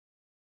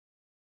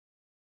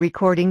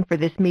Recording for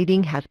this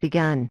meeting has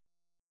begun.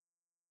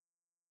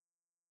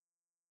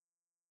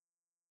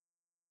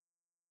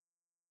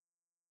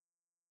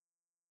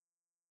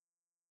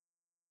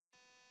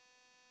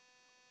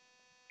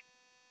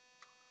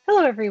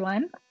 Hello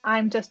everyone.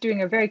 I'm just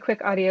doing a very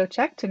quick audio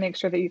check to make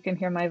sure that you can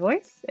hear my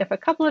voice. If a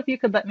couple of you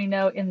could let me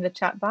know in the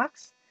chat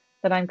box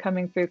that I'm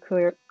coming through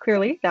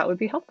clearly, that would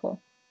be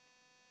helpful.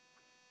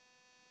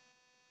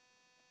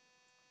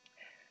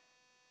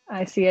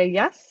 I see a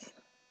yes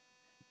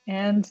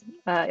and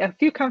a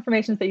few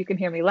confirmations that you can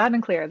hear me loud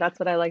and clear. That's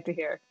what I like to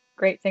hear.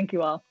 Great, thank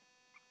you all.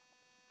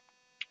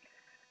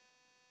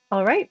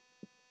 All right,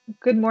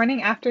 good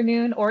morning,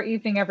 afternoon, or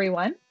evening,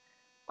 everyone.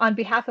 On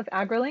behalf of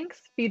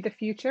AgriLinks, Feed the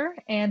Future,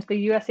 and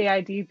the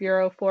USAID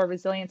Bureau for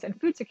Resilience and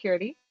Food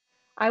Security,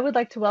 I would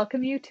like to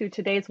welcome you to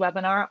today's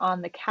webinar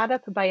on the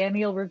CAADP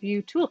Biennial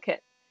Review Toolkit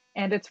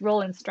and its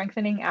role in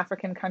strengthening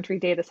African country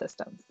data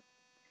systems.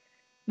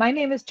 My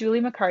name is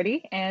Julie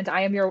McCarty, and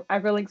I am your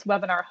AgriLinks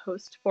webinar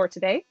host for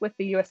today with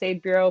the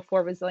USAID Bureau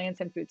for Resilience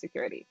and Food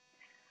Security.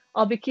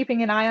 I'll be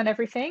keeping an eye on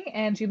everything,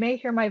 and you may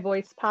hear my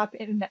voice pop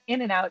in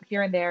and out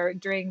here and there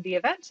during the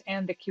event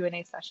and the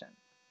Q&A session.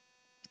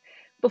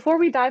 Before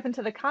we dive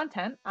into the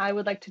content, I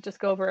would like to just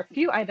go over a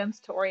few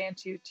items to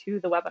orient you to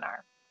the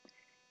webinar.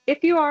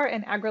 If you are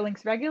an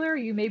AgriLinks regular,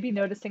 you may be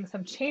noticing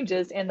some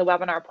changes in the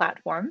webinar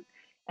platform,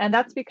 and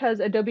that's because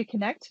Adobe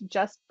Connect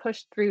just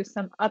pushed through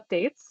some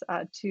updates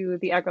to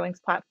the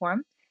AgriLinks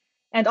platform.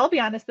 And I'll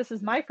be honest, this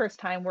is my first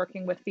time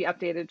working with the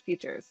updated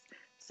features.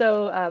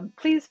 So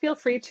please feel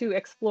free to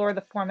explore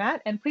the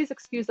format, and please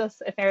excuse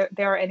us if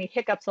there are any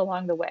hiccups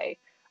along the way.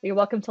 You're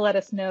welcome to let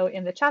us know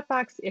in the chat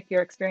box if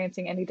you're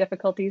experiencing any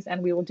difficulties,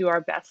 and we will do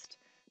our best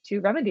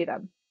to remedy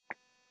them.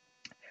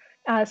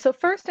 So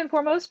first and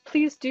foremost,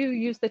 please do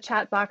use the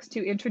chat box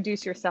to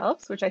introduce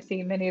yourselves, which I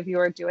see many of you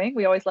are doing.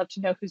 We always love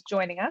to know who's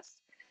joining us.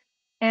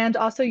 And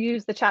also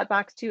use the chat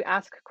box to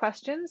ask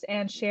questions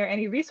and share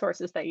any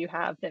resources that you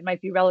have that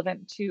might be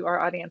relevant to our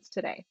audience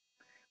today.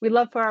 We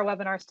love for our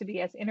webinars to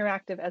be as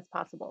interactive as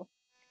possible.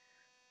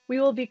 We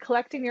will be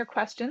collecting your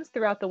questions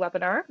throughout the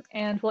webinar,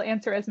 and we'll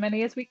answer as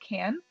many as we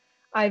can,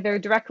 either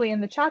directly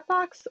in the chat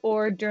box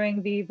or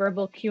during the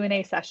verbal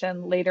Q&A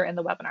session later in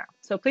the webinar.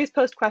 So please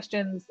post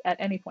questions at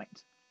any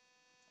point.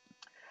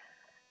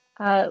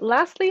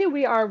 Lastly,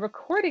 we are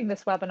recording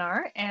this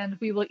webinar, and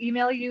we will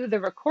email you the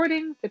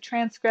recording, the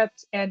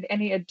transcript, and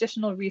any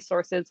additional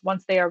resources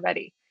once they are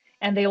ready.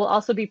 And they will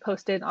also be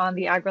posted on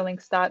the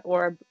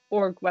agrilinks.org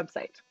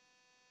website.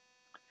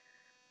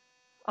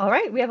 All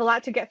right, we have a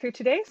lot to get through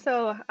today,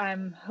 so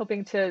I'm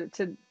hoping to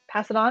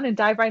pass it on and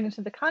dive right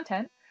into the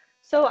content.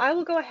 So I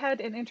will go ahead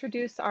and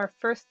introduce our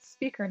first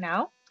speaker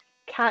now,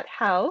 Kat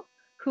Howe,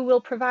 who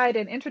will provide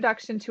an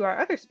introduction to our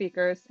other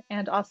speakers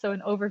and also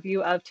an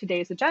overview of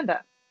today's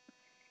agenda.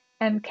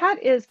 And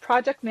Kat is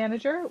project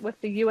manager with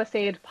the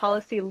USAID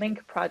Policy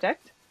Link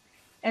project,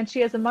 and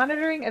she is a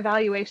monitoring,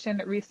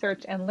 evaluation,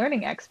 research, and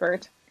learning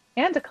expert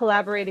and a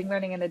collaborating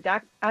learning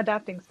and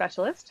adapting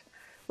specialist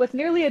with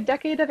nearly a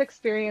decade of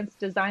experience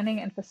designing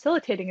and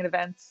facilitating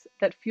events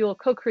that fuel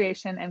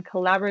co-creation and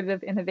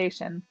collaborative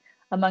innovation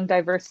among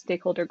diverse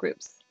stakeholder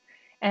groups.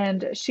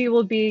 And she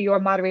will be your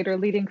moderator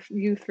leading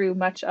you through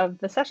much of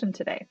the session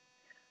today.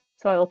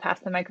 So I will pass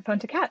the microphone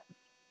to Kat.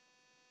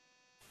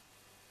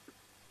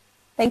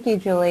 Thank you,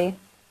 Julie.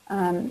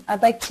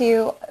 I'd like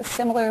to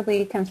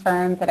similarly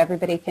confirm that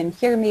everybody can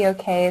hear me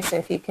okay, so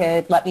if you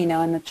could let me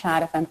know in the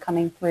chat if I'm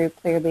coming through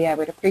clearly, I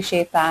would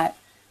appreciate that.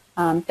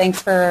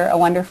 Thanks for a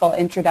wonderful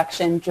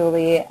introduction,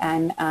 Julie,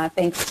 and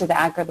thanks to the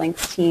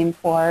AgriLinks team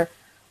for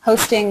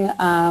hosting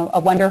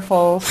a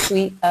wonderful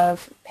suite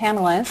of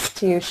panelists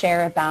to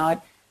share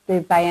about the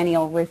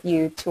Biennial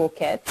Review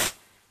Toolkits.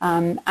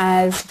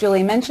 As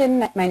Julie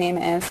mentioned, my name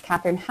is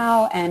Catherine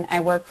Howe, and I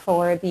work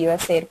for the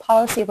USAID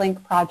Policy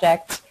Link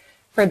project.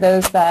 For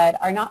those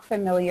that are not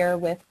familiar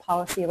with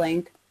Policy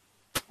Link,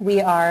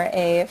 we are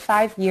a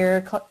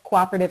 5-year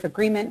cooperative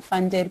agreement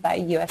funded by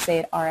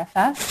USAID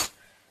RFS.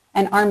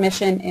 And our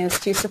mission is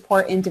to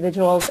support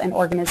individuals and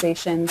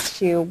organizations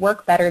to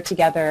work better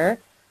together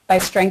by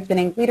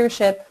strengthening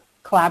leadership,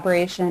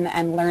 collaboration,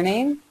 and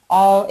learning,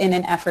 all in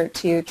an effort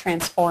to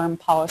transform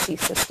policy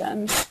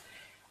systems.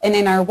 And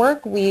in our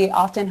work, we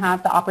often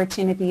have the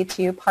opportunity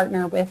to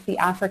partner with the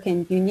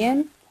African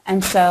Union.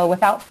 And so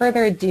without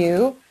further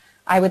ado,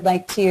 I would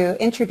like to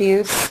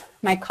introduce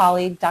my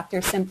colleague,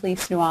 Dr.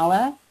 Simplice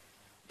Nuala.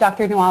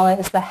 Dr. Nuala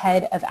is the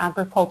head of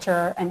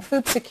agriculture and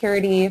food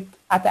security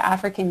at the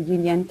African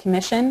Union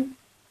Commission.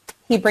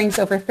 He brings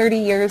over 30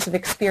 years of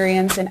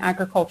experience in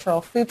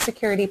agricultural food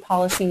security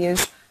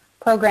policies,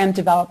 program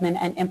development,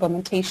 and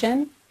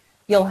implementation.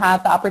 You'll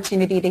have the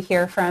opportunity to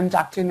hear from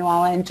Dr.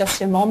 Nuala in just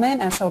a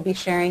moment, as he'll be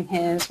sharing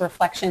his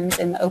reflections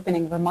in the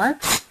opening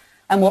remarks.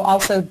 And we'll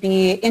also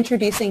be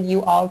introducing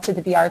you all to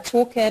the BR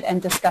Toolkit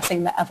and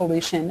discussing the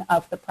evolution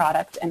of the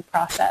product and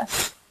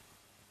process.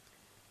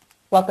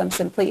 Welcome,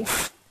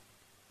 Simplice.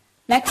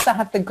 Next, I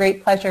have the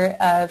great pleasure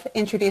of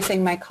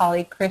introducing my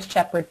colleague, Chris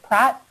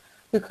Shepard-Pratt,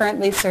 who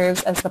currently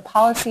serves as the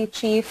policy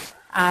chief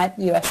at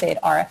USAID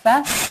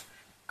RFS.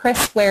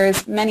 Chris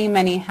wears many,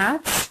 many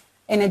hats.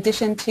 In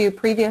addition to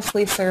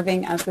previously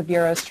serving as the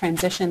Bureau's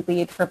transition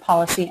lead for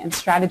policy and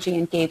strategy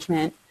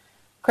engagement,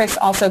 Chris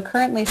also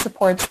currently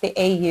supports the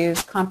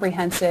AU's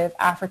Comprehensive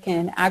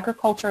African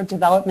Agriculture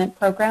Development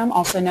Program,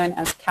 also known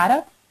as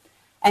CAADP,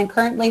 and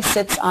currently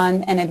sits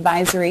on an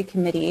advisory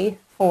committee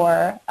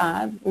for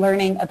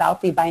learning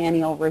about the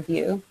biennial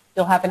review.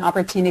 You'll have an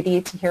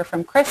opportunity to hear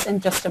from Chris in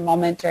just a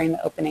moment during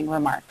the opening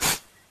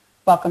remarks.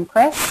 Welcome,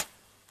 Chris.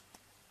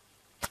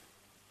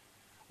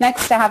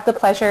 Next, I have the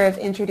pleasure of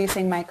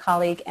introducing my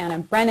colleague, Anna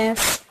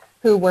Brennis,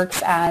 who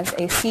works as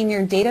a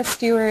senior data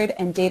steward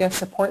and data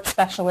support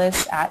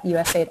specialist at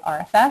USAID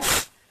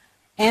RFS.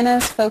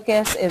 Anna's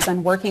focus is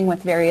on working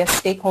with various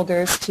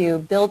stakeholders to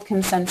build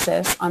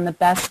consensus on the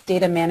best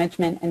data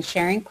management and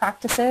sharing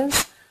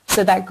practices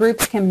so that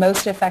groups can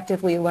most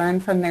effectively learn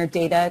from their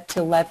data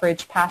to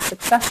leverage past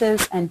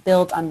successes and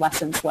build on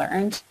lessons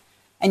learned.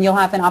 And you'll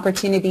have an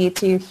opportunity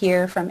to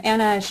hear from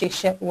Anna as she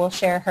will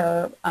share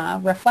her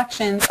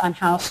reflections on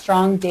how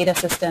strong data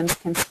systems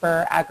can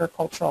spur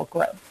agricultural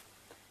growth.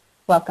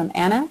 Welcome,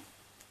 Anna.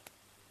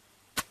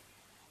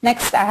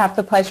 Next, I have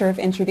the pleasure of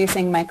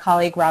introducing my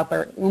colleague,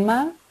 Robert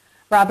Uma.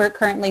 Robert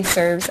currently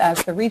serves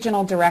as the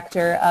Regional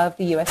Director of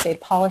the USAID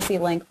Policy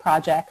Link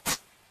project,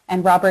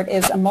 and Robert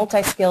is a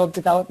multi-skilled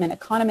development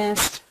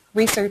economist,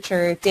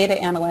 researcher,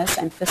 data analyst,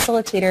 and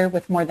facilitator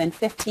with more than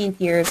 15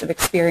 years of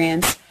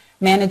experience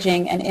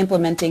managing and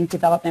implementing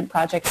development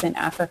projects in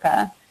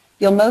Africa.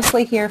 You'll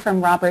mostly hear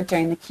from Robert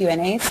during the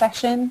Q&A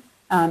session,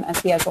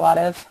 as he has a lot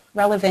of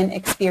relevant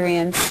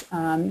experience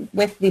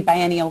with the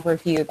biennial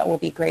review that will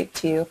be great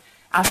to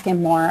ask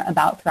him more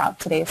about throughout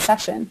today's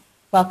session.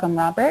 Welcome,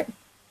 Robert.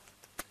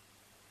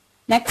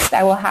 Next,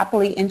 I will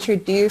happily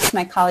introduce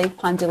my colleague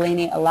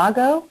Panduleni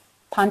Alago.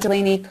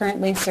 Panduleni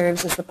currently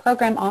serves as the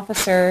Program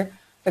Officer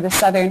for the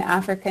Southern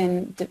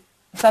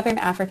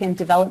African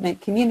Development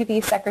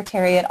Community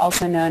Secretariat,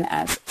 also known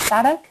as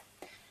SADC.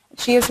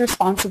 She is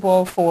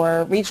responsible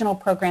for regional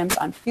programs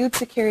on food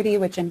security,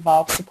 which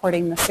involve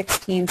supporting the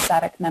 16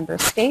 SADC member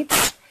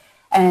states,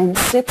 and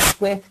sits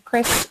with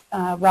Chris,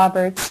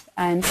 Roberts,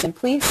 and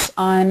Simplice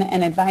on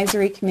an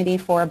advisory committee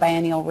for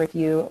biennial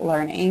review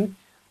learning.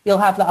 You'll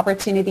have the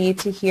opportunity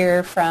to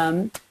hear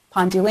from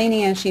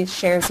Panduleni as she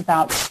shares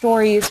about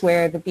stories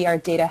where the BR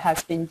data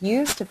has been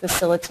used to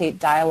facilitate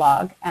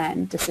dialogue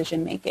and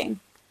decision making.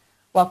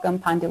 Welcome,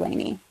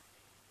 Panduleni.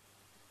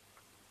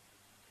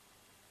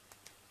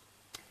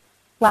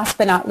 Last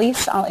but not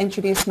least, I'll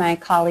introduce my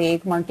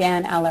colleague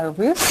Morgane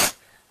Alain-Rousse,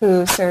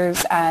 who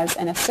serves as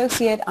an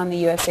associate on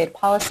the USAID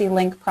Policy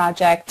Link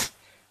project.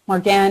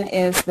 Morgane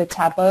is the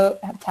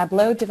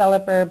Tableau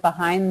developer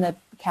behind the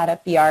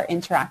CAADP BR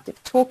Interactive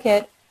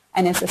Toolkit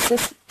and is a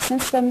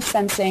system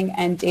sensing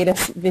and data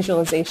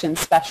visualization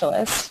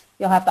specialist.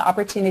 You'll have the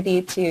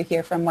opportunity to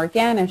hear from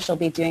Morgane, and she'll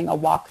be doing a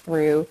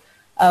walkthrough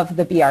of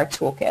the BR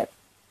Toolkit.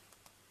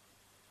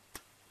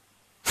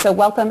 So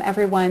welcome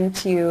everyone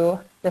to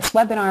this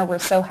webinar. We're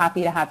so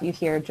happy to have you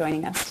here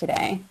joining us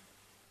today.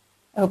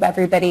 I hope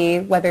everybody,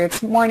 whether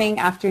it's morning,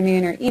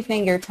 afternoon, or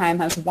evening, your time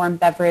has a warm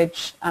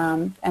beverage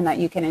and that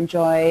you can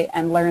enjoy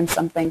and learn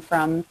something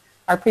from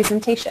our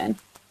presentation.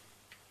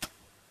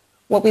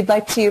 What we'd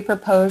like to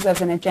propose as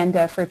an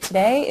agenda for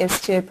today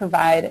is to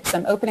provide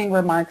some opening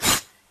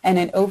remarks and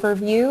an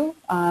overview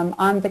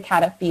on the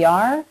CAADP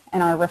BR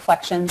and our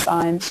reflections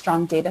on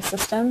strong data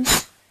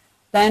systems.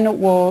 Then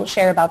we'll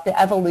share about the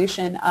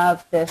evolution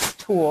of this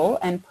tool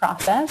and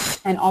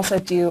process, and also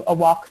do a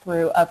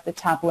walkthrough of the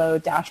Tableau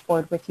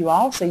dashboard with you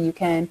all so you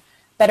can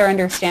better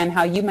understand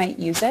how you might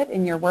use it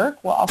in your work.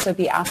 We'll also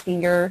be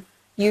asking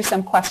you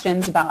some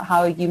questions about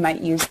how you might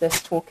use this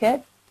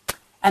toolkit.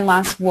 And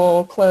last,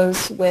 we'll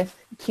close with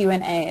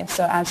Q&A.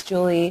 So as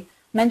Julie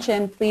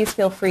mentioned, please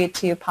feel free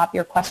to pop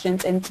your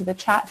questions into the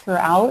chat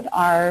throughout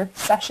our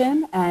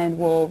session, and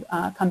we'll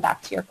come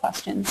back to your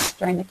questions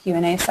during the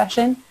Q&A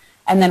session.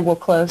 And then we'll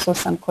close with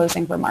some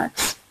closing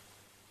remarks.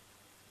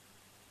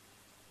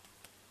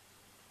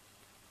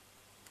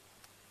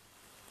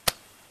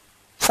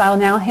 So I'll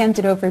now hand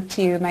it over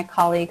to my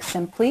colleague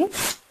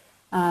Simplice,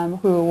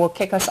 who will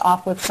kick us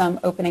off with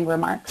some opening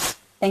remarks.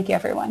 Thank you,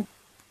 everyone.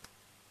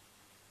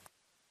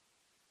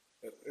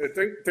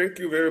 Thank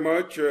you very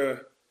much.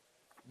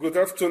 Good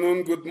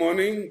afternoon, good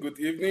morning, good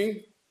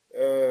evening,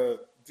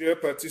 dear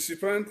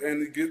participants,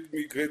 and it gives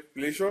me great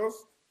pleasure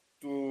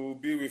to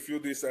be with you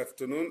this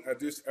afternoon at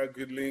this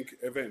AgriLink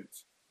event.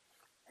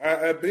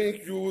 I bring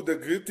you the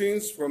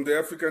greetings from the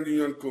African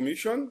Union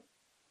Commission,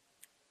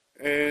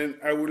 and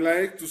I would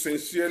like to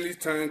sincerely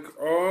thank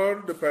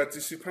all the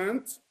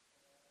participants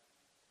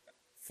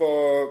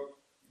for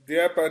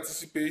their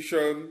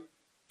participation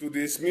to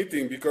this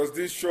meeting, because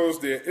this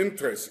shows their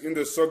interest in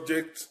the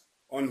subject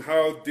on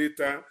how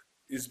data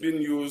is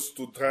being used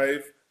to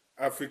drive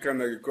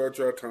African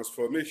agricultural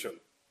transformation.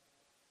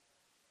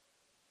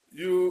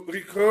 You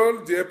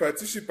recall, dear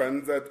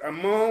participants, that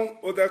among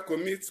other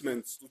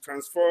commitments to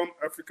transform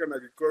African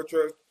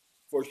agriculture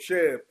for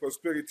shared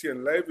prosperity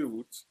and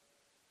livelihoods,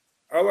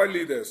 our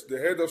leaders, the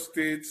head of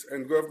states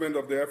and government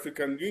of the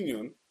African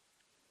Union,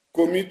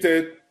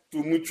 committed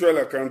to mutual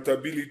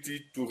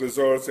accountability to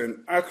results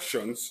and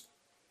actions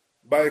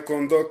by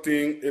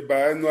conducting a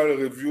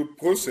biannual review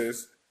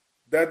process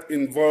that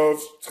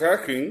involves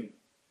tracking,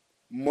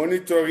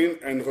 monitoring,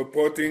 and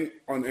reporting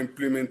on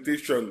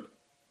implementation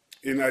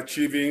in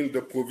achieving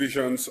the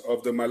provisions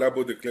of the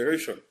Malabo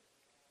Declaration.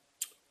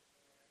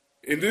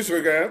 In this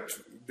regard,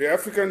 the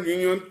African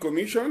Union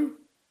Commission,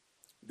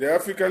 the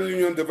African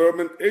Union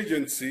Development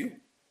Agency,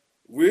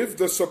 with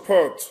the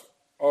support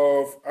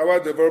of our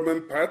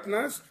development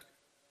partners,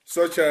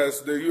 such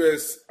as the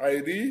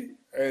USAID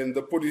and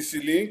the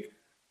Policy Link,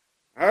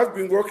 have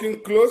been working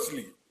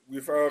closely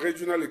with our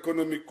regional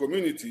economic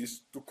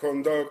communities to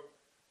conduct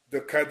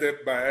the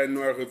CAADP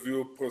biannual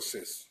review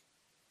process.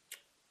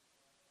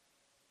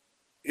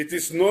 It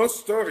is no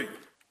story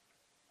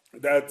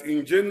that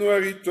in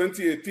January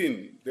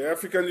 2018, the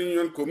African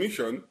Union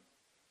Commission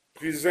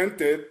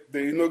presented the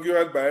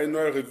inaugural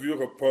biannual review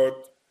report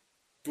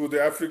to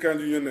the African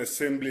Union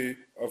Assembly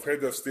of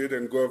Heads of State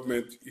and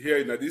Government here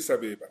in Addis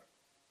Ababa.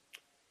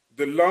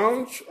 The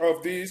launch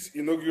of this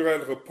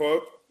inaugural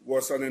report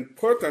was an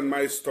important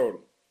milestone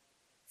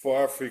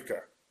for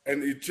Africa,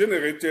 and it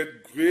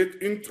generated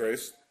great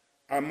interest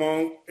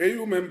among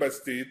AU member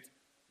states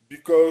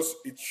because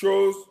it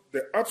shows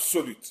the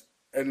absolute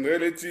and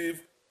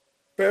relative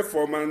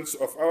performance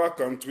of our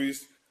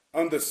countries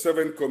on the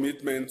 7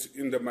 commitments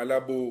in the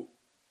Malabo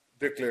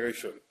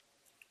Declaration.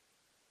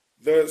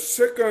 The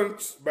second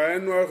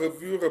biannual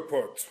review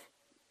report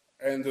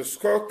and the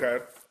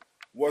scorecard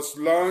was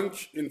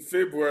launched in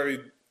February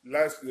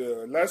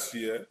last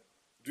year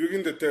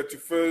during the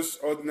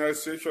 31st ordinary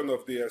session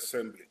of the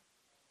Assembly.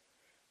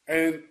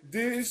 And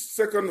this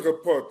second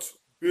report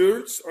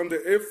builds on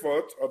the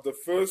effort of the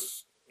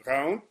first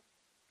round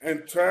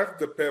and tracks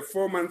the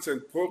performance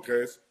and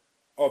progress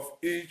of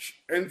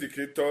each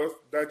indicator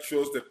that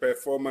shows the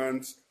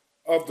performance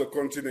of the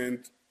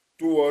continent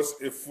towards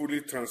a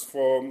fully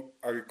transformed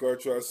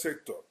agricultural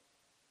sector.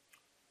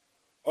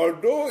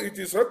 Although it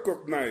is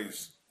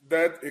recognized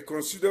that a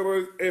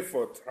considerable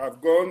effort has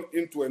gone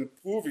into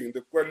improving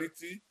the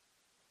quality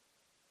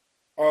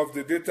of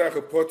the data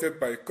reported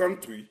by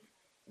country,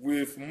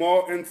 with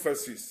more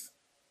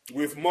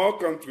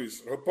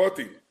countries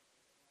reporting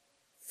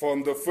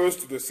from the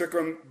first to the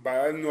second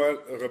biannual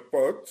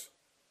report,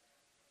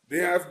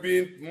 there have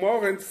been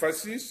more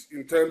emphasis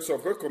in terms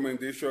of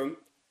recommendation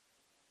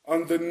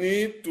on the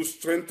need to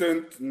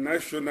strengthen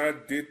national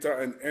data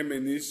and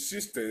M&E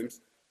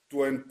systems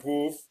to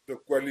improve the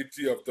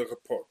quality of the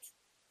report.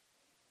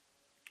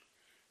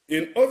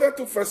 In order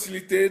to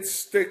facilitate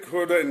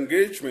stakeholder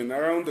engagement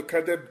around the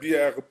CAADP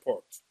BR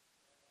report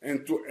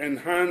and to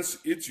enhance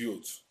its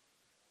use,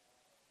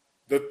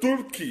 the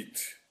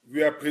toolkit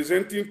we are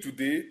presenting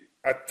today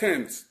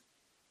attempts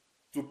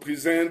to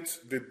present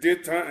the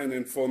data and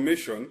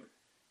information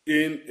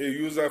in a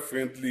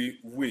user-friendly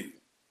way.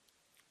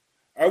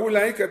 I would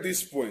like at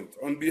this point,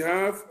 on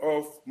behalf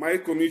of my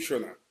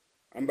commissioner,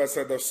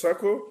 Ambassador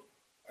Sako,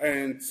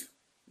 and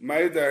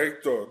my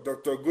director,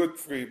 Dr.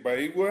 Godfrey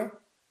Baigwa,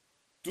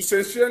 to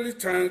sincerely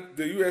thank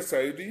the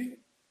USAID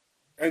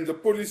and the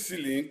Policy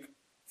Link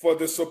for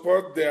the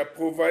support they are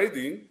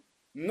providing,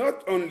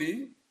 not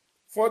only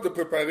for the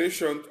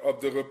preparation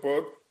of the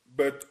report,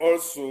 but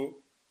also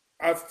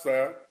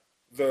after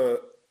the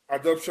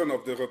adoption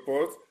of the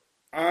report,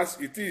 as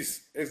it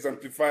is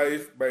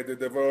exemplified by the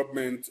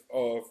development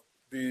of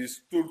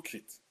this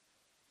toolkit.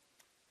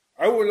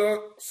 I would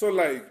also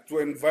like to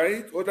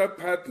invite other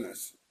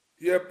partners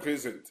here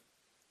present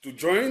to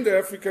join the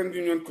African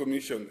Union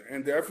Commission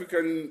and the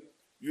African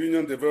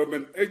Union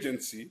Development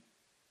Agency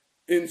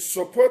in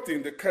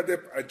supporting the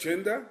CAADP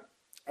agenda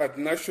at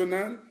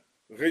national,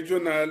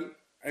 regional,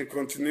 and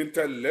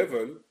continental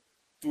level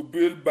to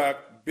build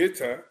back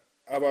better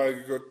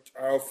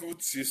our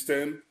food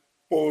system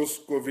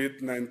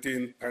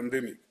post-COVID-19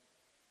 pandemic.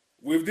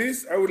 With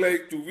this, I would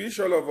like to wish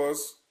all of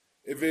us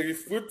a very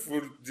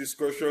fruitful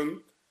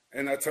discussion,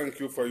 and I thank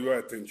you for your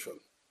attention.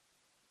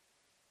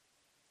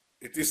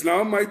 It is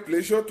now my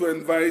pleasure to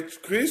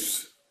invite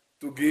Chris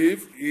to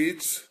give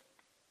its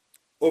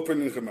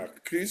opening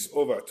remark. Chris,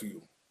 over to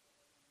you.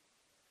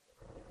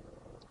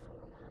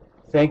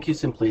 Thank you,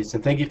 Simplice,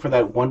 and thank you for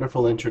that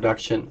wonderful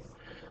introduction.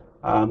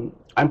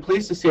 I'm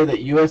pleased to say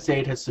that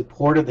USAID has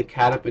supported the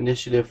CAADP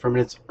initiative from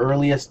its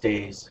earliest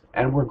days,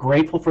 and we're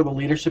grateful for the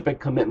leadership and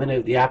commitment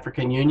of the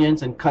African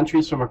unions and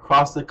countries from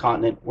across the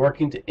continent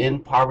working to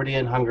end poverty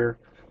and hunger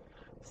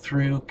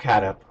through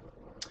CAADP.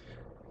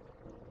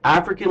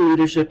 African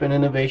leadership and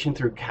innovation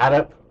through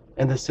CAADP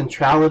and the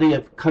centrality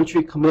of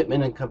country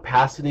commitment and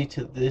capacity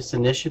to this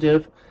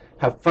initiative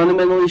have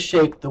fundamentally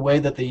shaped the way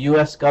that the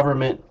U.S.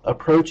 government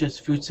approaches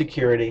food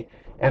security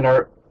and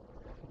our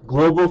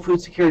global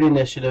food security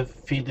initiative,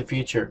 Feed the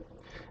Future.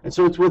 And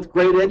so it's with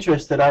great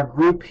interest that our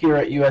group here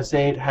at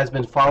USAID has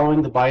been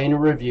following the biennial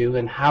review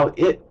and how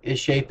it is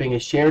shaping a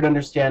shared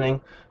understanding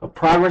of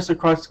progress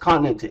across the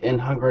continent to end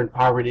hunger and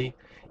poverty,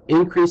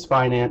 increase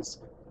finance,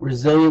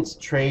 resilience,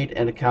 trade,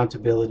 and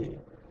accountability.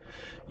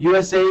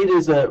 USAID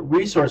is a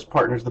resource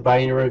partner to the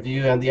Biennial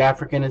Review and the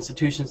African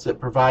institutions that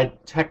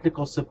provide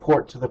technical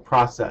support to the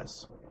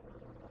process.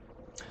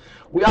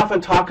 We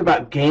often talk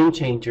about game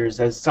changers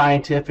as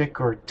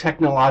scientific or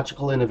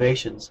technological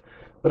innovations,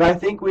 but I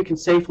think we can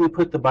safely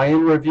put the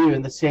Biennial Review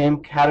in the same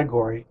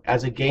category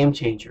as a game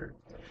changer.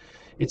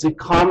 It's a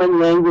common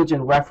language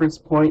and reference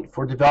point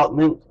for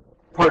development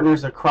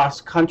partners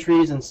across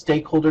countries and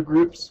stakeholder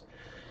groups.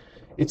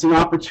 It's an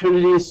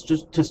opportunity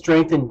to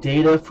strengthen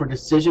data for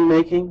decision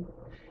making,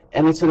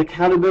 and it's an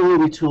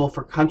accountability tool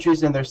for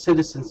countries and their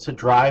citizens to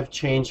drive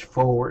change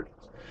forward.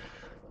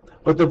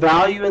 But the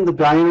value in the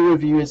Biennial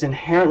Review is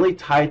inherently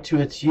tied to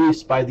its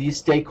use by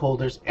these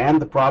stakeholders and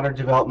the broader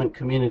development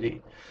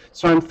community.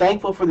 So I'm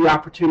thankful for the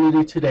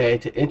opportunity today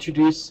to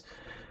introduce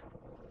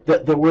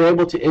that we're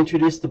able to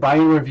introduce the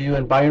Biennial Review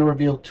and Biennial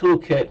Review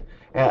Toolkit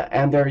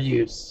and their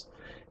use.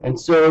 And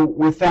so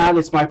with that,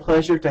 it's my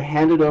pleasure to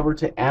hand it over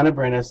to Anna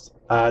Brennis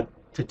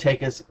to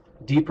take us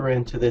deeper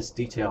into this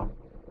detail.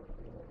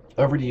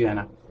 Over to you,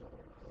 Anna.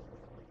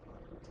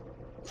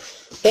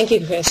 Thank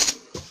you, Chris.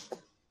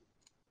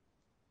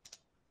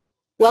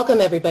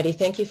 Welcome, everybody.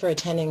 Thank you for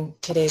attending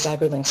today's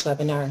AgriLinks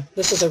webinar.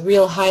 This is a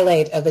real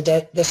highlight of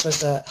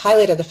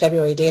the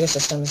February Data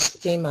Systems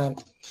theme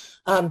month.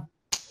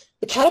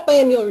 The CAADP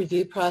Biennial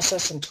Review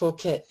process and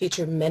toolkit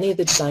feature many of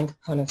the design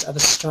components of a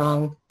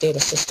strong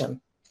data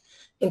system,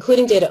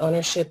 including data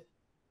ownership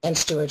and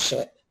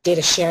stewardship,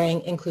 data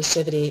sharing,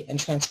 inclusivity, and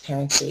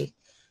transparency.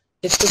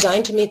 It's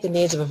designed to meet the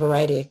needs of a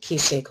variety of key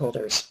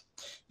stakeholders.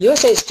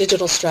 USAID's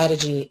digital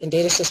strategy and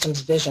data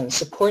systems vision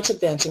supports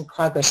advancing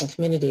progress in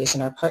communities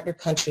in our partner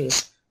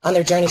countries on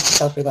their journeys to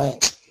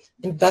self-reliance.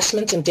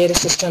 Investments in data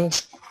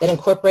systems that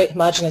incorporate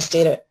homogeneous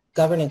data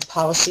governance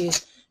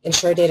policies,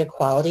 ensure data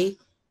quality,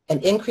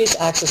 and increase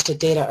access to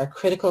data are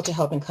critical to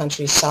helping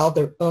countries solve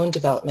their own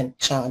development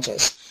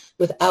challenges.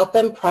 Without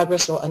them,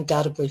 progress will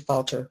undoubtedly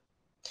falter.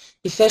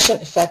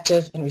 Efficient,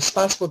 effective, and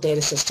responsible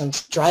data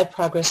systems drive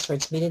progress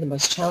towards meeting the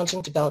most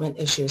challenging development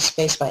issues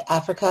faced by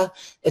Africa,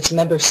 its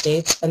member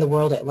states, and the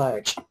world at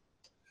large.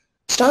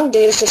 Strong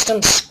data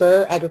systems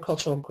spur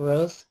agricultural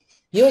growth.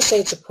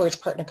 USAID supports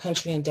partner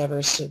country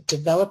endeavors to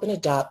develop and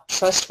adopt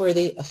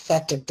trustworthy,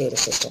 effective data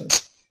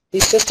systems.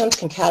 These systems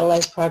can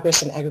catalyze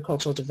progress in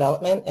agricultural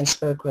development and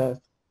spur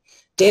growth.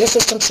 Data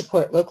systems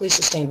support locally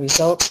sustained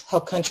results,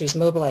 help countries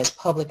mobilize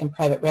public and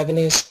private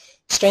revenues,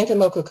 strengthen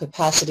local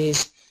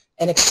capacities,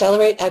 and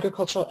accelerate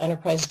agricultural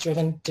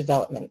enterprise-driven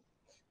development.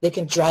 They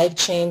can drive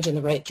change in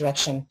the right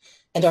direction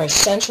and are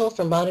essential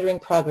for monitoring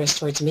progress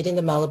towards meeting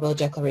the Malabo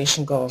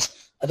Declaration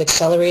goals of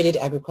accelerated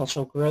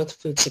agricultural growth,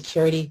 food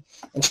security,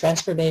 and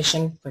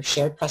transformation for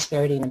shared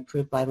prosperity and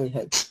improved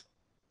livelihoods.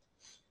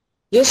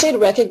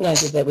 USAID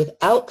recognizes that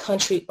without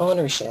country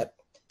ownership,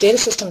 data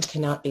systems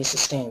cannot be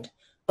sustained.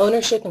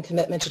 Ownership and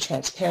commitment to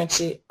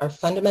transparency are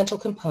fundamental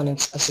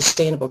components of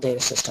sustainable data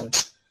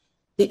systems.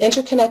 The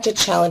interconnected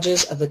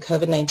challenges of the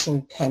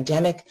COVID-19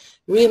 pandemic,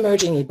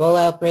 re-emerging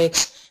Ebola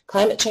outbreaks,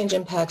 climate change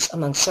impacts,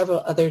 among several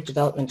other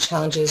development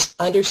challenges,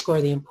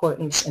 underscore the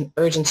importance and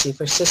urgency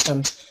for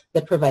systems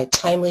that provide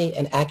timely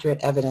and accurate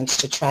evidence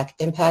to track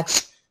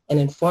impacts and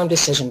inform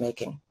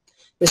decision-making.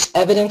 This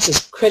evidence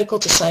is critical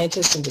to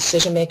scientists and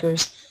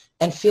decision-makers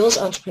and fuels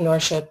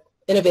entrepreneurship,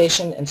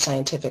 innovation, and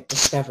scientific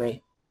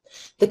discovery.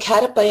 The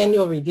CAADP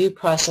Biennial Review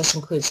process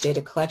includes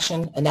data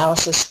collection,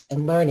 analysis,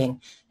 and learning,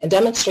 and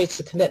demonstrates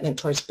the commitment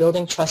towards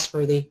building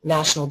trustworthy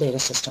national data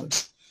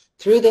systems.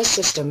 Through this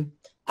system,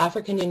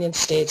 African Union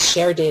states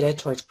share data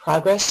towards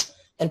progress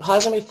and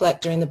pause and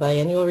reflect during the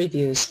biennial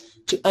reviews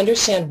to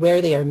understand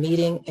where they are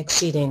meeting,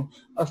 exceeding,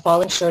 or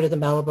falling short of the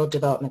Malabo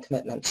development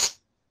commitments.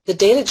 The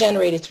data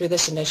generated through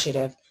this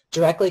initiative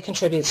directly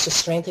contributes to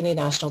strengthening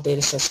national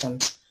data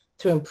systems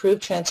through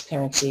improved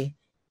transparency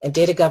and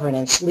data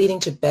governance, leading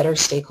to better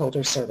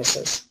stakeholder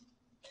services.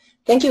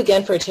 Thank you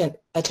again for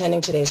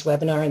attending today's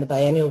webinar in the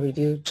Biennial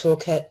Review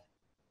Toolkit.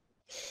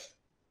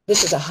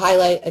 This is a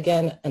highlight,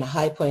 again, and a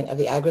high point of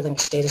the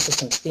AgriLinks Data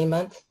Systems theme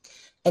month.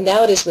 And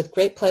now it is with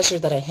great pleasure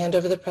that I hand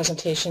over the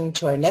presentation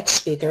to our next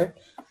speaker,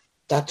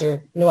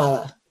 Dr.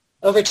 Nwala.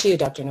 Over to you,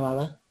 Dr.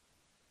 Nwala.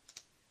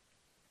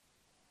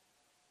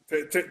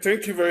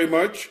 Thank you very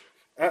much.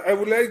 I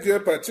would like, dear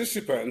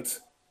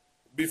participants,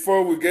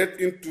 before we get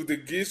into the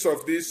gist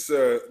of this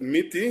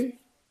meeting,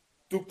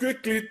 to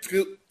quickly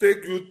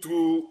take you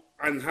through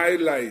an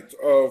highlight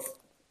of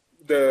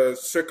the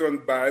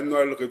second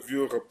biannual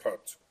review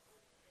report.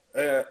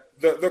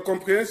 The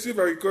Comprehensive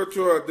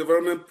Agricultural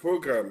Development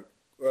Program,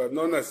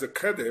 known as the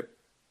CAADP,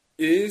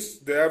 is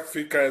the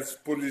Africa's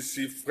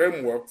policy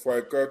framework for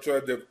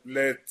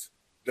agriculture-led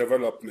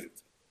development.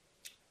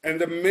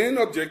 And the main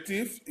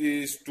objective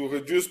is to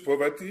reduce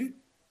poverty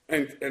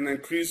and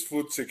increase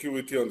food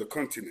security on the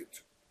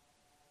continent.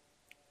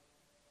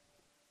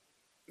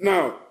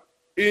 Now,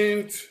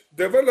 in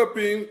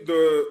developing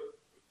the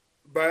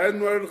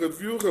biannual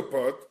review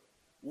report,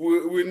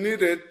 we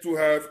needed to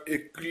have a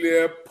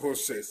clear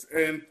process.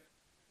 And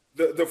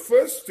the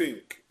first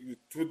thing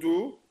to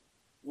do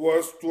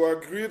was to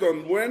agree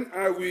on when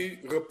are we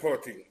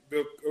reporting.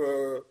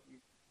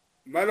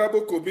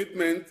 Malabo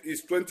commitment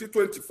is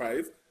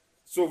 2025.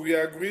 So we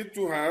agreed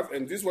to have,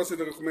 and this was a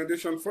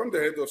recommendation from the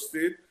head of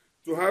state,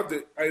 to have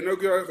the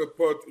inaugural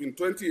report in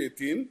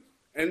 2018,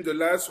 and the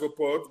last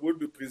report will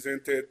be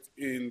presented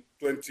in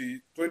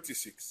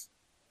 2026.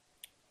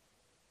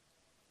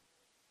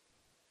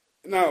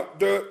 Now,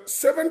 the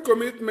 7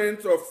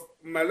 commitments of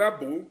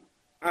Malabo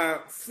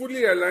are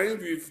fully aligned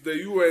with the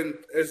UN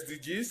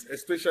SDGs,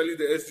 especially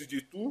the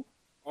SDG 2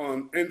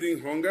 on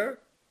ending hunger,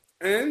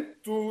 and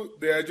to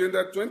the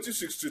Agenda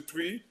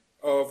 2063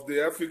 of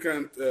the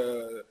African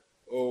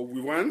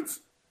we want,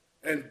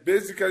 and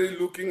basically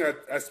looking at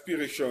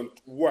Aspiration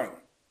 1.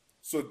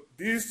 So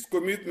these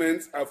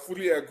commitments are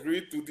fully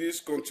agreed to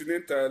this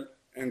continental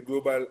and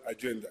global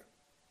agenda.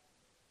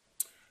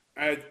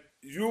 And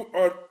you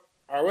are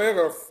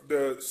aware of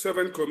the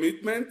 7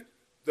 commitments.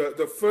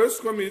 The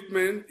first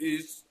commitment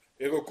is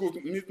a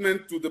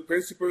commitment to the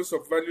principles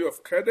of value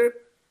of credit.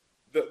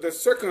 The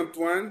second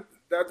one,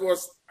 that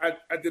was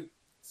at the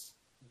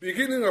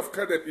beginning of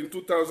CAADP in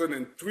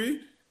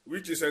 2003,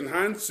 which is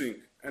enhancing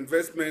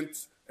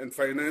investment and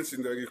finance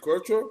in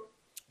agriculture.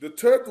 The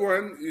third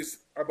one is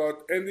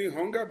about ending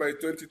hunger by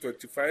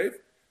 2025.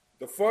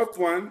 The fourth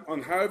one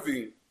on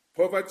halving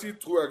poverty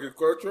through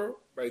agriculture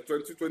by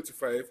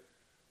 2025.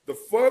 The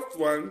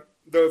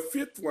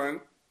fifth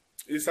one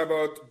is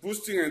about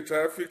boosting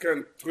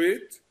inter-African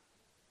trade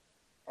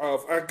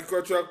of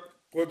agricultural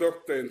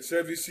products and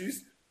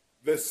services.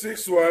 The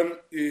sixth one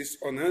is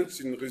on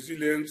enhancing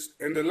resilience,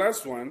 and the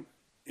last one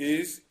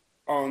is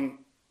on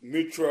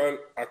mutual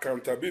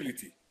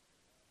accountability.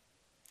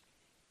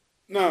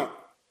 Now,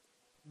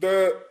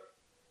 the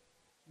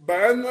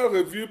biannual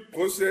review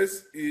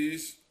process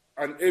is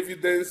an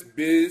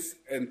evidence-based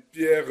and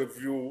peer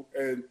review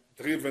and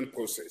driven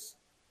process.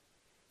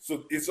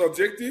 So its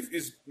objective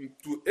is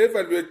to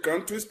evaluate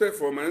countries'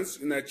 performance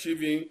in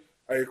achieving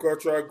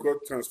agricultural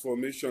growth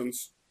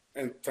transformations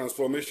and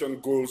transformation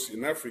goals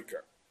in Africa.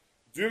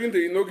 During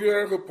the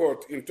inaugural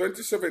report in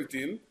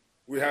 2017,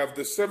 we have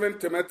the 7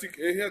 thematic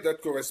areas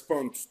that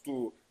correspond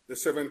to the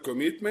 7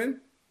 commitments,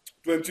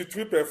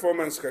 23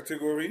 performance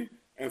categories,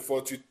 and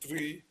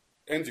 43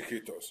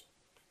 indicators.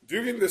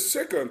 During the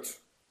second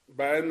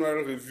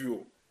biannual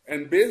review,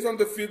 and based on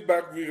the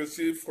feedback we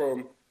received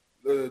from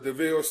the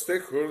various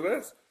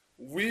stakeholders,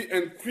 we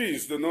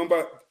increased the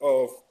number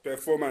of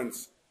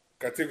performance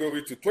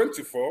categories to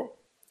 24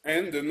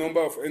 and the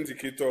number of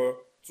indicators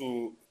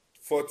to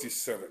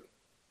 47.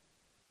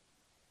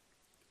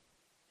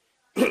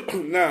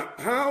 Now,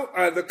 how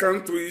are the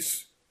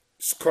countries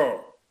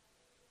scored?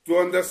 To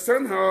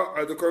understand how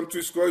are the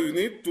countries scored, you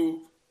need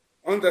to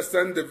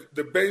understand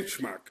the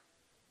benchmark.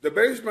 The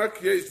benchmark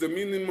here is the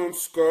minimum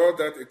score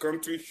that a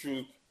country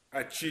should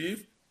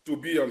achieve to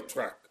be on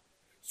track.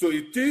 So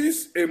it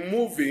is a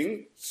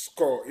moving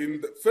score.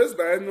 In the first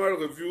biannual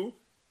review,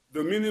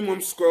 the minimum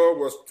score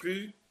was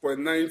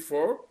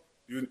 3.94.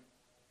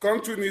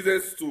 Country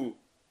needed to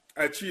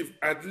achieve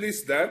at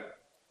least that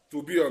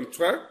to be on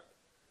track.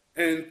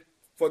 And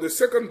for the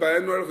second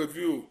biannual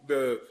review,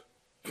 the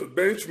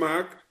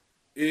benchmark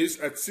is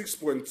at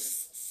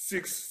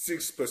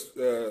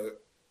 6.66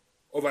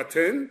 over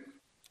 10.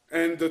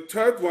 And the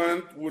third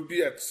one would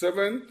be at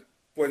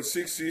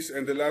 7.66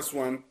 and the last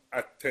one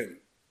at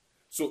 10.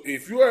 So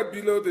if you are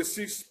below the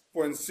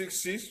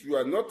 6.66, you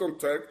are not on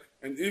track,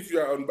 and if you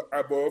are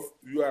above,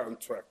 you are on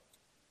track.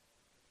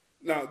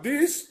 Now,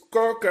 this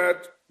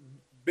scorecard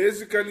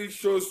basically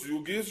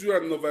gives you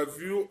an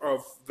overview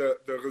of the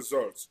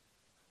results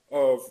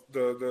of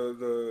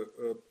the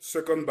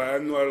second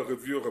biannual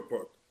review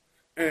report.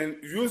 And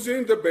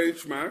using the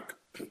benchmark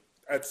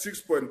at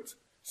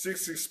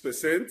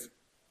 6.66%,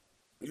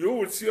 you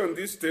will see on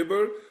this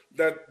table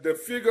that the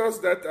figures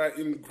that are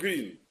in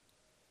green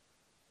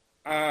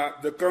are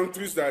the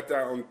countries that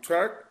are on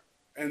track,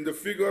 and the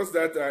figures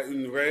that are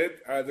in red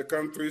are the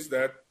countries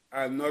that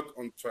are not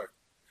on track.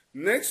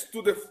 Next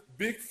to the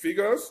big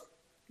figures,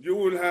 you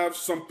will have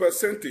some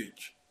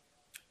percentage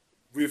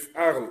with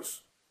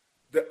arrows.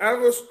 The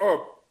arrows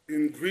up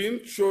in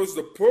green shows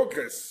the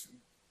progress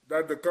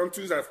that the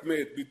countries have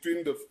made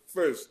between the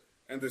first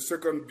and the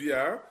second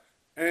BR,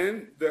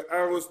 and the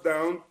arrows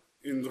down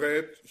in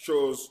red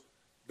shows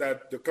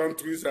that the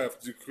countries have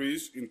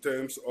decreased in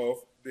terms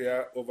of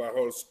their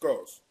overall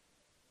scores.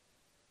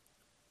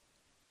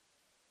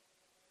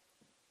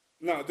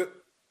 Now, the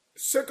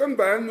second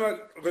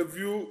biannual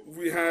review,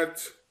 we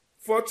had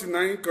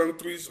 49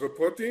 countries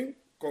reporting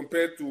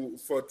compared to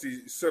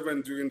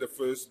 47 during the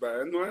first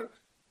biannual,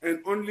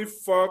 and only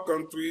 4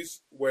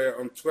 countries were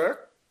on track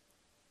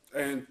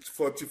and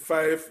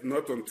 45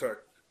 not on track.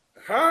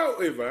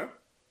 However,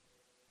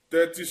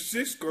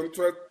 36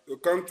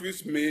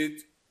 countries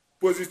made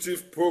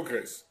positive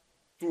progress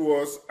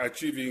towards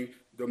achieving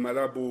the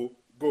Malabo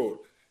goal.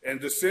 And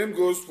the same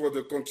goes for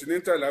the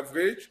continental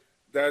average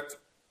that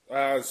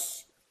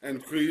has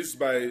increased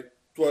by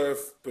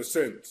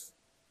 12%.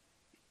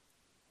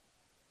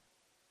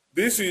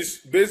 This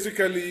is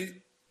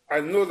basically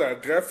another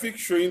graphic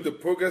showing the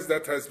progress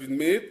that has been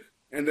made.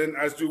 And then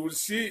as you will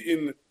see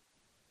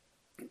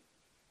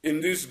In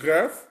this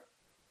graph,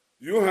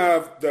 you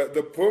have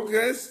the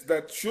progress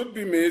that should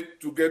be made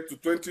to get to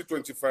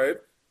 2025,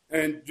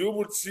 and you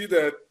would see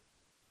that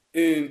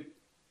in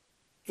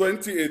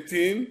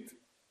 2018,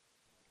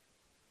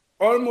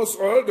 almost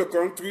all the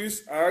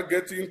countries are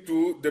getting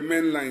to the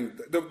main line.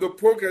 The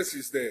progress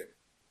is there.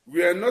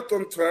 We are not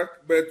on track,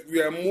 but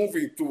we are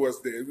moving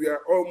towards there. We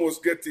are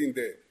almost getting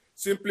there,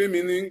 simply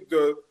meaning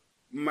the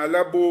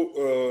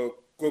Malabo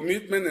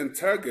commitment and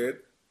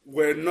target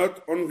were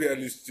not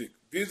unrealistic.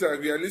 These are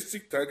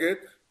realistic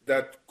targets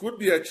that could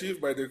be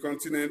achieved by the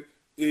continent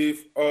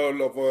if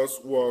all of us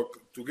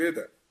work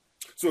together.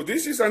 So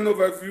this is an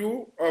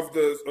overview of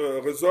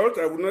the result.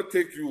 I will not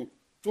take you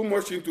too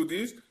much into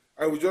this.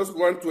 I would just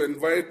want to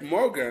invite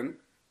Morgan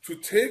to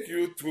take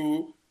you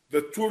through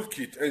the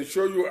toolkit and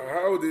show you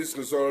how these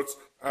results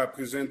are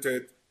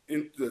presented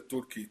in the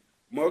toolkit.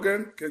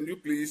 Morgan, can you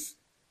please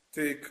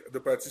take the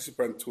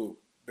participant through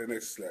the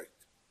next slide?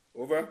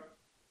 Over.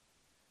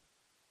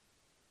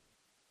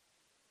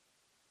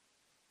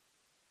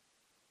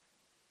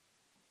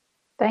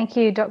 Thank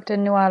you, Dr.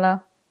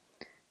 Nuala.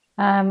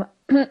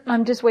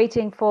 I'm just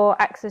waiting for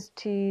access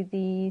to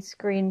the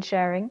screen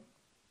sharing.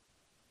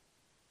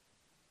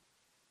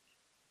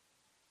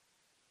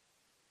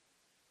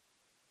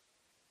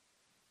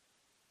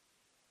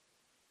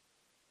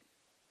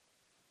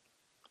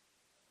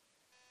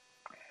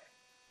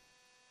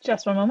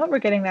 Just one moment, we're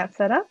getting that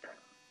set up.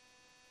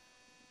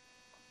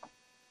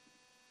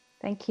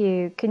 Thank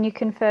you. Can you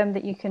confirm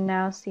that you can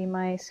now see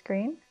my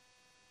screen?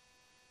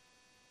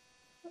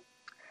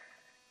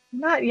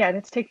 Not yet,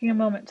 it's taking a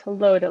moment to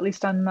load, at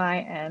least on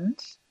my end.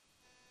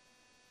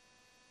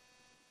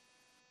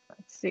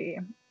 Let's see.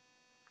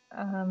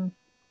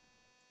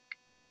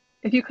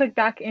 If you click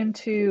back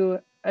into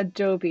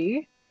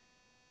Adobe,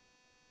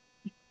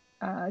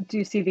 do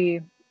you see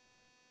the,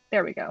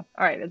 there we go.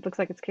 All right, it looks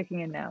like it's kicking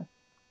in now.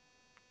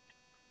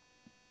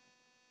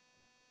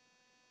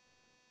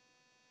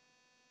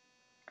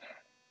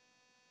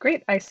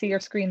 Great, I see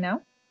your screen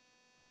now.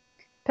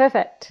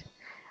 Perfect.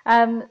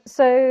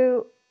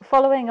 So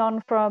following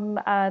on from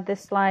the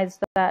slides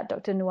that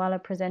Dr. Nuala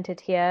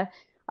presented here,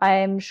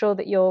 I'm sure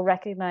that you'll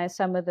recognize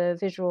some of the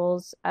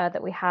visuals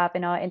that we have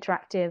in our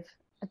interactive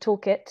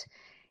toolkit.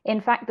 In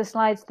fact, the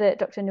slides that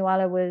Dr.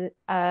 Nuala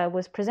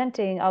was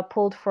presenting are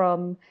pulled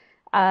from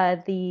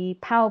the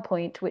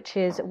PowerPoint, which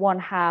is one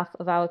half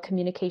of our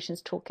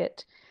communications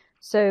toolkit.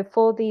 So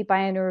for the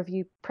biennial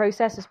review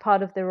process, as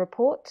part of the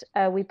report,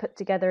 we put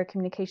together a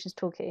communications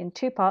toolkit in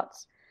two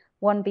parts,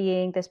 one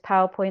being this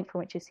PowerPoint from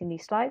which you've seen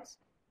these slides,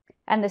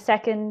 and the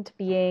second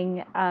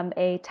being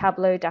a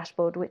Tableau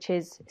dashboard, which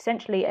is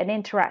essentially an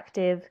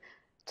interactive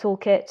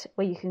toolkit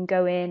where you can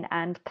go in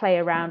and play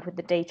around with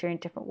the data in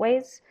different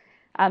ways,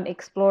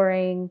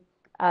 exploring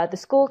the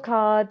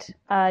scorecard,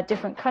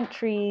 different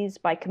countries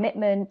by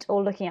commitment,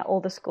 or looking at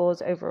all the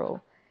scores overall.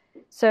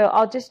 So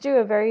I'll just do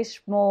a very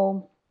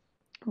small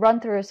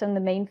run through some of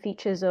the main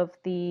features of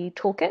the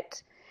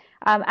toolkit.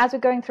 As we're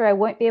going through, I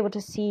won't be able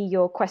to see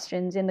your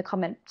questions in the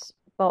comments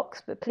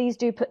box, but please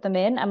do put them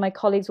in, and my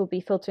colleagues will be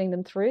filtering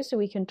them through so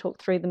we can talk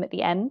through them at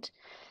the end.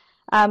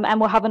 And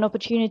we'll have an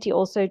opportunity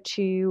also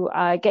to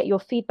get your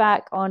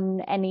feedback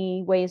on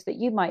any ways that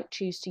you might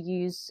choose to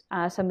use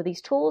some of these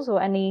tools, or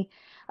any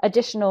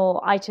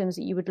additional items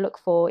that you would look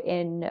for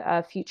in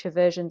future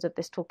versions of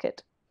this toolkit.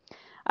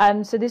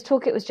 So this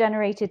toolkit was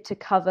generated to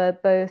cover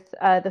both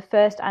the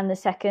first and the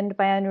second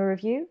biennial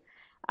review.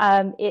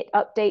 It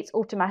updates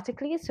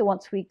automatically, so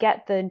once we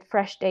get the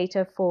fresh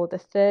data for the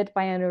third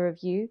biennial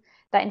review,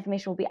 that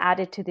information will be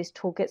added to this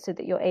toolkit so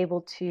that you're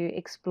able to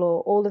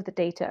explore all of the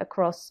data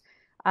across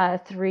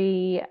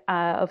 3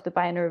 of the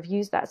biennial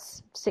reviews.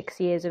 That's 6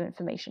 years of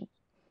information.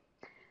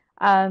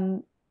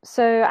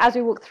 So as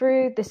we walk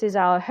through, this is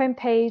our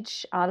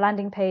homepage, our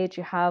landing page.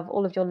 You have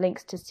all of your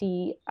links to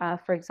see,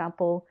 for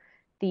example,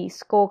 the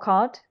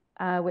scorecard,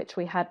 which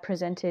we had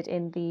presented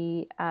in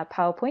the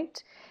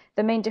PowerPoint.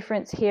 The main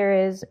difference here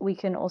is we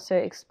can also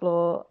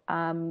explore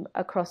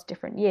across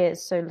different years.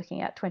 So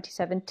looking at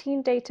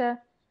 2017 data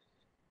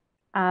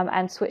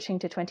and switching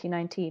to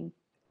 2019.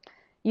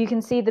 You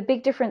can see the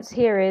big difference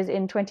here is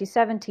in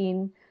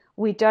 2017,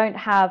 we don't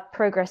have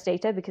progress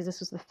data because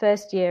this was the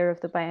first year of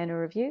the biennial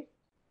review.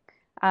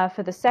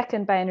 For the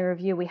second biennial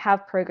review, we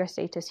have progress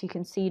data. So you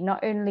can see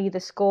not only the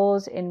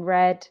scores in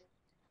red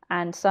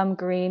and some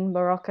green,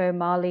 Morocco,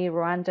 Mali,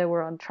 Rwanda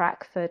were on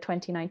track for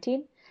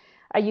 2019.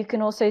 You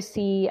can also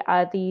see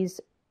these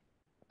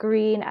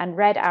green and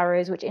red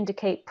arrows, which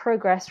indicate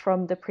progress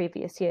from the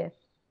previous year.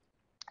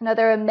 Now,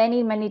 there are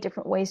many, many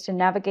different ways to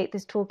navigate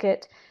this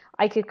toolkit.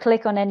 I could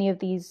click on any of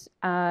these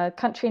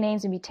country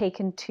names and be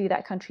taken to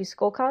that country's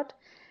scorecard,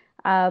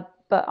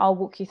 but I'll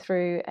walk you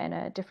through in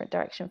a different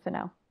direction for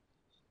now.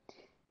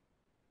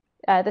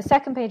 The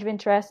second page of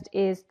interest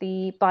is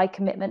the by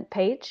commitment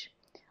page.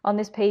 On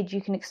this page,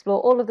 you can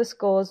explore all of the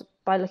scores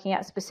by looking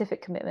at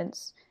specific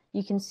commitments.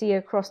 You can see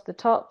across the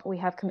top, we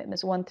have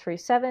commitments 1 through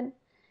 7,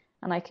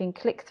 and I can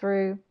click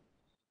through,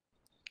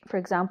 for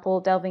example,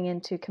 delving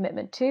into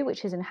commitment 2,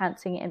 which is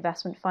enhancing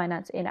investment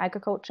finance in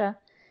agriculture.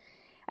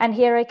 And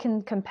here I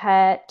can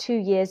compare 2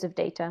 years of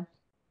data.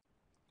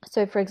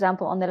 So for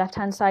example, on the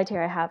left-hand side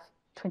here, I have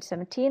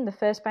 2017, the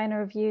first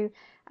binary review,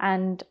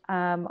 and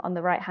on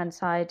the right-hand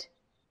side,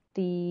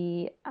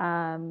 the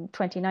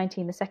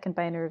 2019, the second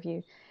binary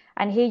review.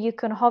 And here you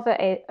can hover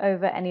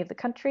over any of the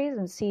countries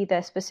and see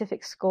their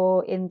specific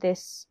score in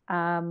this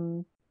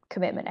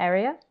commitment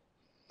area.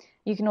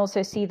 You can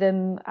also see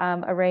them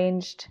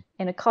arranged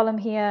in a column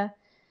here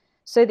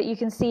so that you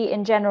can see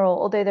in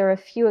general, although there are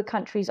fewer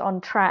countries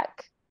on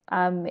track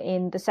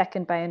in the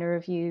second binary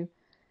review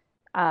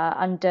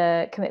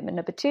under commitment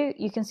number 2,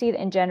 you can see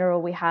that in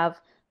general we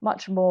have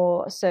much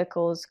more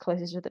circles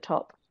closer to the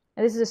top.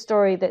 And this is a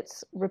story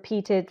that's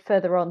repeated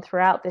further on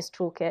throughout this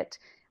toolkit,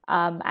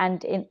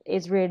 and it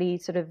is really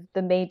sort of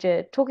the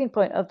major talking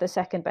point of the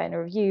second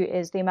binary review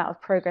is the amount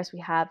of progress we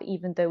have,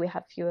 even though we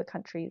have fewer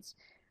countries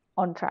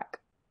on track.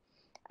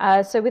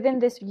 So within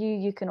this view,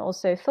 you can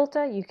also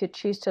filter. You could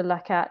choose to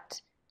look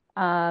at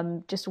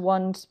just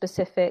one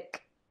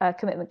specific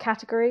commitment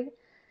category.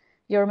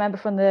 You'll remember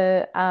from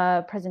the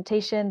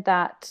presentation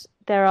that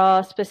there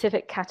are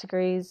specific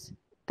categories.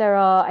 There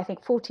are, I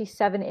think,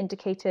 47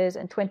 indicators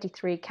and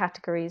 23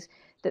 categories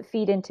that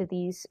feed into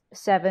these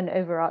 7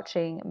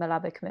 overarching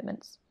Malabo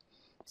commitments.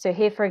 So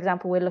here, for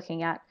example, we're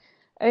looking at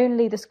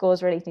only the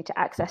scores relating to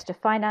access to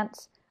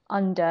finance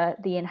under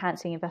the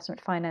Enhancing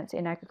Investment Finance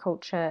in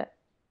Agriculture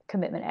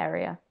commitment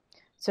area.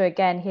 So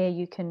again, here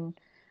you can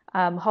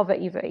hover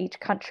over each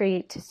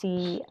country to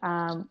see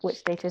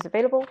which data is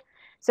available.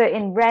 So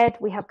in red,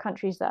 we have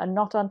countries that are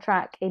not on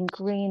track, in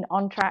green,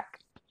 on track,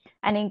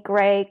 and in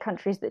gray,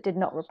 countries that did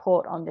not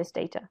report on this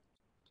data.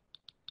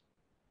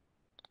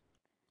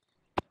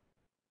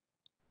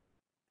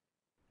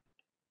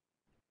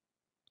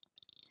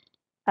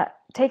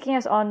 Taking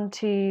us on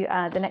to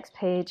the next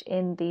page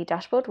in the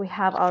dashboard, we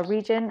have our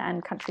region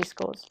and country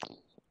scores.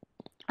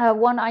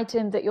 One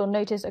item that you'll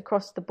notice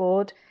across the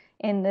board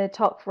in the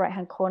top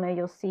right-hand corner,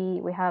 you'll see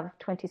we have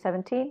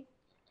 2017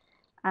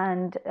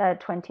 and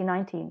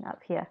 2019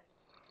 up here.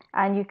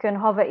 And you can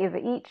hover over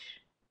each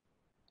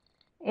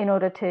in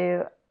order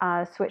to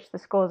switch the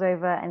scores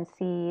over and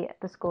see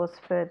the scores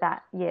for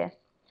that year.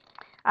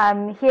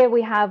 Here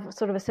we have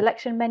sort of a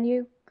selection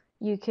menu.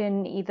 You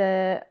can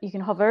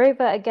hover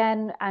over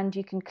again and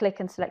you can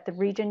click and select the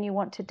region you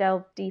want to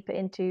delve deeper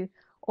into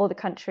or the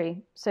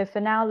country. So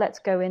for now, let's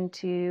go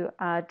into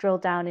drill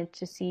down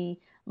into see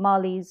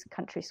Mali's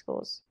country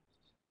scores.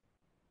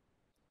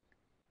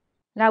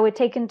 Now we're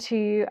taken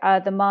to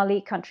the Mali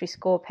country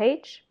score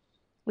page.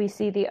 We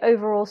see the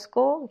overall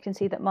score. We can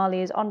see that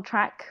Mali is on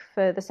track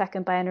for the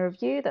second biennial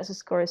review. That's a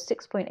score of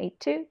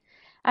 6.82.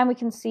 And we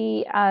can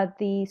see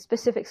the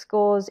specific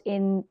scores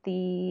in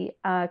the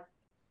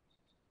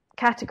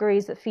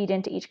categories that feed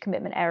into each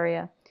commitment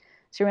area.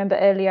 So remember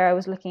earlier I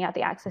was looking at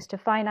the access to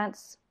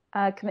finance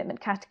commitment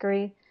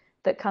category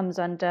that comes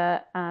under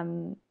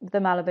the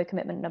Malabo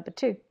commitment number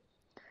 2.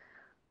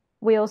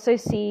 We also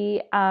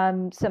see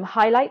some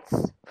highlights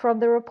from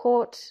the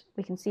report.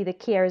 We can see the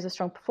key areas of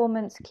strong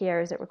performance, key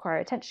areas that require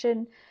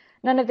attention.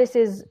 None of this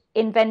is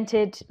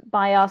invented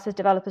by us as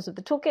developers of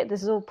the toolkit.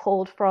 This is all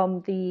pulled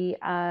from the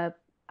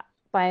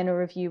biennial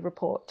review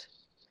report.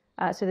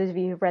 So those of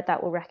you who've read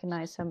that will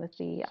recognize some of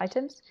the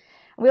items.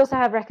 We also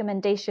have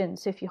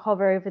recommendations. So if you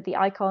hover over the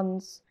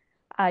icons,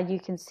 you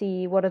can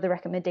see what are the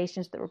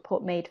recommendations the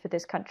report made for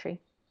this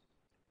country.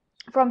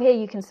 From here,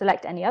 you can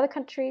select any other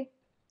country.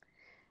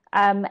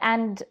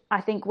 And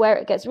I think where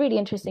it gets really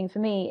interesting for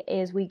me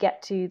is we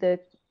get to the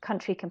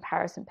country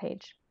comparison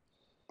page.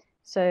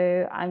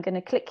 So I'm going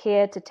to click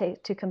here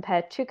to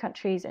compare 2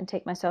 countries and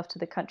take myself to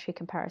the country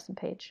comparison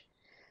page.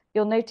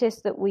 You'll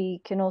notice that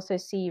we can also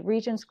see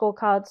region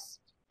scorecards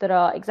that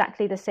are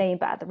exactly the same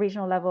but at the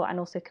regional level and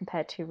also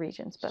compare 2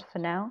 regions. But for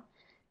now,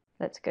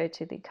 let's go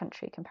to the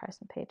country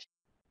comparison page.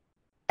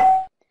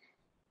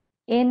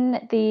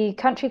 In the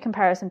country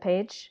comparison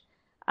page,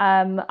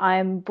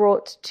 I'm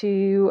brought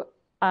to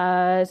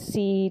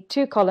see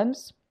 2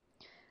 columns.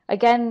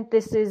 Again,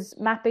 this is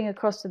mapping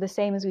across to the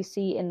same as we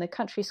see in the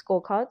country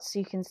scorecards. So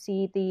you can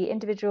see the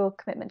individual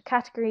commitment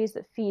categories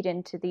that feed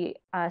into the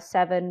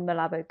 7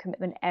 Malabo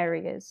commitment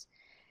areas.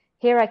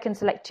 Here I can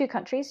select 2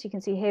 countries. You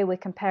can see here we're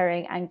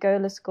comparing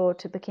Angola's score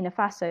to Burkina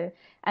Faso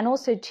and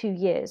also 2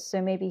 years.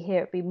 So maybe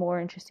here it'd be more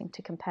interesting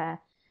to compare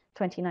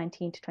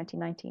 2019 to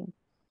 2019.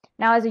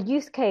 Now, as a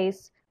use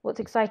case, what's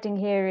exciting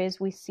here is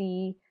we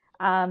see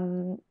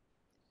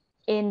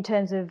in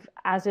terms of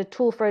as a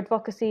tool for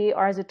advocacy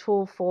or as a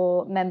tool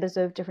for members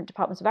of different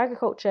departments of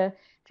agriculture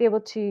to be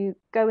able to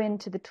go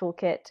into the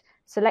toolkit,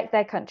 select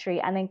their country,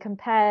 and then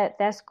compare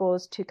their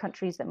scores to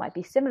countries that might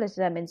be similar to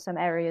them in some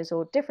areas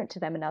or different to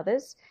them in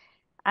others,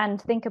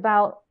 and think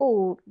about,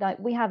 oh, like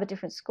we have a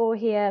different score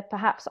here.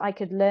 Perhaps I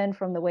could learn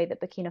from the way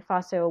that Burkina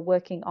Faso are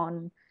working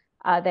on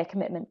their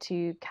commitment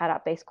to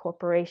CAADP-based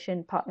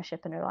cooperation,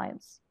 partnership, and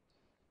alliance.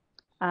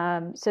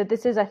 So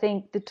this is, I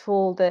think, the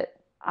tool that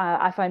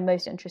I find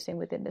most interesting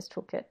within this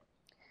toolkit.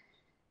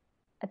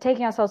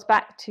 Taking ourselves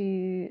back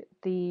to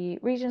the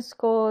region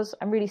scores,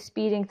 I'm really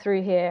speeding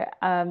through here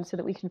so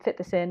that we can fit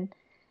this in.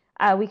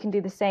 we can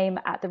do the same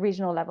at the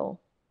regional level.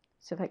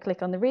 So if I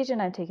click on the region,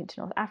 I'm taken to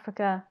North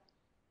Africa.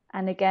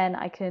 And again,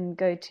 I can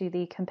go to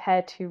the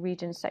Compare to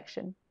Regions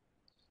section.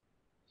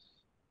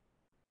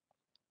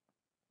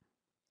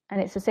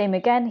 And it's the same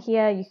again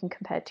here. You can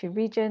compare two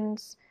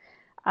regions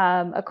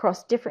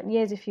across different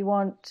years if you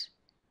want,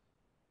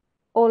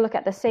 or look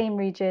at the same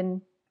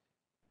region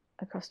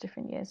across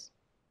different years.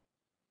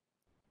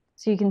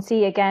 So you can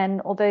see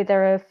again, although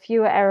there are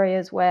fewer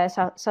areas where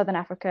Southern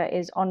Africa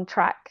is on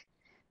track,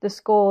 the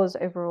scores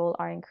overall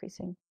are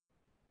increasing.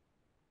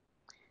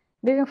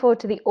 Moving forward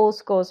to the All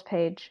Scores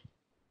page.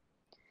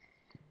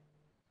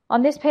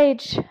 On this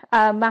page,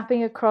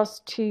 mapping across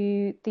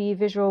to the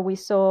visual we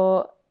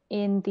saw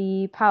in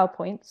the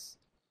PowerPoints,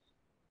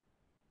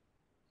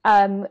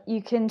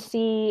 you can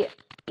see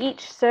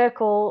each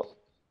circle,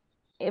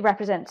 it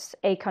represents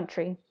a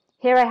country.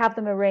 Here I have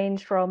them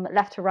arranged from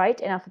left to right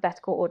in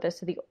alphabetical order.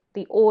 So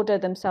the order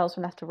themselves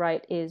from left to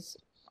right is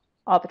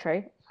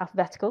arbitrary,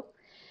 alphabetical.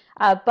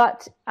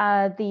 But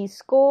the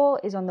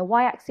score is on the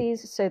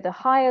y-axis. So the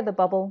higher the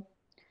bubble,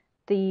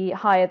 the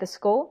higher the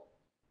score.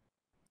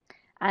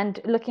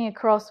 And looking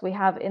across, we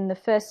have in the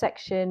first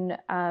section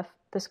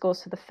the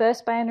scores for the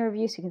first biennial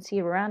review. So you can see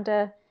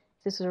Rwanda,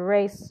 this was a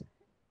race,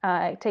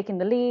 taking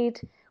the lead.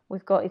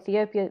 We've got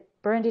Ethiopia,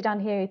 Burundi down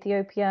here,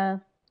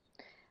 Ethiopia.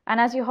 And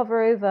as you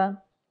hover over,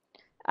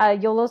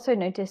 you'll also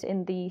notice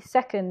in the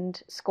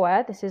second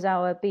square, this is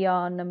our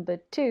BR number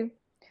 2,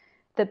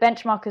 the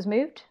benchmark has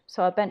moved.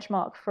 So our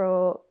benchmark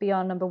for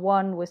BR number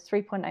 1 was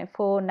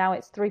 3.94, now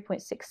it's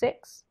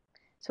 3.66.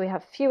 So we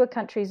have fewer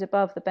countries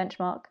above the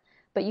benchmark,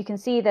 but you can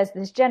see there's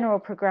this general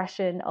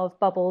progression of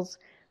bubbles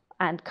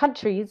and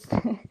countries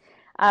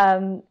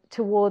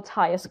towards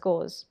higher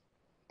scores.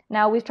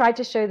 Now we've tried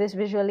to show this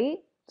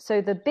visually.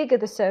 So the bigger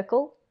the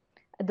circle,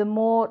 the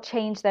more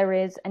change there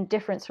is and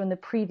difference from the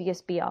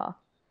previous BR.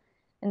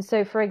 And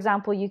so, for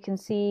example, you can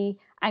see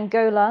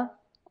Angola,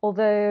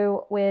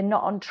 although we're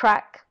not on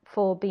track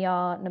for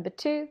BR number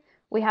 2,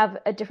 we have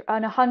an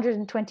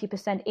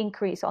 120%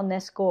 increase on their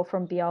score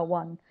from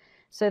BR1.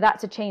 So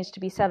that's a change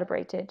to be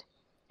celebrated.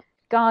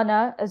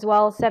 Ghana as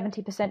well,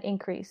 70%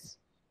 increase.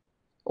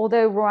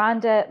 Although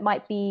Rwanda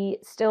might be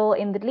still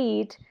in the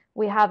lead,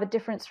 we have a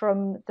difference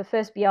from the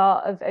first BR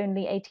of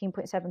only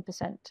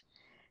 18.7%.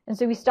 And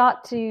so we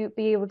start to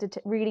be able to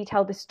really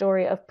tell the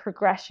story of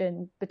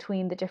progression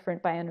between the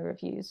different biennial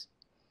reviews.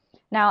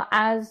 Now,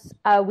 as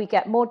we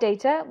get more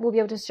data, we'll be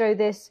able to show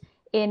this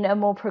in a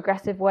more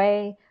progressive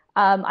way.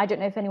 I don't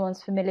know if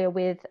anyone's familiar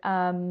with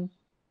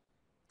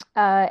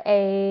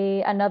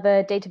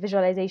another data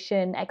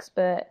visualization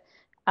expert.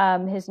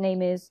 His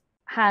name is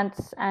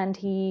Hans, and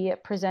he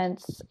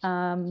presents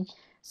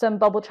some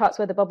bubble charts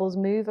where the bubbles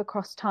move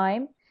across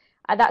time.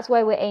 That's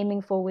where we're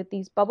aiming for with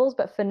these bubbles.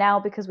 But for now,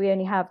 because we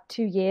only have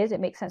 2 years,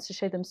 it makes sense to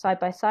show them side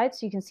by side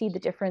so you can see the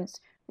difference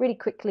really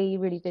quickly,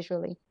 really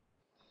visually.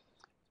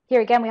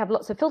 Here again, we have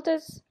lots of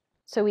filters.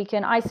 So we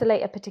can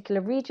isolate a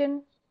particular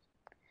region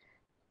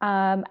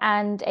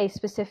and a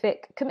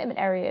specific commitment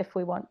area if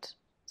we want.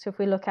 So if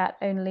we look at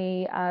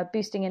only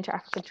boosting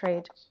intra-Africa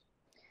trade.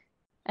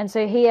 And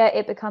so here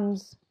it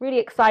becomes really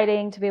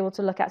exciting to be able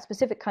to look at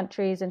specific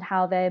countries and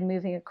how they're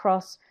moving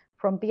across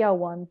from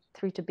BR1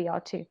 through to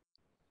BR2.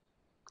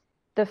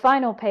 The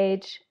final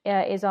page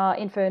is our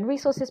info and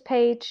resources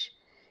page.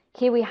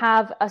 Here we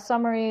have a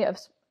summary of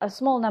a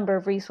small number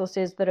of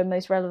resources that are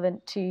most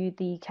relevant to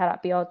the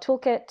CAADP BR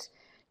Toolkit.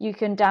 You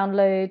can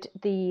download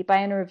the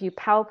biennial review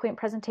PowerPoint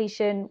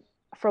presentation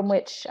from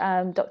which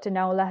Dr.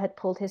 Nawala had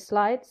pulled his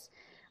slides.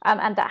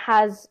 And that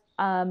has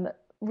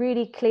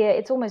really clear,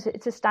 it's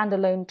a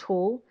standalone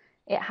tool.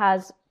 It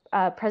has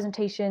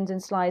presentations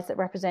and slides that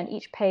represent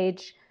each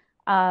page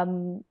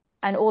and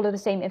all of the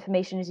same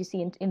information as you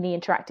see in the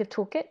interactive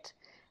toolkit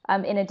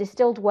in a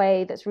distilled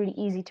way that's really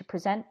easy to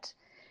present.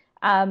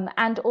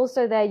 And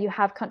also there you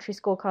have country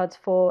scorecards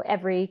for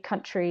every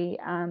country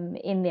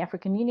in the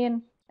African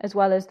Union, as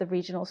well as the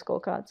regional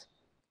scorecards.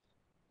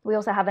 We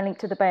also have a link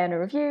to the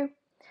biennial review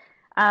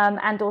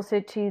and also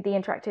to the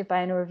interactive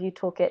biennial review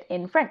toolkit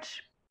in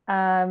French.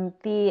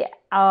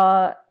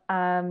 Our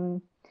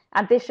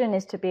ambition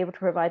is to be able to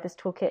provide this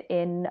toolkit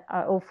in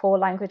all 4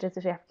 languages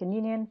of the African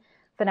Union.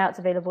 For now, it's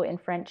available in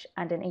French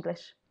and in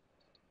English.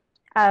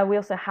 We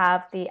also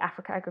have the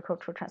Africa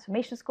Agricultural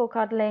Transformation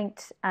Scorecard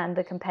linked, and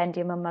the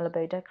Compendium on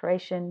Malabo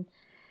Declaration,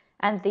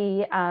 and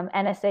the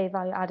NSA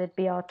Value Added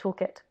BR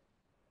Toolkit.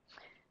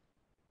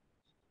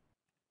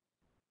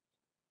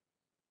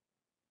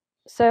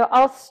 So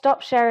I'll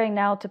stop sharing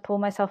now to pull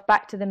myself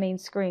back to the main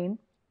screen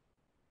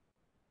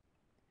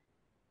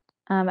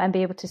and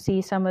be able to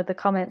see some of the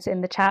comments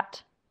in the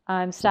chat.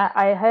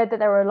 I heard that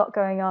there were a lot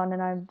going on,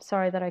 and I'm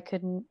sorry that I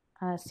couldn't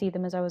see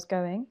them as I was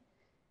going.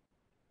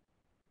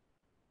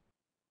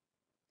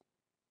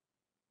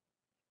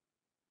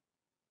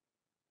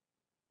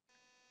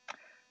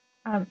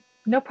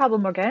 No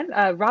problem, Morgan.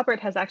 Robert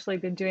has actually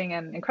been doing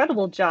an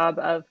incredible job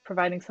of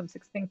providing some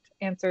succinct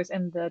answers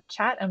in the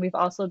chat, and we've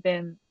also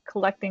been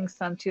collecting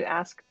some to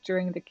ask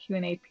during the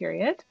Q&A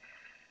period.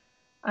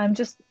 I'm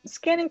just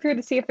scanning through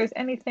to see if there's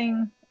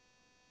anything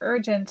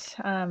urgent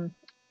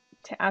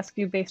to ask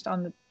you based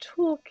on the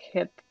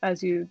toolkit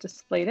as you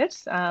displayed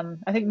it.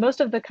 I think most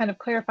of the kind of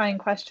clarifying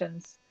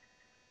questions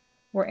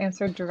were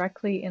answered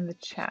directly in the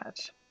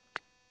chat.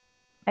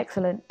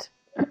 Excellent.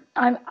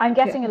 I'm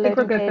getting a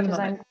loading page as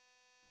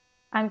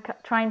I'm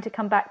trying to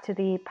come back to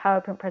the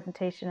PowerPoint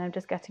presentation. I'm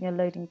just getting a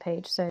loading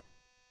page. So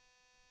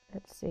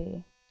let's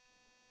see.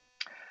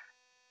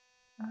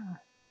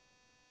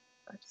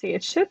 Let's see.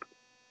 It should.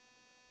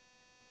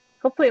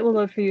 Hopefully, it will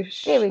load for you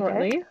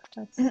shortly.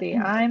 Let's see.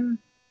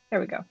 There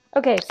we go.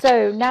 Okay,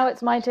 so now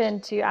it's my turn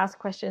to ask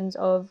questions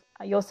of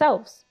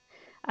yourselves.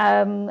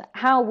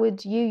 How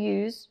would you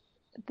use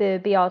the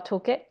BR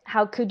toolkit?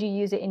 How could you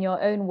use it in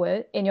your own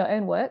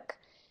work?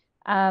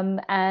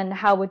 And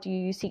how would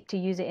you seek to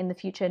use it in the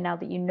future now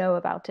that you know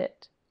about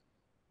it?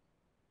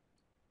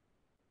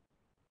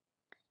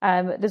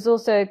 There's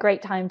also a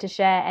great time to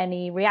share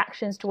any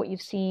reactions to what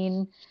you've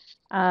seen.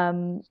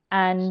 And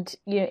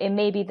it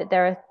may be that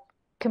there are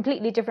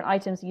completely different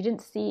items you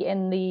didn't see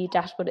in the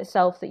dashboard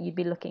itself that you'd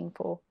be looking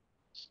for.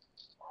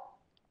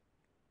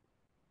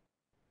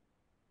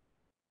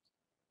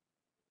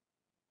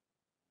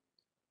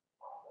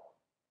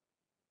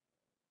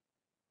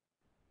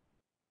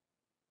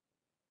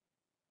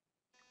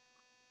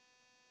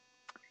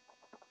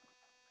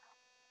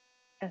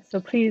 So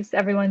please,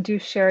 everyone, do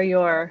share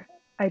your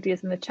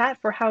ideas in the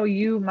chat for how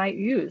you might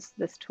use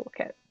this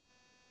toolkit.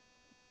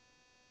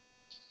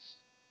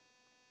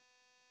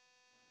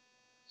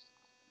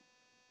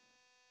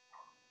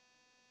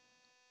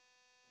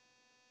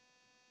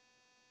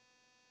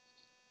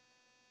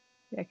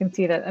 I can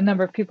see that a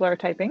number of people are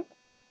typing.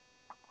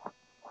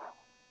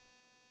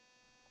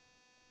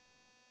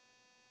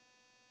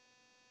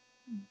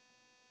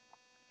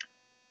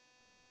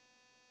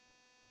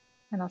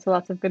 And also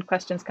lots of good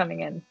questions coming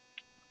in.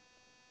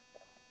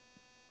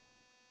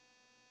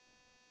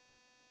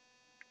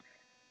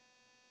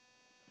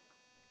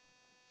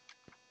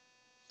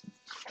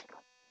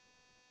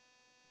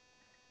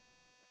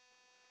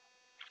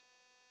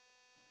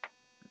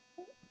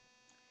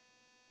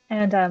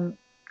 And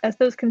as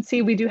those can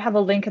see, we do have a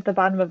link at the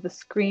bottom of the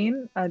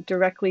screen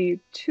directly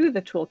to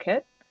the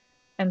toolkit.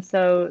 And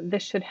so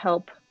this should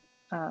help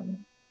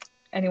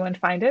anyone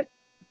find it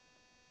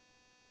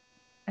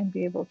and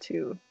be able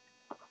to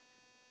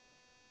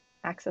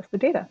access the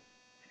data.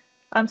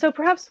 So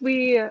perhaps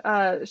we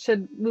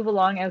should move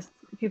along as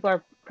people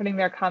are putting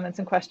their comments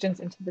and questions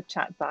into the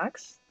chat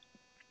box.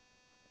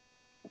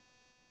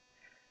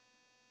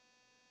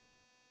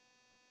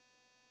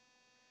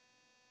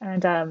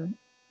 And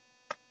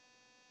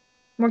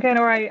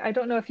Morgana, or I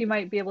don't know if you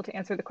might be able to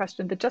answer the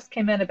question that just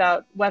came in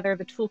about whether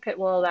the toolkit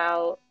will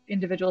allow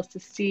individuals to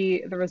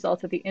see the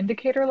results at the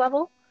indicator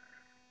level.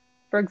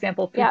 For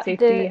example, food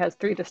safety has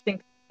 3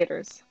 distinct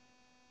indicators.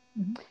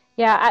 Mm-hmm.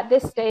 Yeah, at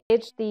this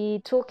stage,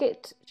 the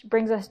toolkit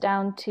brings us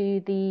down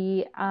to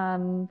the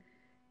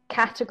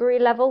category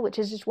level, which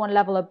is just one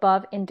level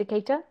above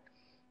indicator.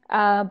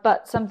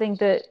 But something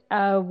that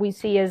we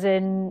see as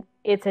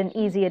it's an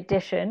easy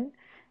addition.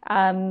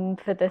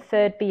 For the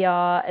third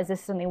BR, as this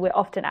is something we're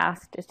often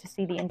asked, is to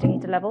see the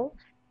indicator level,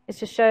 is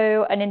to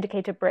show an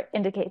indicator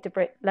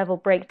level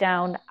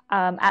breakdown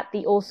at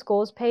the all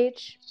scores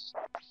page.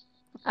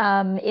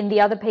 In the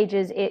other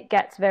pages, it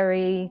gets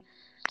very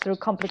sort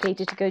of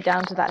complicated to go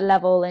down to that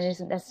level and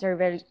isn't necessarily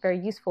very, very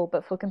useful.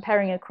 But for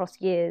comparing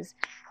across years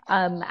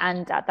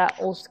and at that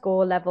all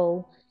score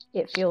level,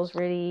 it feels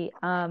really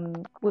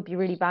would be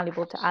really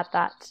valuable to add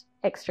that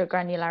extra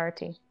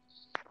granularity.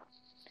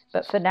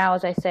 But for now,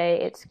 as I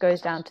say, it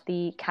goes down to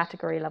the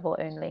category level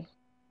only.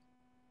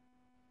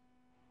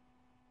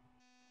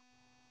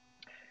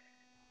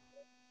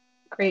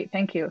 Great,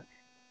 thank you.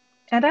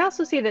 And I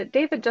also see that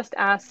David just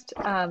asked,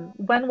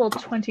 when will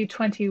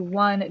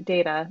 2021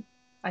 data,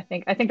 I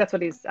think that's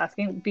what he's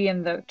asking, be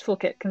in the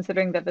toolkit,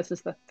 considering that this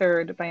is the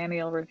 3rd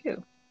biennial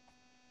review?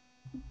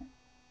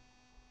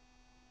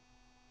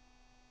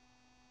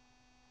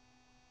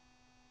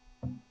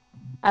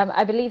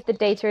 I believe the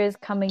data is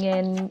coming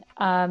in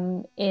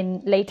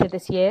later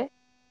this year,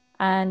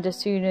 and as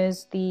soon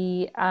as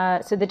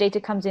so the data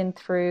comes in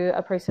through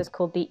a process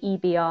called the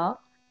EBR,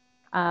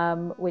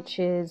 which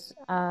is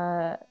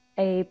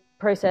a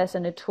process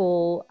and a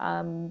tool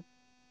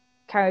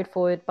carried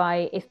forward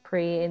by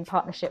IFPRI in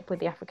partnership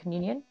with the African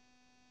Union.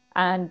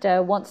 And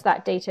once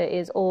that data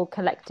is all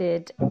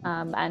collected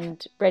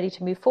and ready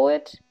to move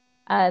forward,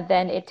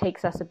 then it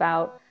takes us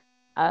about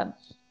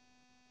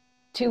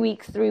 2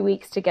 weeks, 3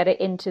 weeks to get it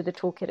into the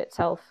toolkit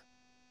itself.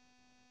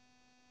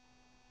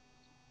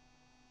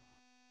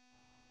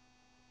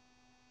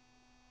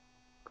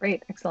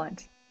 Great,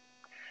 excellent.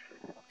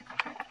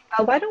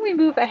 Why don't we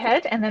move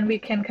ahead and then we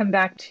can come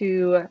back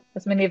to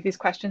as many of these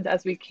questions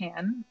as we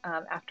can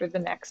after the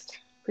next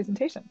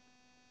presentation.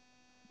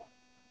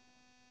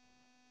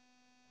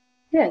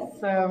 Yes,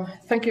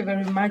 thank you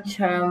very much,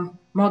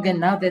 Morgan.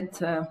 Now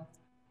that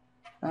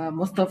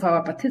most of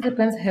our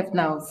participants have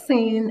now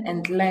seen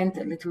and learned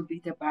a little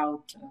bit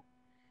about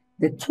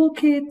the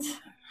toolkit,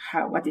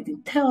 what it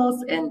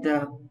entails and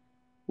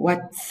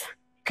what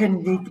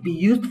can it be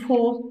used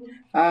for.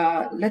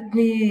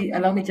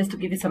 Allow me just to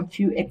give you some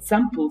few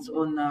examples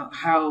on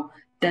how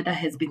data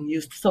has been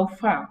used so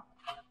far.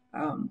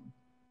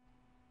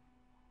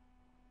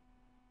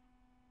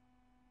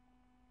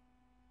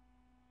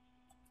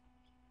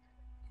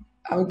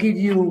 I'll give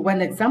you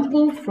one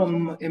example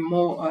from a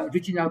more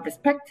regional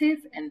perspective,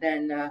 and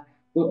then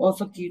we'll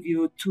also give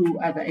you two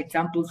other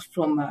examples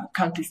from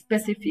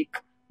country-specific,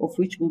 of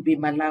which will be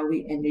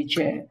Malawi and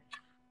Niger.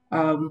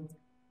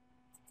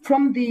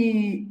 From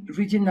the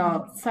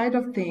regional side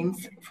of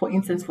things, for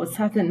instance, for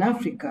Southern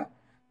Africa,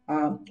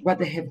 what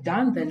they have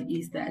done then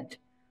is that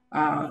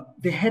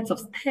the heads of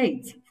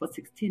states for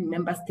 16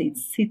 member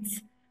states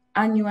sits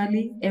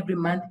annually every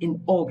month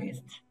in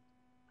August.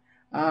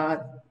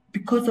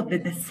 Because of the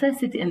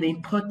necessity and the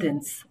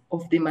importance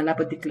of the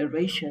Malabo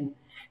Declaration,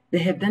 they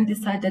have then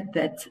decided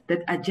that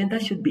that agenda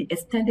should be a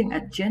standing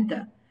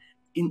agenda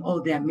in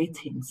all their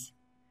meetings.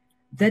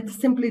 That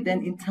simply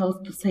then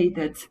entails to say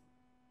that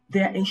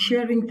they are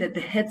ensuring that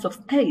the heads of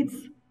states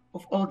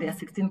of all their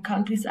 16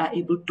 countries are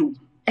able to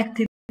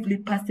actively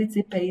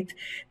participate.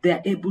 They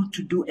are able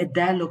to do a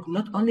dialogue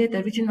not only at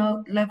the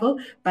regional level,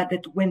 but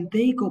that when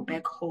they go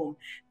back home,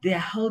 they are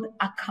held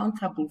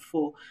accountable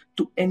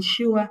to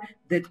ensure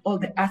that all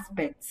the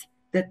aspects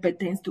that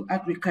pertains to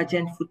agriculture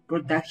and food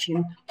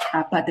production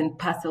are part and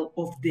parcel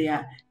of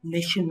their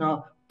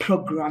national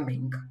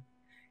programming.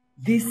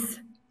 This,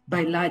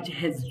 by large,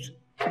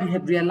 we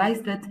have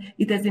realized that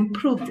it has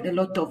improved a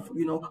lot of,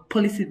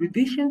 policy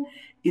revision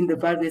in the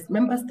various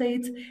member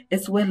states,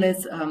 as well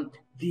as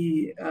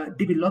the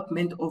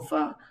development of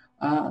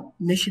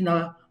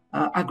national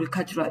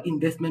agricultural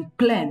investment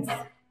plans,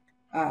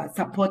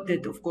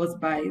 supported, of course,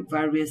 by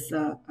various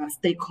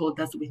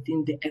stakeholders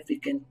within the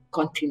African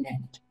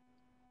continent.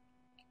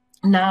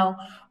 Now,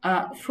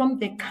 from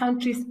the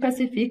country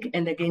specific,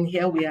 and again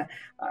here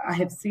I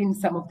have seen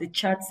some of the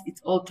charts,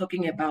 it's all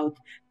talking about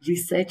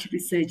research.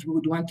 We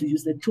would want to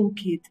use the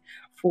toolkit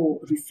for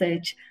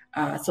research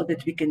so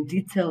that we can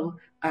detail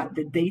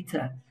the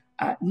data.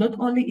 Not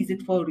only is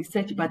it for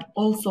research, but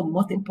also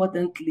most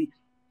importantly,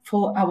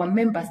 for our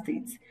member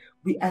states.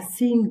 We are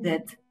seeing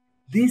that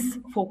this,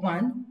 for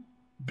one,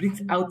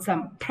 brings out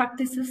some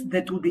practices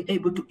that will be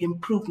able to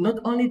improve not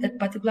only that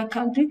particular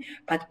country,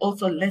 but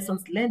also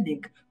lessons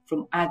learning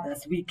from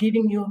others. We're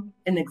giving you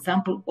an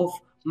example of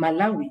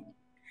Malawi.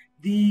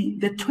 The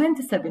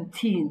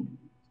 2017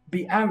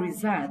 BR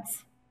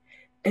results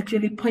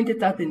actually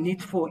pointed out the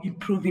need for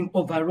improving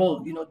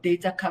overall,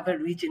 data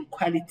coverage and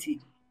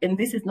quality. And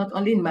this is not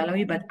only in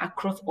Malawi, but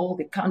across all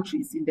the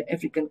countries in the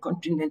African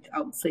continent,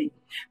 I would say.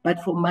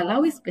 But for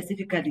Malawi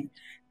specifically,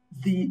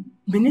 the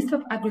Minister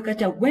of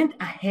Agriculture went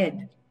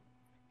ahead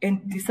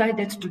and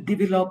decided to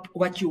develop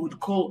what you would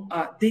call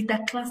data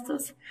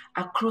clusters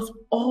across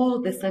all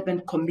the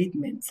 7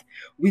 commitments.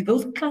 With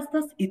those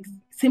clusters, it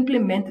simply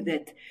meant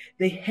that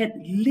they had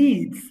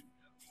leads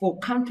for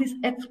countries'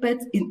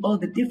 experts in all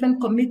the different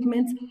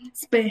commitments,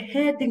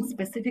 spearheading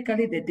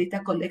specifically the data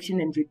collection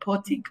and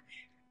reporting.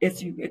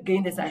 As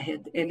I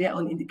had earlier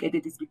on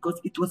indicated, is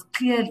because it was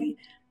clearly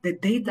the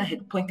data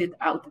had pointed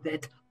out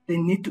that they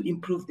need to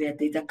improve their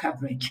data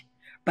coverage.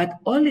 But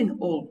all in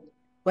all,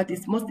 what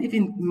is most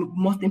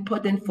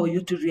important for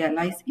you to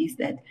realize is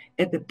that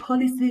at the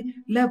policy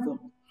level,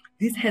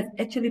 this has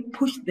actually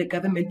pushed the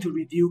government to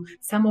review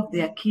some of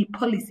their key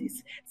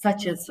policies,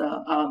 such as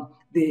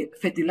the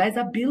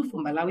fertilizer bill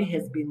for Malawi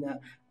has been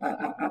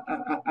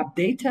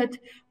updated,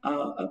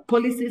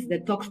 policies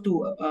that talks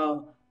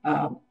to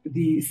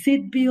the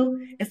seed bill,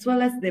 as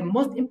well as the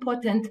most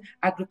important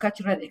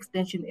agricultural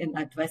extension and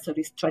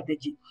advisory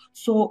strategy.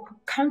 So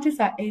countries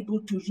are able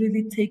to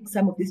really take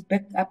some of these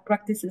best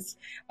practices,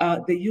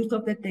 the use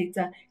of the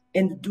data,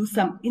 and do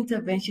some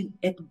intervention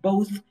at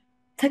both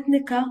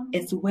technical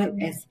as well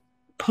as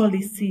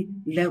policy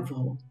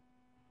level.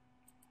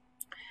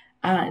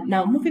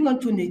 Now, moving on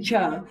to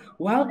Niger,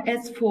 while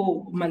as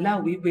for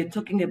Malawi, we're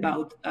talking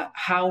about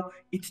how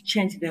it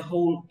changed the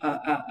whole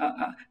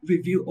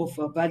review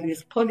of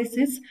various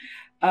policies.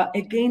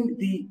 Again,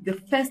 the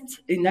first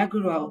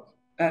inaugural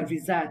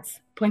results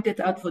pointed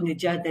out for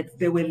Niger that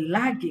they were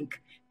lagging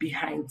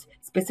behind,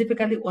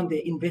 specifically on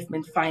the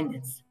investment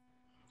finance.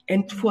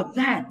 And for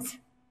that,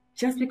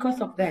 just because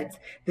of that,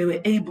 they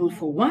were able,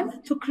 for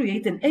one, to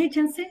create an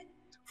agency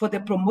for the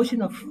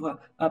promotion of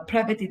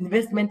private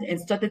investment and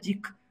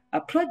strategic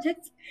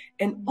projects.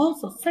 And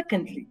also,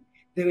 secondly,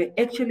 they were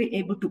actually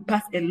able to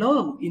pass a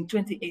law in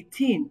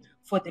 2018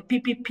 for the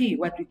PPP,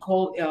 what we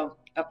call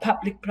a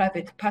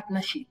public-private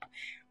partnership,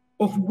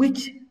 of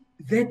which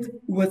that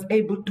was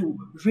able to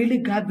really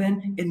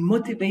govern and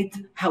motivate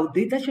how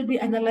data should be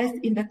analyzed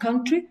in the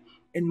country,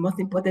 and most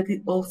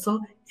importantly also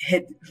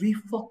had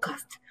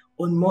refocused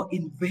on more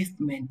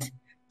investment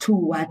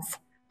towards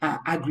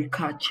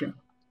agriculture,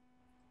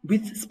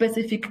 with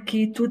specific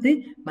key to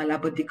the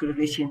Malabo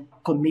Declaration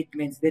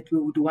commitments that we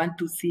would want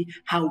to see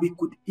how we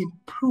could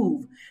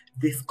improve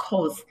the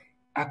scores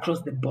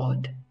across the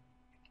board.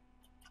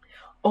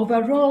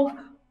 Overall,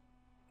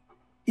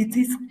 it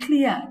is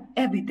clear,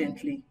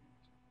 evidently,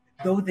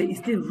 though there is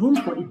still room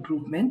for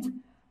improvement,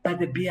 but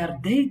the BR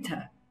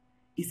data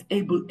is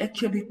able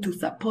actually to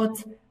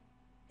support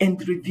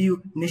and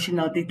review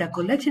national data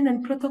collection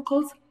and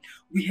protocols.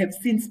 We have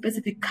seen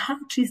specific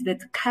countries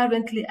that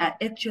currently are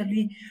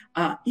actually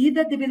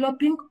either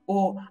developing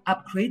or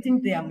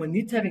upgrading their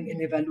monitoring and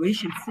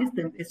evaluation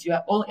system. As you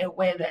are all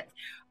aware that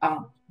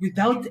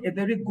without a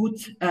very good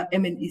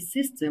M&E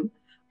system,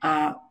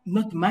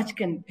 not much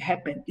can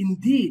happen.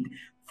 Indeed,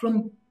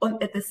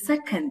 at the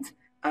second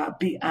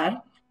BR,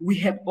 we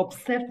have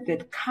observed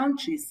that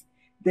countries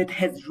that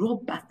has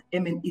robust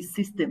M&E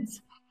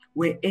systems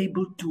were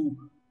able to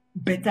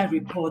better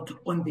report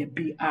on the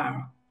BR.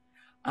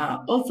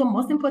 Also,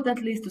 most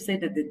importantly, is to say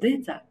that the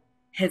data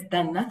has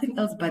done nothing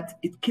else but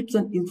it keeps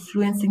on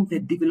influencing the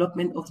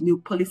development of new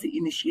policy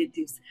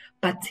initiatives,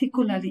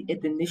 particularly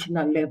at the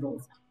national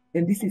levels.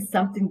 And this is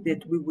something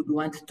that we would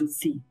want to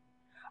see.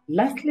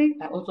 Lastly,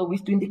 I also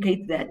wish to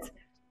indicate that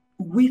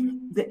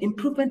with the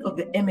improvement of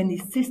the M&E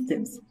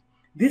systems,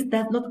 this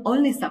does not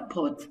only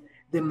support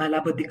the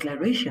Malabo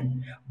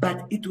Declaration,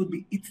 but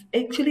it's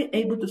actually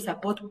able to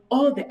support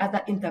all the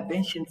other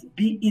interventions,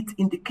 be it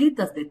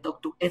indicators that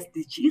talk to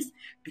SDGs,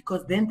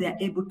 because then they are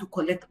able to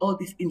collect all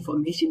this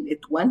information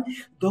at once,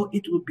 though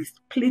it will be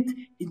split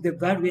in the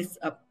various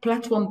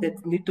platforms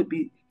that need to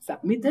be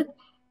submitted,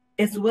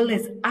 as well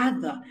as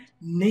other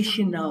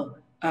national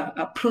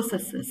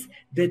processes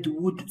that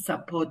would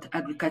support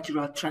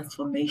agricultural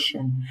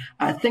transformation.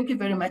 Thank you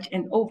very much,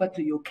 and over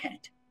to you,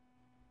 Kat.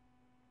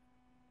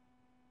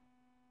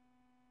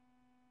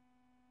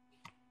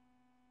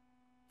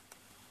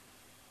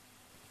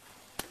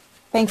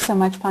 Thanks so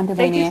much,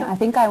 Pandavini. I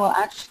think I will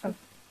actually...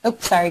 Oh,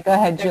 sorry. Go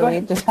ahead, Julie. Go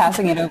ahead. Just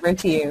passing it over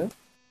to you.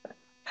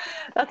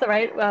 That's all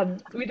right.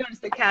 We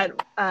noticed that Kat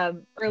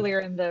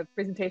earlier in the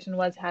presentation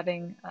was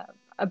having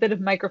a bit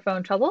of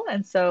microphone trouble,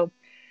 and so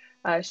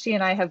she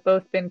and I have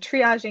both been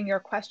triaging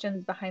your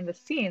questions behind the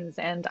scenes,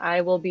 and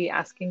I will be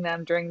asking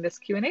them during this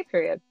Q&A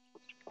period.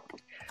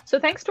 So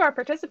thanks to our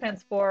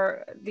participants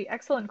for the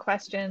excellent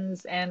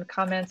questions and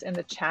comments in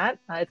the chat.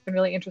 It's been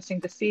really interesting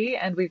to see,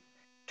 and we've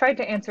tried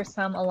to answer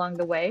some along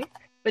the way.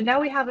 But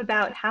now we have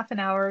about half an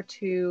hour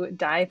to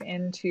dive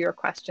into your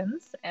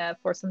questions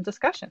for some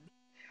discussion.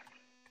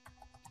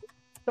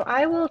 So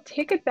I will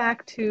take it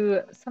back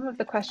to some of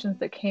the questions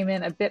that came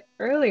in a bit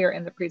earlier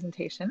in the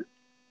presentation.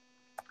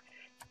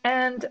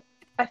 And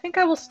I think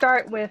I will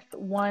start with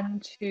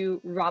one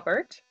to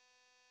Robert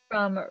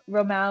from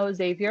Romao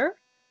Xavier,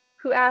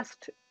 who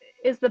asked,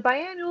 is the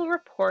biannual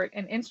report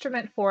an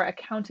instrument for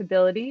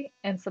accountability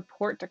and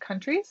support to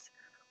countries,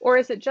 or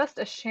is it just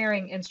a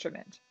sharing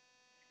instrument?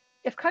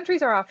 If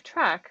countries are off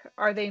track,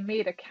 are they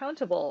made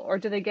accountable, or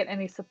do they get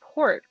any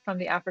support from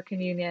the African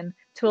Union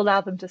to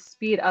allow them to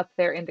speed up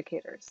their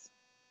indicators?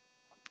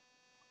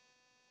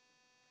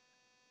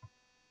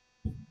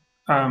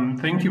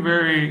 Thank you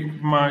very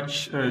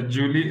much,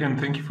 Julie, and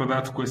thank you for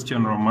that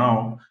question,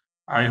 Romao.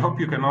 I hope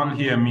you can all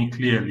hear me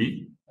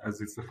clearly,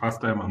 as it's the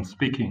first time I'm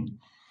speaking.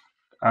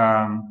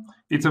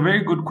 It's a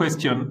very good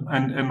question,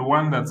 and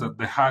one that's at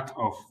the heart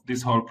of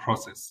this whole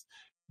process.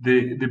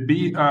 The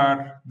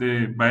BR,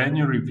 the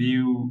biennial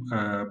review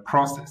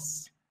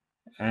process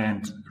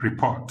and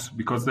report,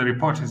 because the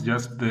report is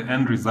just the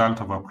end result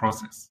of a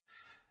process,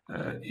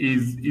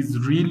 is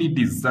really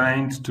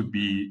designed to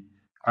be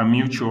a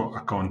mutual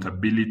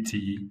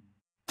accountability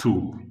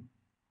tool.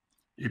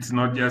 It's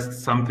not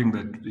just something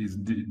that is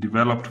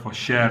developed for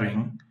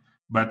sharing,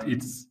 but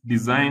it's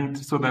designed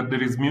so that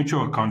there is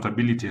mutual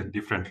accountability at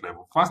different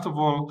levels. First of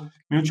all,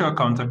 mutual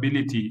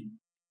accountability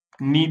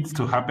needs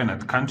to happen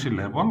at country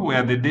level,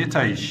 where the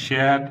data is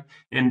shared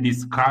and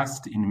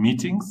discussed in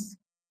meetings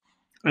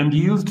and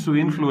used to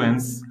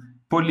influence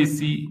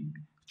policy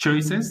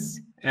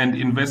choices and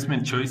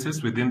investment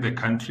choices within the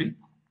country,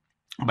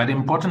 but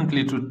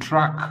importantly to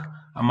track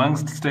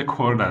amongst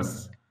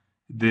stakeholders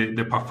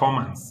the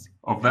performance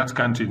of that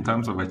country in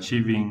terms of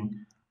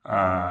achieving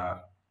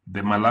the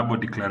Malabo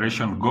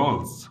Declaration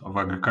goals of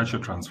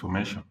agricultural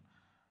transformation.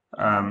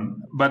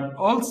 But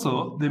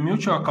also the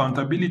mutual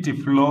accountability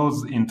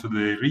flows into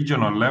the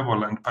regional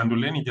level, and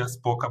Panduleni just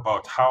spoke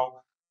about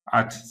how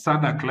at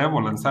SADC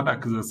level, and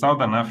SADC is the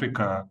Southern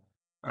Africa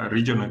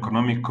Regional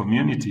Economic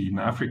Community in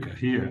Africa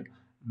here,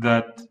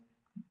 that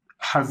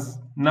has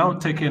now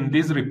taken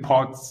these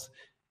reports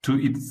to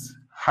its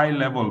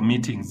high-level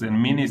meetings,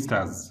 and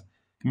ministers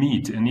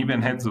meet, and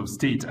even heads of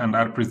state, and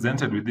are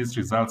presented with these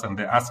results, and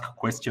they ask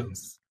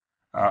questions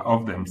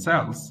of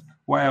themselves.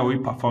 Why are we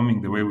performing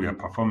the way we are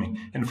performing?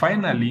 And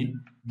finally,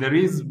 there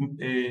is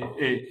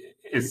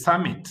a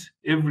summit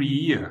every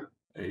year.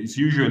 It's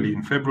usually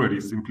in February.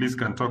 Simplice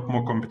can talk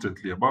more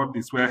competently about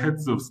this, where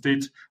heads of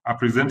state are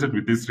presented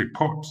with this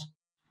report.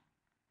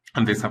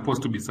 And there's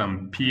supposed to be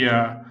some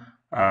peer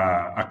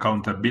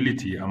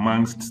accountability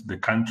amongst the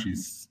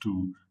countries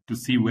to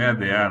see where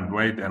they are and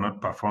why they're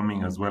not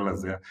performing as well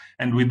as they are.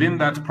 And within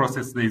that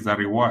process, there is a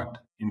reward.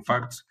 In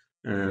fact,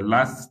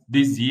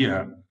 this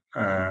year,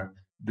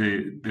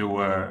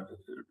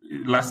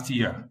 last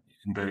year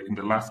in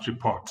the last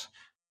report,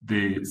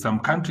 some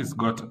countries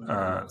got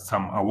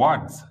some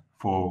awards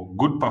for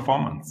good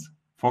performance,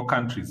 4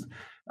 countries,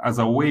 as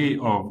a way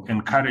of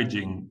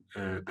encouraging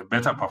the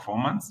better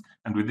performance.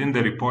 And within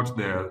the report,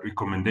 there are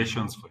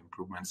recommendations for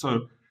improvement.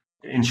 So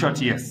in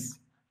short, yes,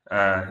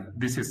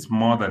 this is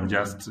more than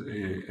just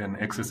an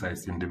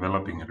exercise in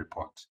developing a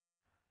report.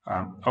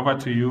 Over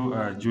to you,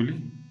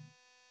 Julie.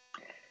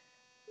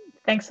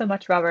 Thanks so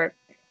much, Robert.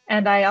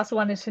 And I also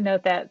wanted to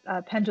note that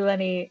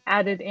Penduleni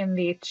added in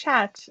the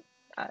chat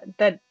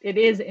that it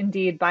is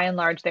indeed, by and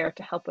large, there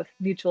to help with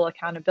mutual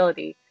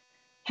accountability,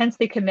 hence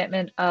the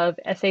commitment of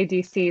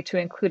SADC to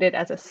include it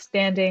as a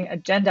standing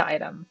agenda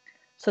item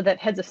so that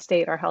heads of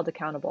state are held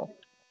accountable.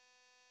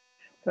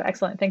 So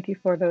excellent, thank you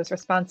for those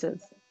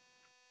responses.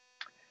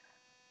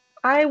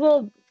 I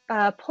will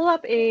pull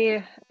up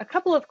a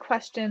couple of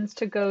questions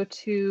to go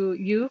to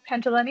you,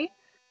 Penduleni.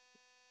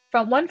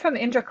 One from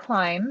Indra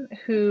Klein,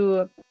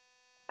 who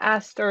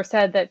asked or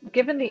said that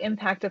given the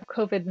impact of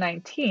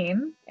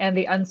COVID-19 and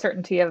the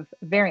uncertainty of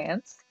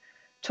variants,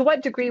 to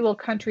what degree will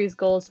countries'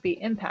 goals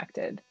be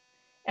impacted?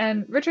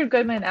 And Richard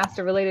Goodman asked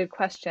a related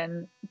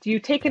question: do you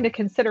take into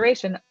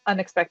consideration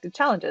unexpected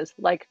challenges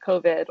like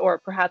COVID or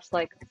perhaps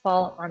like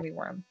fall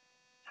armyworm?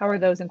 How are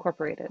those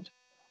incorporated?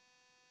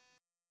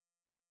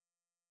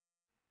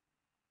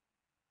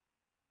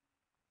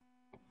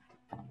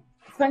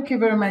 Thank you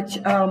very much.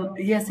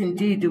 Yes,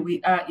 indeed,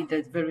 we are in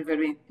a very,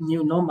 very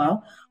new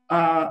normal.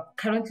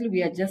 Currently,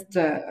 we are just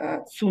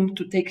soon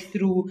to take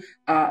through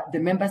the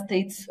member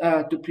states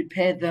to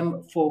prepare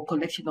them for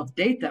collection of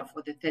data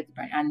for the 3rd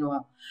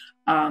biannual.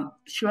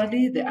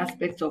 Surely, the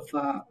aspects of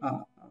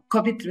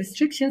COVID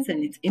restrictions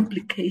and its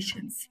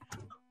implications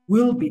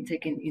will be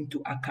taken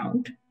into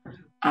account,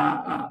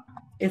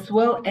 as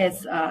well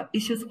as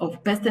issues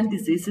of pests and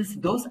diseases.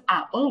 Those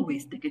are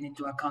always taken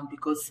into account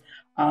because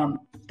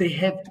they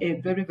have a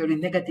very, very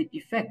negative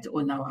effect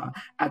on our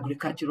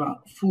agricultural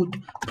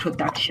food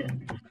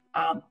production.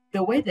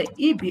 The way the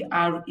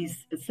EBR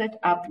is set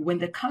up, when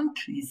the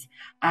countries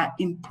are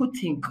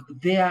inputting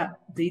their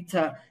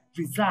data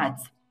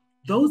results,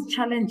 those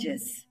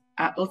challenges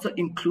are also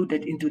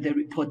included into the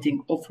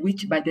reporting, of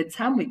which by the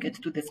time we get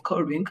to the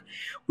scoring,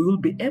 we will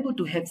be able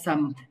to have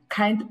some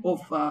kind of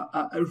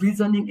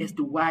reasoning as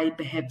to why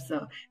perhaps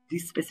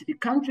this specific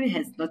country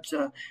has not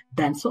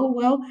done so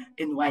well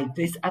and why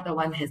this other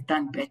one has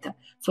done better.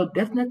 So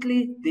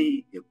definitely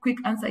the quick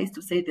answer is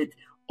to say that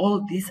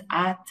all these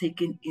are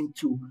taken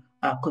into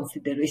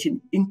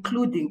consideration,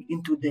 including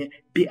into the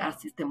BR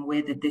system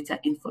where the data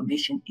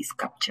information is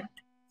captured.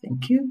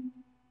 Thank you.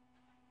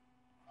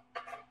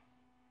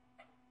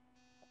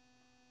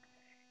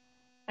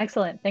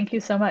 Excellent, thank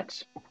you so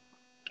much.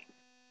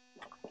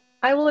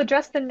 I will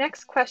address the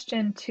next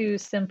question to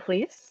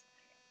Simplice,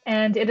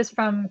 and it is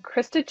from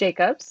Krista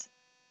Jacobs,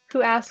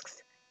 who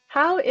asks,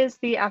 how is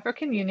the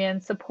African Union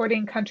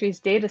supporting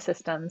countries' data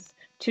systems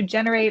to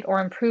generate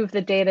or improve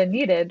the data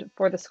needed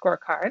for the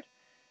scorecard,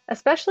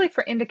 especially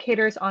for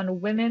indicators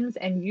on women's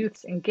and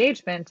youth's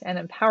engagement and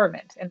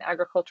empowerment in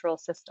agricultural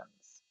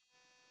systems?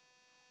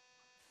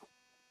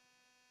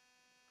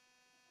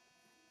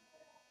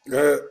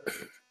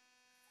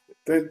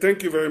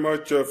 Thank you very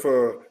much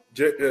for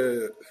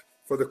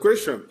the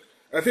question.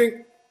 I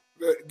think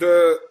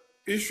the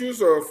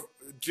issues of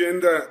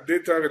gender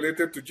data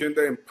related to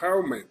gender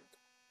empowerment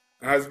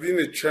has been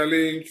a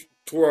challenge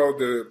throughout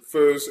the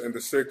first and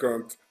the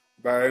second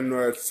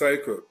biannual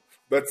cycle.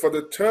 But for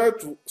the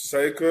 3rd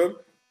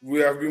cycle,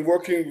 we are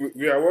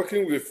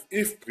working with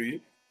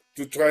IFPRI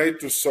to try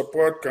to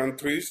support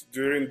countries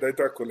during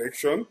data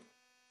collection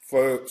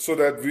so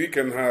that we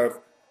can have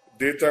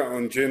data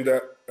on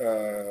gender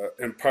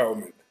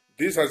empowerment.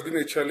 This has been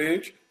a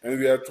challenge, and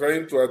we are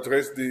trying to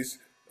address this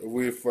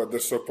with the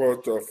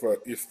support of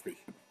IFPRI.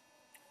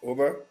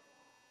 Over.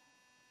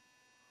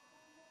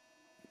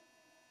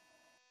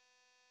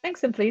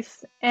 Thanks,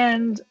 Simplice.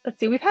 And let's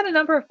see, we've had a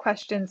number of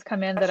questions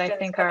come in that I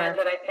think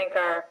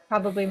are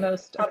probably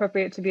most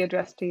appropriate to be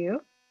addressed to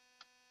you.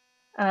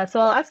 So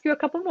I'll ask you a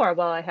couple more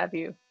while I have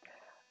you.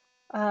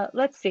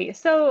 Let's see.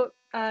 So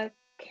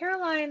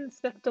Caroline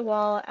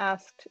Smith-DeWall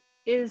asked,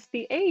 is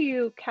the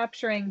AU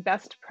capturing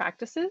best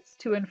practices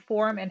to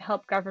inform and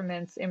help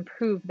governments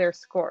improve their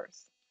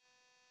scores?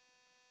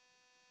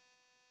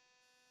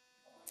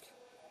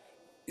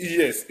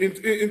 Yes,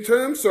 in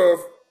terms of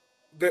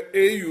the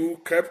AU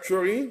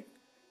capturing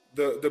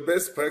the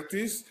best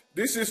practice,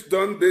 this is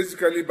done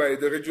basically by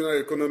the regional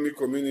economic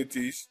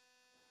communities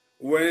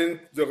when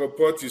the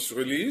report is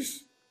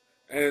released.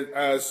 And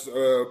as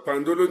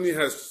Pandoloni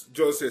has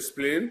just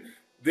explained,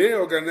 they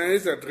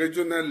organize at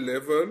regional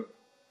level.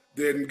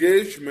 They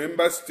engage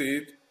member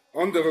states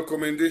on the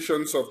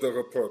recommendations of the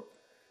report.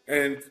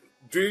 And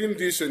during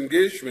this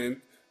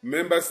engagement,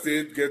 member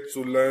states get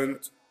to learn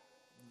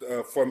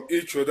from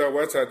each other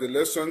what are the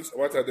lessons,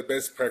 what are the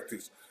best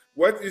practice.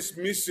 What is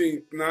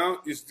missing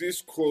now is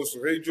this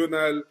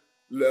cross-regional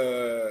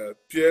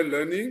peer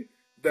learning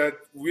that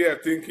we are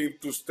thinking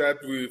to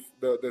start with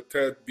the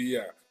 3rd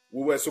BR.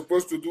 We were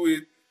supposed to do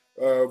it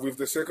with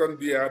the 2nd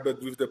BR,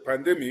 but with the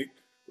pandemic,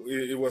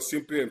 it was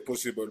simply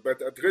impossible.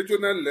 But at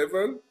regional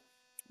level,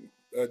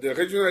 the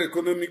regional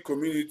economic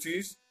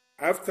communities,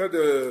 after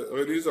the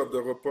release of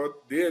the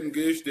report, they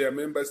engaged their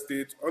member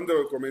states on the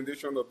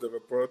recommendation of the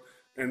report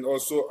and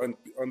also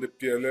on the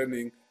peer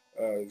learning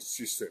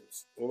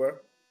systems.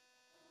 Over.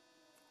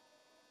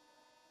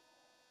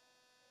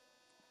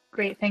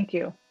 Great, thank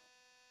you.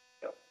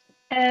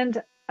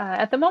 And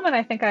at the moment,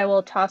 I think I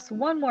will toss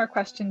one more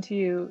question to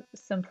you,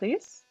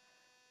 Simplice,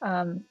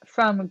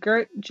 from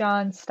Gert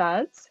John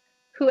Studs,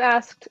 who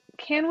asked,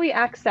 can we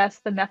access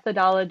the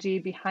methodology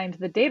behind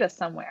the data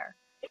somewhere?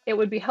 It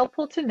would be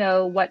helpful to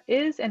know what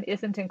is and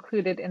isn't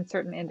included in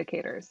certain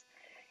indicators.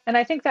 And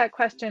I think that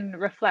question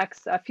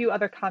reflects a few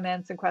other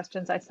comments and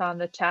questions I saw in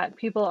the chat.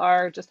 People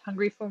are just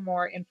hungry for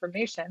more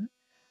information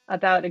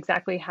about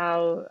exactly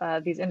how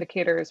these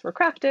indicators were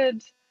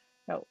crafted,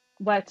 you know,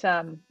 what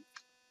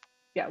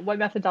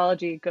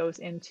methodology goes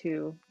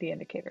into the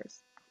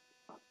indicators.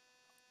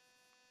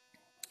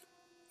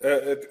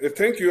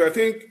 Thank you. I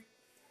think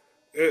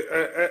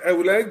I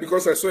would like,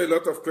 because I saw a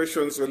lot of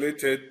questions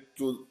related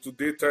to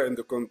data and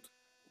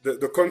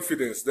the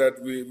confidence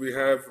that we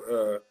have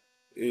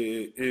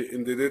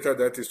in the data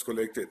that is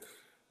collected.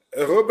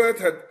 Robert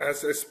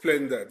has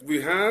explained that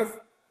we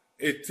have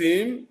a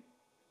team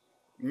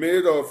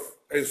made of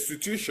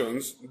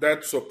institutions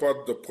that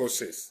support the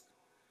process.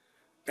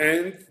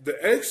 And the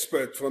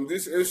experts from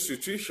these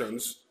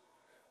institutions,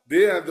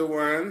 they are the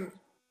ones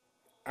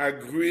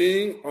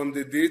agreeing on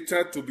the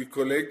data to be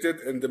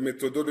collected and the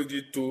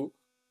methodology to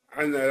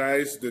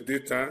analyze the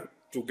data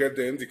to get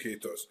the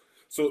indicators.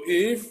 So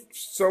if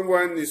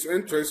someone is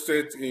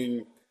interested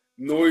in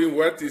knowing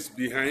what is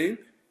behind,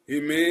 he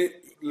may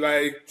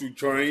like to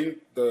join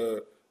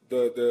the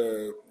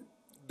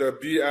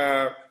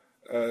BR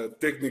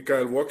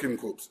technical working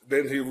groups.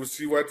 Then he will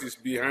see what is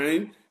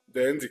behind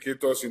the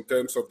indicators in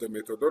terms of the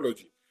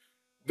methodology.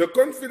 The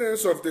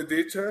confidence of the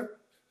data,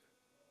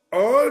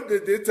 all the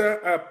data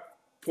are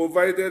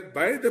provided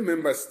by the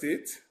member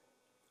state.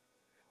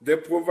 They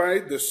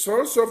provide the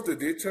source of the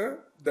data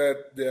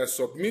that they are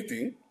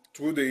submitting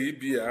through the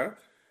EBR,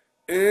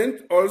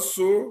 and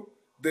also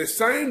they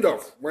signed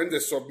off when they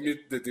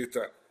submit the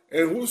data.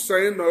 And who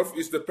signed off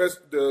is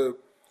the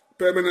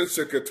permanent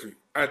secretary,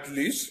 at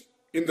least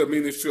in the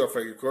Ministry of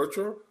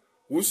Agriculture,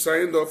 who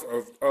signed off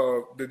of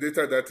the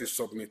data that is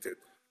submitted.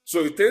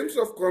 So in terms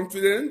of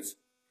confidence,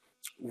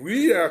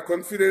 we are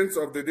confident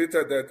of the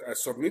data that are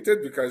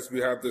submitted because we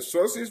have the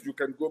sources. You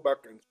can go back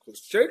and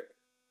cross-check.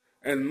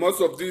 And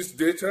most of these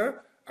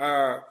data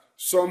are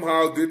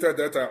somehow data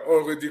that are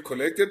already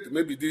collected.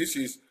 Maybe this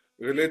is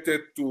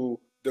related to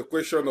the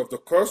question of the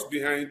cost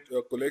behind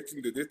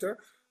collecting the data.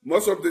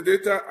 Most of the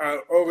data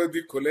are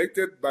already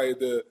collected by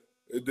the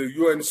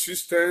UN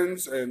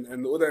systems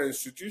and other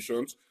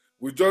institutions.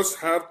 We just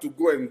have to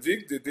go and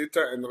dig the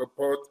data and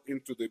report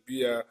into the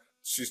BR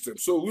system.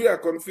 So we are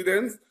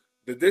confident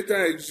the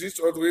data exists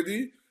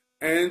already,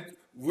 and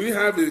we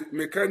have a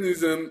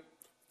mechanism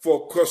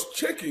for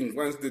cross-checking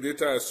once the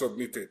data is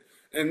submitted.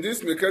 And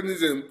this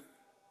mechanism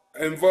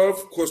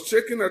involves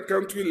cross-checking at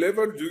country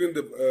level during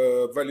the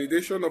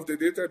validation of the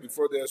data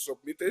before they are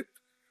submitted,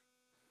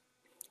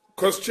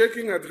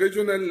 cross-checking at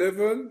regional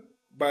level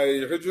by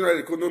regional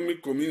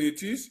economic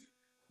communities.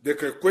 They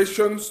can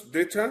question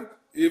data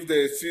if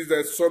they see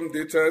that some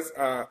data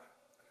are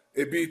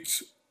a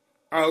bit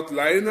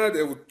outliner,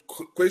 they would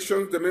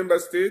question the member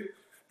state,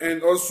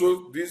 and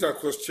also these are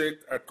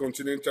cross-checked at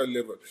continental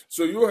level.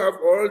 So you have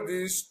all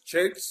these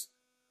checks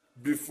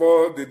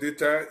before the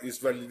data is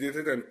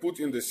validated and put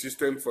in the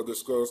system for the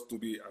scores to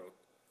be out.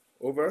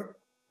 Over.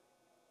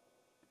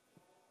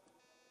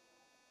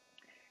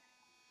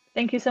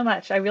 Thank you so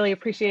much. I really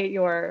appreciate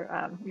your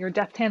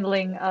deft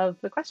handling of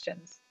the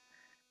questions.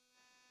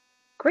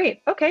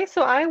 Great. Okay,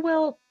 so I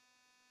will,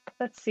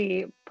 let's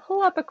see,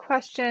 pull up a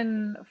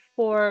question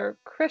for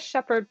Chris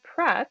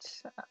Shepard-Pratt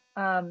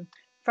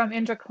from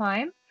Indra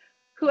Klein,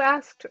 who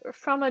asked,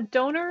 from a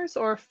donor's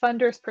or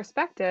funder's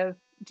perspective,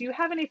 do you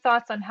have any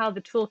thoughts on how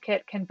the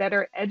toolkit can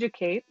better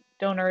educate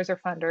donors or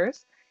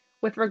funders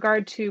with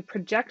regard to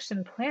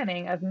projection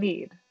planning of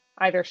need,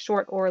 either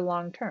short or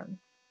long term?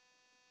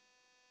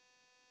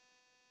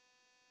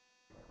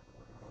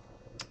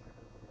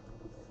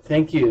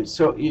 Thank you.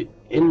 So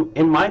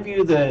in my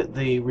view,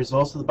 the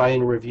results of the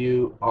biennial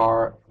review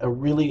are a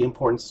really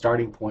important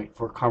starting point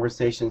for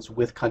conversations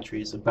with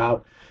countries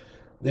about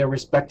their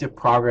respective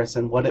progress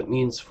and what it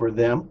means for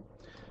them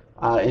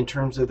in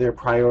terms of their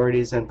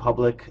priorities and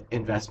public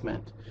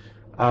investment.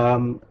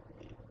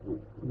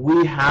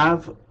 We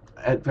have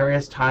at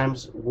various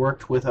times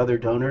worked with other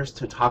donors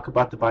to talk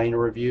about the biennial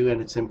review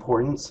and its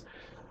importance.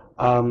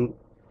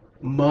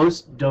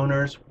 Most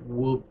donors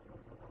would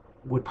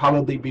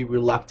probably be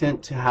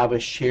reluctant to have a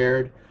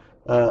shared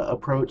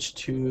approach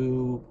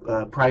to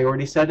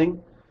priority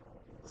setting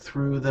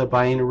through the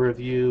biennial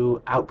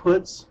review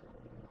outputs.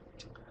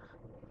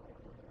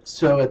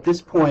 So at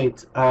this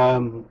point,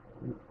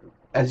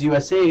 as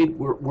USAID,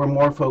 we're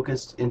more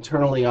focused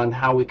internally on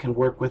how we can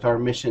work with our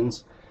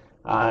missions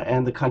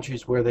and the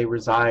countries where they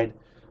reside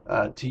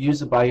to use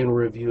the biennial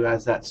review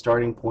as that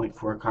starting point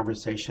for a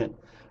conversation.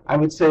 I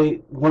would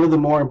say one of the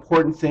more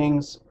important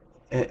things,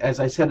 as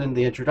I said in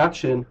the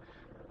introduction,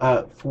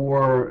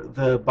 for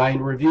the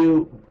biennial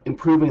review,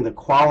 improving the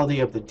quality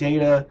of the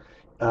data,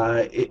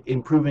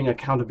 improving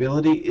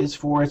accountability, is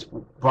for its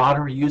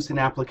broader use and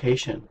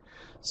application.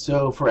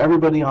 So for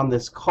everybody on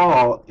this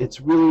call,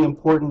 it's really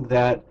important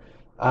that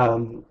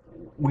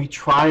we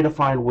try to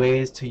find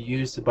ways to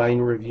use the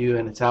biennial review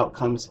and its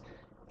outcomes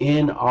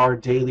in our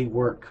daily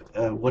work,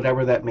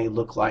 whatever that may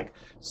look like.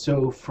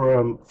 So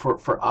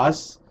for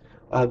us,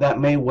 that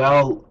may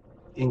well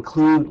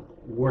include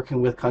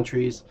working with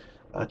countries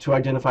to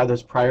identify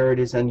those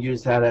priorities and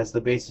use that as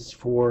the basis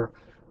for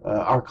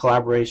our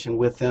collaboration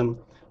with them.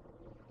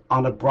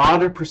 On a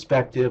broader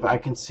perspective, I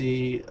can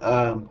see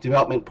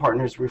development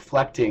partners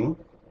reflecting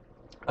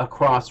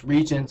across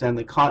regions and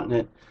the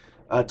continent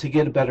to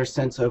get a better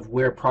sense of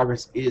where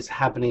progress is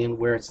happening and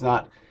where it's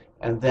not,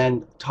 and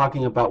then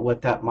talking about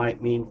what that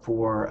might mean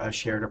for a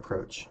shared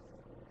approach.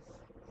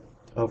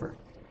 Over.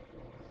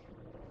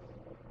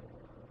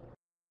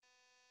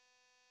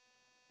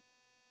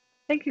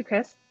 Thank you,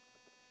 Chris.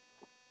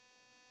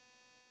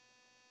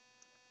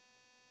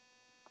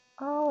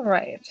 All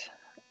right,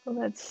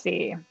 let's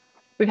see.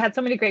 We've had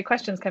so many great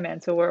questions come in,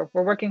 so we're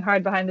working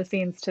hard behind the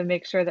scenes to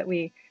make sure that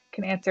we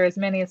can answer as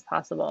many as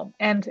possible.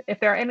 And if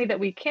there are any that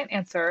we can't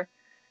answer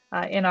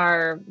in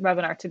our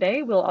webinar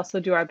today, we'll also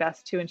do our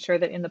best to ensure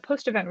that in the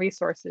post-event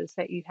resources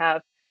that you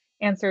have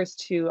answers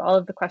to all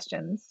of the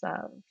questions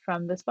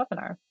from this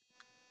webinar.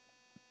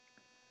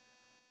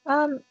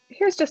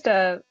 Here's just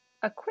a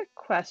quick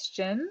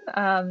question.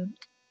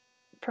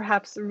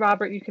 Perhaps,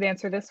 Robert, you could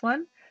answer this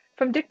one.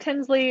 From Dick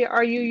Tinsley,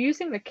 are you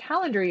using the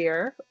calendar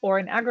year or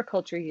an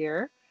agriculture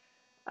year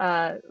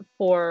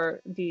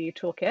for the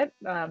toolkit?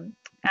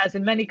 As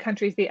in many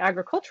countries, the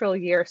agricultural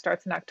year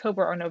starts in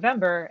October or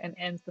November and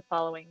ends the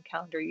following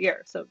calendar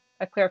year. So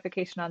a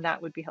clarification on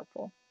that would be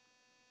helpful.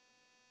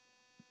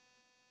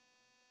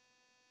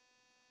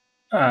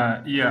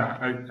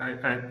 Yeah,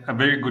 a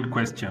very good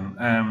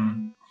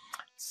question.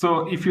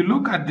 So if you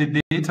look at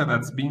the data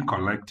that's being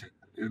collected,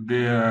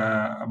 there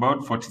are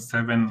about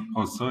 47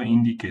 or so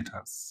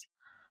indicators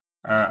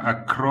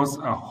across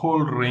a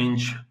whole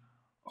range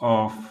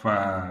of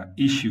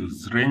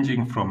issues,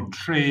 ranging from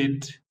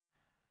trade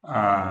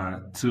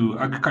to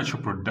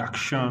agricultural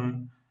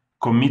production,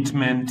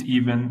 commitment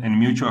even, and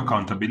mutual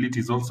accountability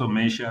is also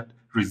measured,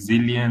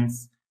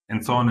 resilience,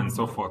 and so on and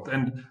so forth.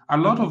 And a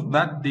lot of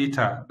that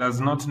data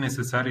does not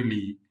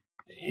necessarily,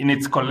 in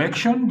its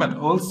collection, but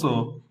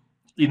also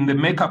in the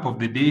makeup of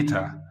the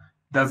data,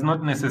 does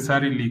not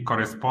necessarily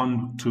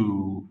correspond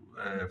to,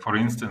 for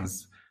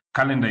instance,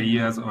 calendar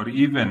years or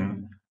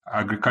even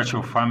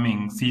agricultural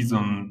farming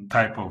season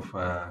type of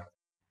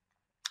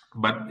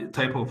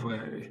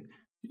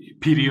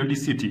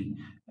periodicity.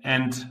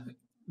 And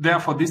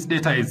therefore, this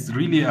data is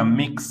really a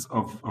mix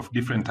of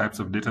different types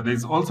of data.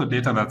 There's also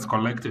data that's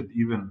collected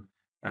even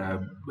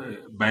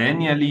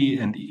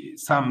biennially, and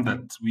some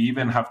that we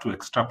even have to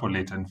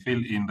extrapolate and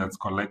fill in that's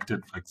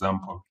collected, for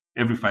example,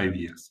 every 5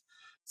 years.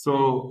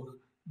 So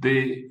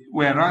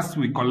whereas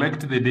we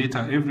collect the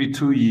data every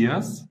 2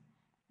 years,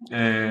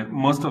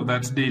 most of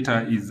that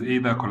data is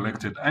either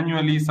collected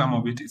annually, some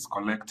of it is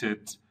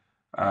collected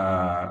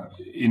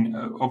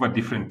over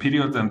different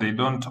periods, and they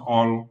don't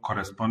all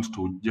correspond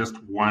to just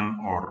one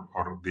or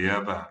the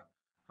other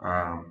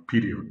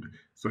period.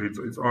 So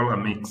it's all a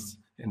mix,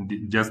 and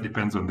it just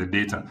depends on the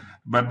data.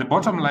 But the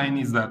bottom line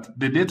is that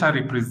the data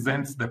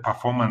represents the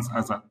performance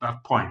as at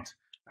that point.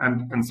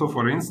 And so,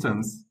 for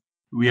instance,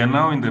 we are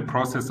now in the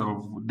process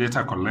of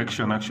data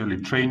collection. Actually,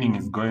 training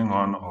is going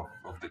on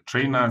of the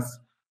trainers,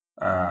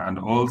 and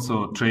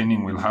also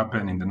training will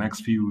happen in the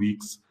next few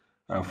weeks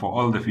for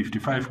all the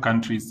 55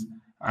 countries.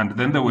 And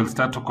then they will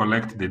start to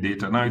collect the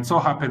data. Now, it so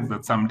happens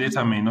that some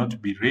data may not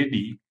be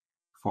ready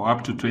for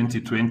up to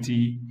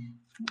 2020,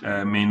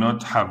 may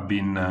not have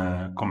been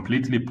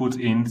completely put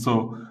in.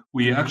 So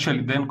we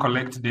actually then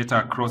collect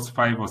data across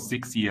 5 or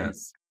 6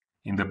 years.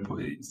 In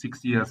the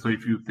 6 years, so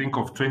if you think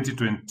of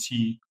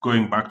 2020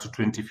 going back to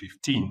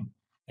 2015,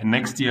 and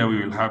next year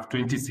we will have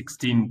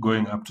 2016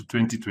 going up to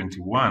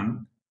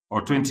 2021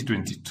 or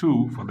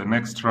 2022 for the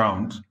next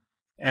round.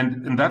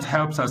 And that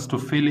helps us to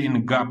fill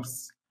in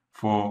gaps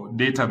for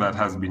data that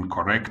has been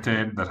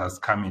corrected, that has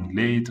come in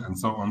late, and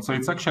so on. So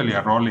it's actually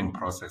a rolling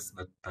process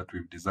that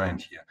we've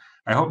designed here.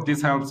 I hope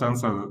this helps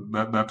answer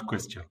that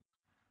question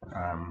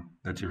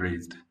that you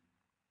raised.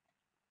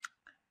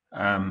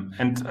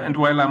 And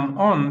while I'm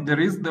on,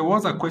 there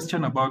was a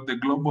question about the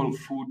Global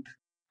Food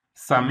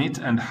Summit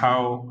and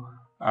how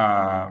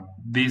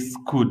this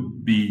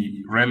could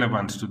be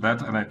relevant to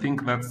that. And I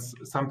think that's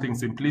something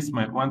Simplice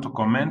might want to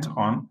comment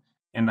on,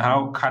 and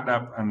how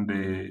CAADP and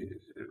the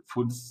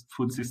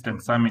Food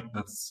System Summit,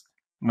 that's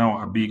now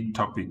a big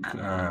topic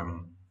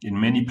in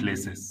many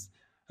places.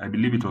 I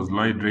believe it was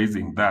Lloyd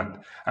raising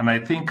that. And I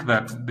think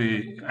that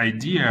the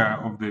idea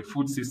of the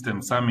Food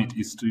System Summit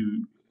is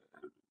to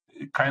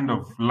kind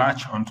of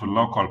latch onto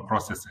local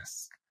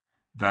processes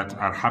that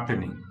are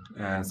happening.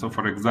 So,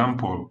 for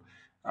example,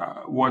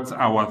 what's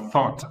our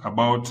thought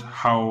about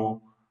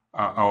how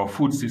our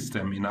food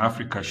system in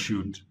Africa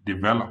should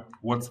develop?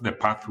 What's the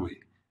pathway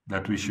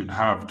that we should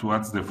have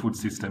towards the food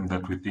system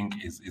that we think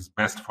is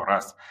best for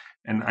us?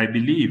 And I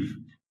believe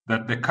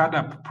that the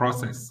CAADP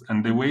process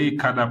and the way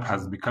CAADP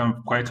has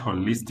become quite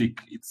holistic,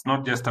 it's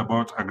not just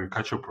about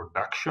agricultural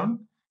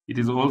production, it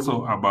is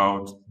also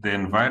about the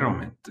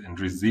environment and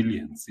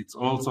resilience. It's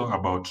also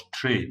about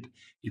trade.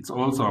 It's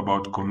also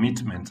about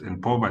commitment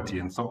and poverty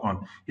and so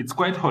on. It's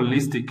quite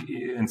holistic,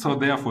 and so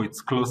therefore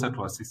it's closer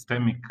to a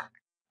systemic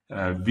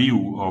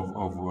view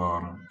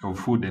of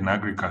food and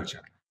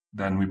agriculture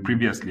than we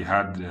previously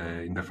had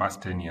in the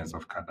first 10 years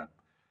of CAADP.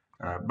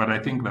 But I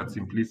think that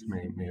Simplice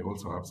may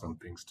also have some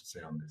things to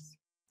say on this.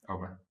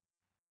 Over.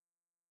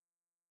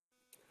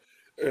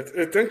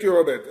 Thank you,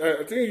 Robert.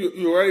 I think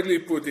you rightly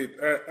put it.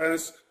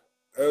 As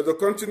the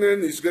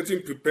continent is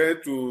getting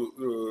prepared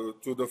to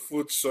the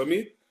food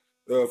summit,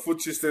 the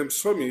food system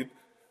summit,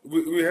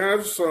 we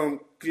have some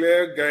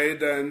clear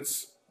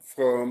guidance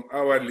from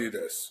our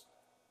leaders.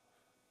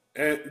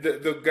 And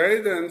the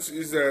guidance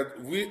is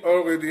that we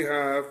already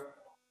have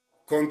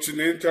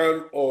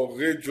continental or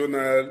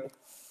regional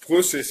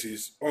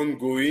processes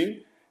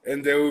ongoing,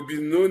 and there will be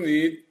no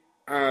need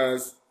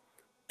as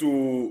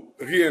to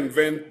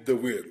reinvent the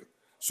wheel.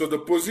 So the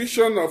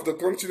position of the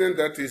continent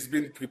that is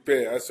being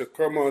prepared as a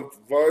common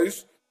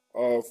voice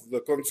of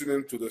the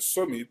continent to the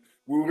summit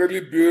will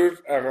really build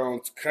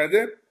around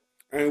CAADP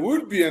and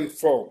will be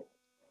informed.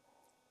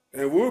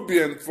 And will be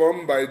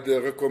informed by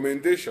the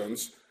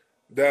recommendations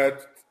that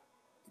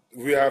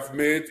we have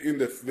made in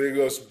the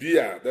various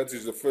BR. That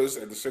is the first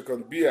and the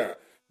second BR.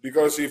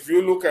 Because if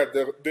you look at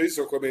these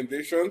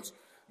recommendations,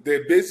 they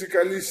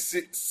basically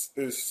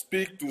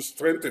speak to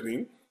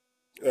strengthening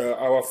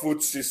our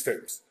food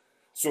systems.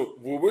 So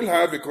we will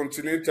have a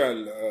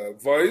continental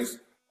voice,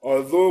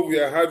 although we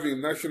are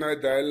having national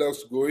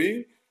dialogues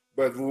going,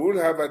 but we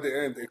will have at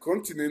the end a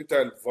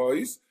continental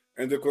voice,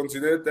 and the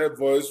continental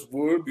voice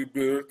will be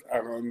built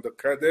around the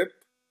CAADP,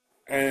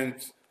 and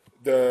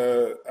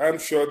I'm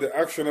sure the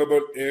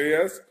actionable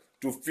areas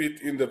to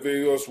fit in the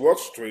various work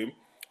streams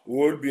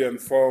will be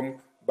informed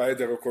by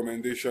the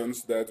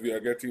recommendations that we are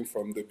getting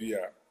from the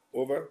BR.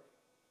 Over.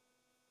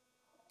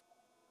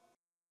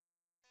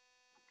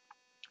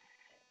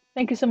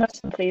 Thank you so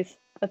much, Simplice.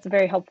 That's a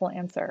very helpful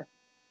answer.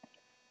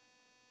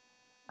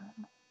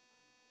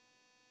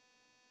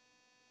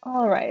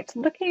 All right,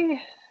 let's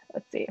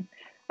see.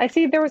 I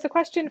see there was a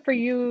question for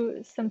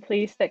you,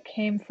 Simplice, that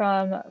came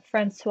from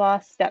Francois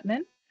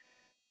Stepman,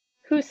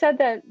 who said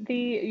that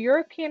the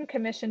European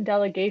Commission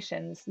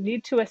delegations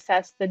need to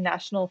assess the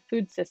national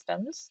food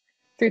systems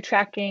through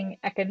tracking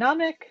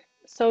economic,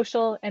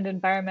 social, and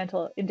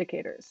environmental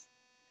indicators.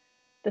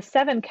 The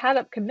 7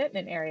 CAADP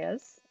commitment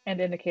areas and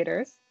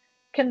indicators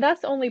can thus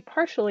only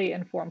partially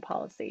inform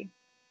policy.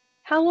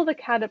 How will the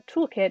CAADP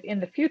toolkit in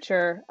the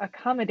future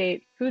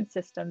accommodate food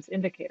systems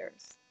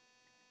indicators?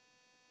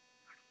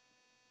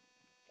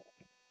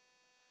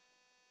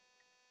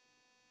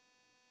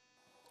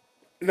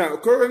 Now,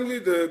 currently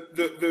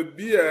the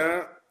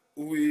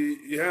BR,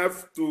 we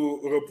have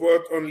to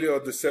report only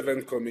on the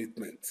 7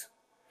 commitments.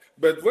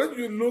 But when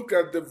you look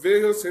at the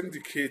various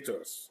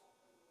indicators,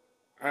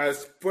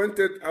 as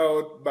pointed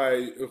out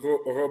by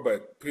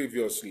Robert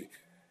previously,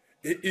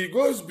 it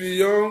goes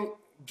beyond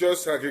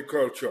just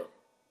agriculture.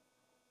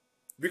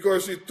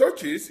 Because it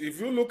touches,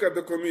 if you look at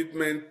the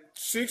commitment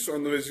 6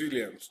 on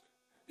resilience,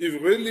 it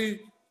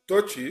really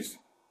touches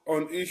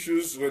on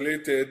issues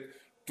related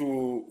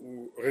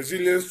to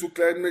resilience to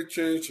climate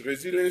change,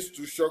 resilience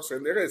to shocks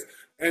and the rest.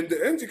 And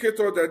the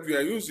indicator that we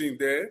are using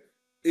there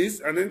is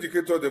an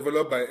indicator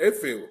developed by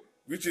FAO,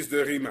 which is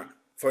the RIMA,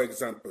 for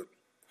example.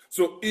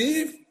 So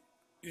if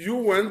you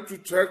want to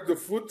track the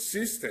food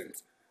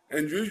systems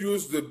and you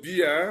use the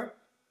BR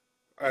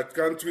at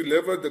country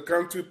level, the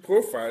country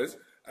profiles,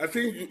 I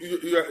think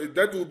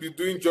that will be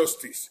doing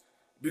justice,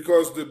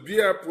 because the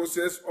BR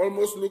process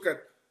almost look at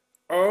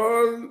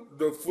all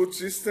the food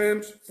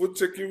systems, food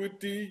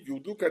security, you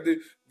look at the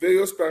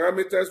various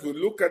parameters, we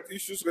look at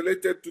issues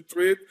related to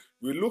trade,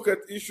 we look at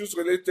issues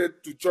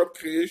related to job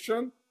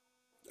creation,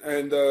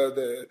 and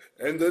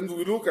then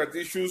we look at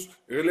issues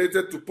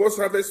related to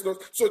post-harvest loss.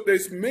 So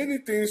there's many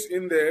things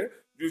in there.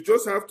 You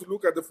just have to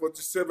look at the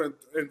 47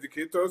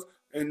 indicators,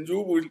 and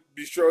you will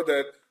be sure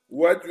that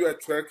what you are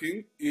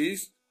tracking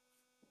is,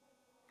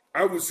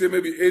 I would say,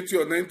 maybe 80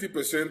 or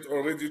 90%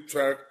 already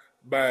tracked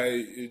by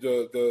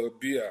the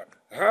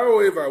BR.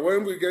 However,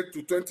 when we get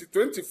to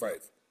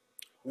 2025,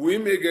 we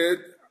may get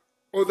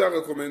other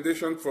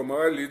recommendations from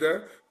our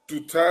leader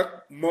to track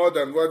more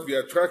than what we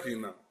are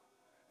tracking now.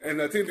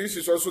 And I think this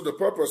is also the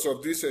purpose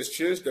of this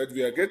exchange that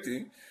we are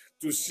getting,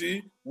 to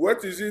see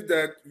what is it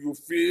that you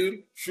feel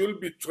should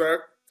be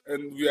tracked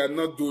and we are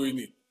not doing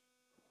it.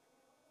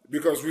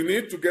 Because we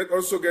need to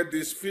also get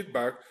this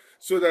feedback,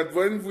 so that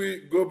when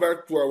we go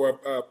back to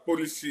our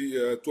policy,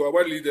 to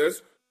our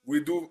leaders, we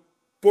do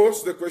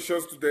pose the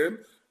questions to them.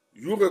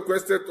 You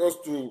requested us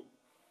to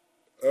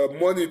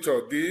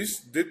monitor this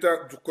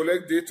data, to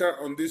collect data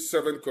on these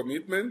 7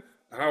 commitments.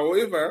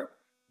 However,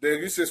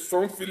 there is a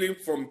strong feeling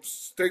from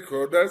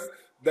stakeholders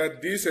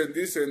that this and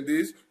this and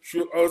this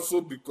should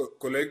also be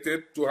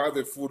collected to have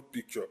a full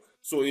picture.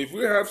 So if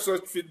we have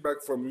such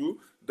feedback from you,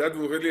 that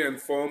will really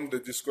inform the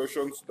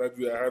discussions that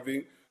we are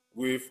having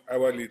with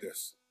our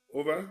leaders.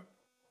 Over.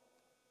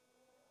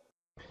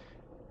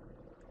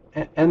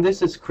 And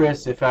this is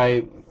Chris, if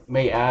I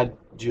may add,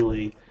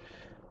 Julie.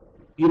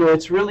 You know,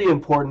 it's really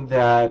important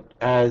that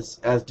as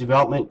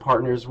development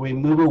partners, we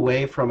move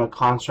away from a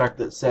construct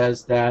that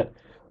says that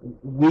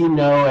we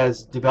know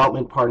as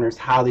development partners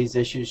how these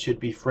issues should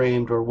be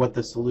framed or what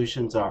the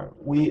solutions are.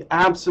 We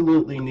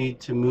absolutely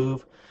need to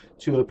move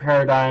to a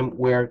paradigm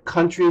where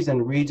countries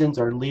and regions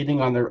are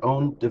leading on their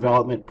own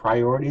development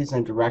priorities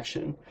and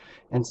direction.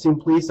 And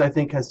Simplice, I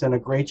think, has done a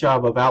great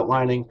job of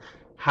outlining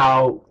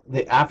how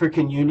the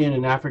African Union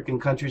and African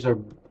countries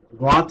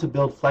want to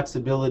build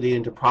flexibility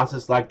into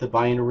process like the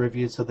biennial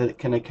review so that it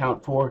can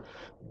account for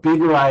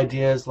bigger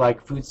ideas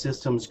like food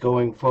systems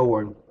going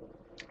forward.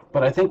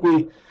 But I think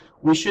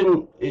we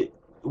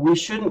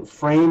shouldn't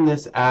frame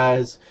this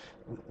as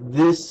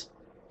this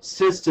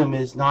system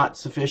is not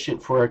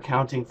sufficient for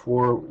accounting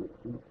for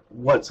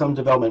what some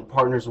development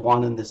partners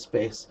want in this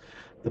space.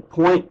 The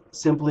point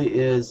simply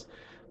is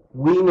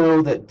we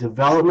know that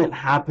development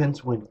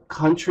happens when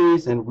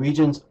countries and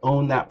regions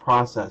own that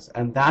process,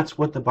 and that's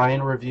what the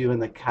biennial review and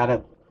the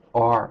CAADP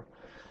are.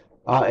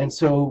 And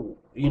so,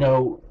 you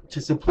know, to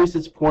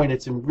Simplice's point,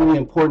 it's really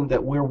important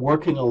that we're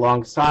working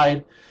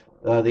alongside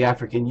the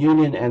African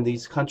Union and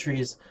these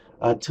countries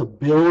to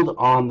build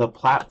on the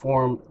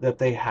platform that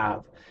they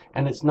have.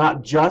 And it's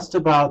not just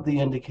about the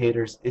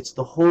indicators, it's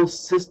the whole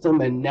system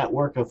and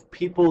network of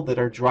people that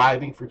are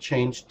driving for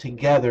change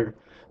together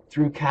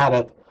through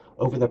CAADP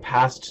over the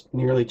past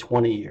nearly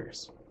 20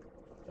 years.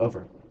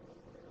 Over.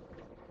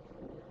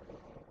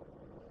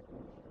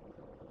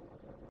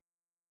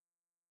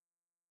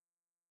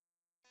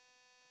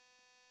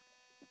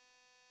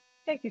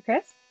 Thank you,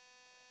 Chris.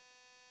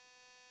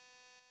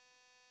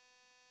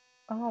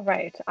 All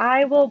right,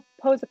 I will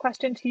pose a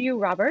question to you,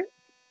 Robert.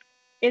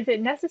 Is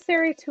it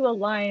necessary to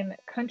align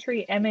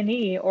country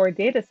M&E or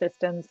data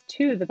systems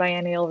to the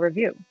biennial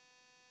review?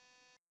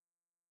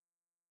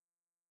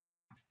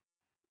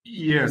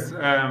 Yes,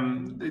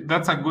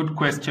 that's a good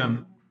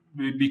question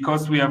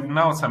because we have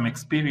now some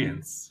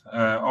experience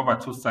over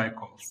 2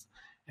 cycles.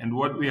 And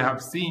what we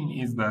have seen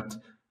is that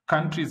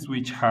countries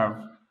which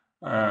have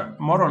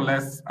more or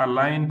less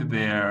aligned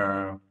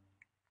their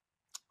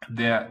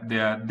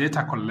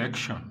data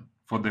collection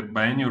for the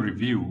biennial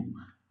review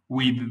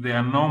with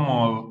their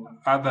normal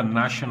other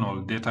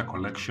national data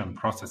collection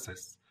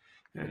processes.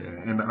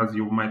 And as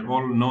you might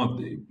all know,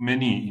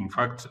 many, in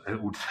fact, I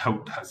would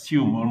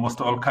assume almost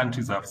all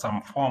countries have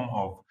some form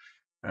of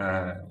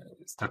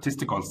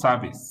statistical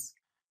service,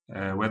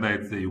 whether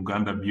it's the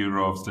Uganda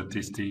Bureau of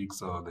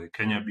Statistics or the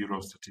Kenya Bureau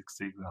of Statistics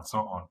and so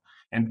on.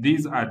 And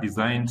these are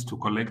designed to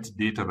collect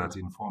data that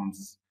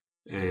informs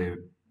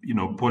you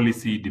know,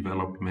 policy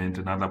development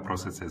and other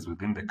processes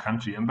within the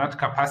country. And that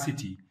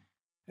capacity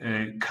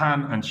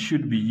can and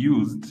should be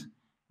used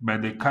by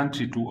the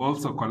country to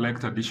also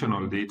collect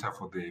additional data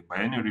for the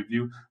biennial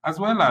review, as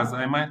well as,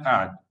 I might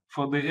add,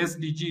 for the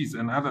SDGs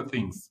and other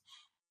things.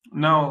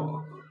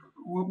 Now,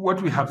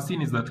 what we have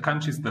seen is that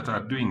countries that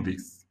are doing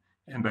this,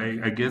 and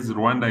I guess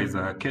Rwanda is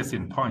a case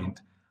in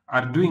point,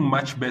 are doing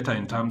much better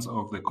in terms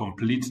of the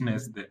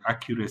completeness, the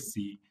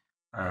accuracy,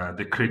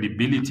 the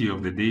credibility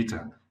of the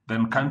data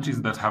than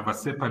countries that have a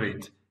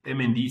separate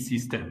M&E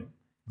system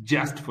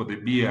just for the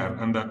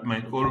BR, and that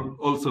might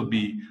also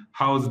be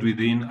housed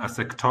within a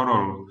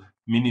sectoral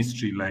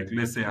ministry, like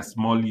let's say a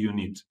small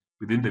unit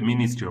within the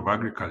Ministry of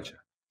Agriculture.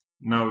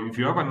 Now, if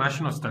you have a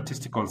national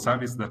statistical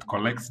service that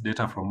collects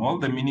data from all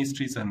the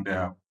ministries and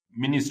their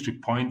ministry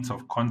points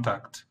of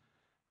contact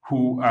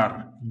who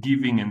are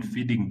giving and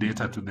feeding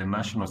data to the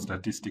National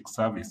Statistics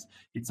Service,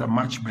 it's a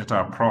much better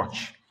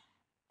approach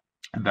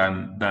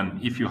than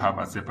if you have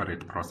a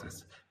separate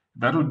process.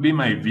 That would be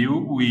my view.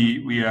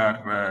 We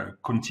are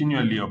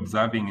continually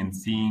observing and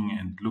seeing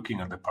and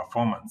looking at the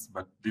performance,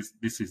 but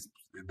this is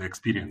the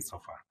experience so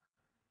far.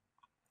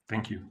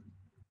 Thank you.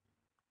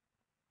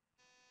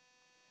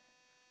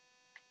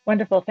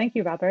 Wonderful. Thank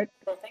you, Robert.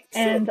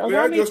 And so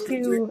allow me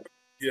to...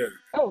 Yeah.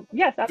 Oh,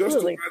 yes,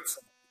 absolutely.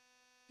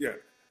 Yeah.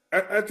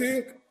 I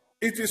think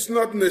it is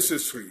not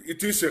necessary.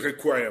 It is a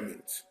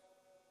requirement.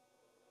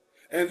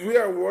 And we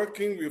are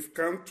working with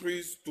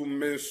countries to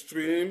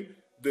mainstream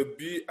the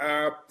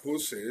BR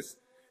process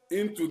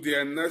into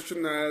their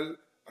national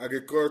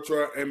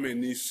agricultural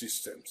M&E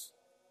systems.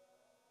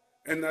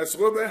 And as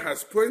Robert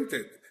has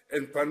pointed,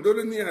 and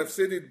Pandolini has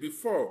said it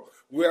before,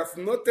 we have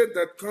noted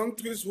that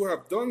countries who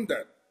have done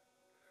that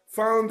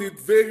found it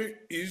very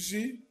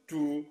easy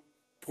to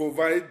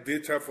provide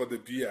data for the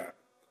BR.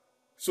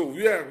 So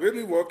we are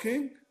really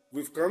working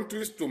with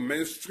countries to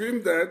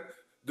mainstream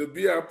the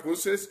BR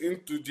process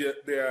into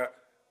their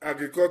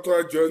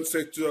agricultural joint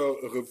sector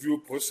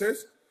review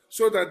process,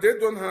 so that they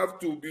don't have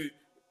to be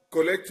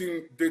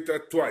collecting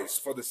data twice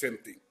for the same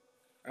thing.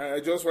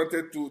 I just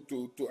wanted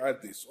to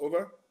add this.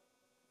 Over.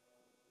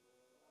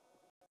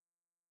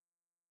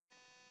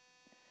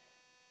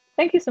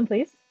 Thank you,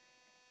 Simplice.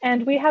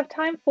 And we have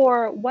time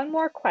for one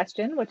more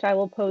question, which I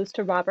will pose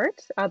to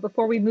Robert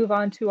before we move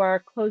on to our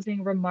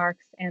closing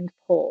remarks and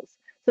polls.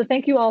 So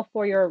thank you all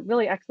for your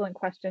really excellent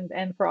questions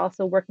and for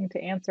also working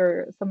to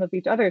answer some of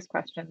each other's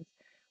questions.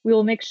 We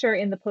will make sure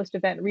in the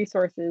post-event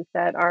resources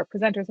that our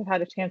presenters have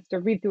had a chance to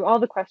read through all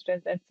the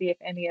questions and see if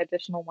any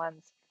additional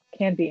ones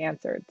can be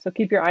answered. So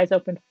keep your eyes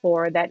open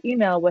for that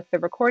email with the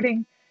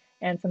recording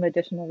and some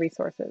additional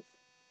resources.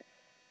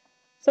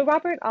 So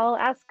Robert, I'll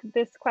ask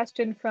this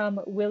question from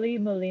Willie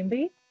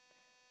Mulimbi.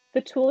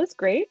 The tool is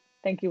great.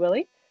 Thank you,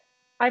 Willie.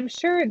 I'm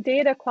sure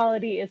data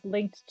quality is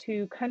linked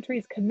to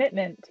countries'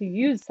 commitment to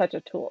use such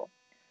a tool.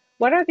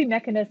 What are the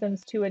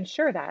mechanisms to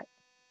ensure that?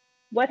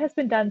 What has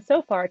been done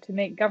so far to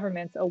make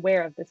governments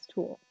aware of this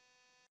tool?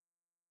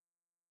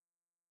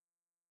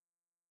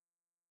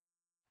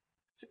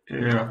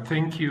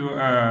 Thank you,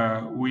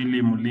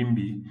 Willie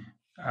Mulimbi,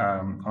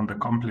 on the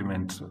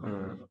compliment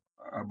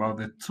about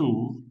the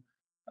tool.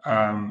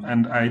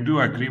 And I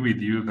do agree with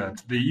you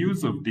that the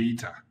use of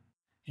data,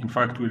 in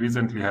fact, we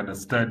recently had a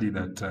study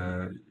that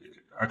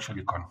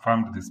actually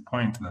confirmed this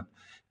point, that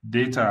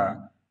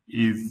data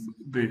is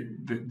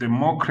the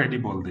more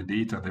credible the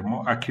data, the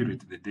more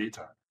accurate the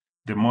data,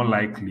 the more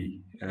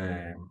likely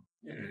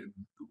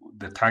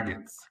the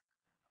targets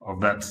of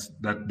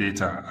that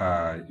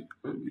data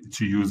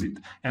to use it.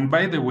 And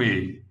by the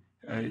way,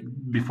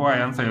 before I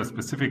answer your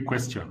specific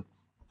question,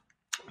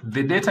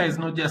 the data is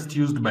not just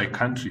used by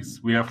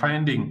countries. We are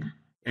finding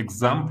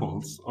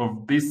examples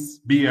of this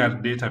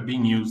BR data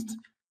being used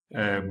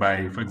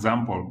by, for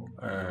example,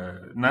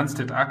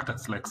 non-state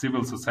actors like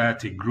civil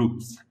society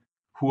groups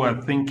who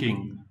are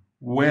thinking,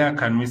 where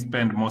can we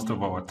spend most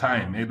of our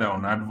time, either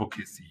on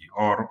advocacy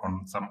or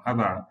on some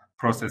other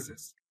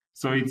processes?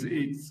 So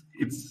it's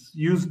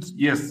used,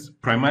 yes,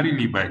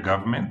 primarily by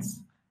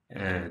governments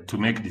to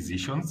make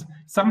decisions,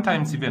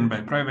 sometimes even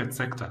by private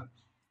sector.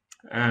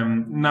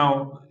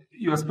 Now,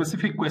 your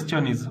specific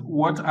question is,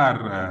 what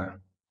are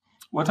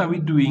we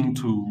doing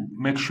to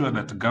make sure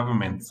that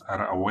governments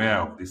are aware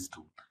of this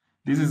tool?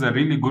 This is a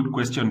really good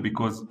question,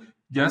 because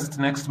just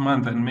next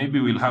month, and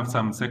maybe we'll have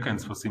some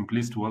seconds for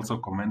Simplice to also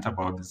comment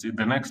about this, in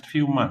the next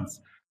few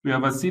months, we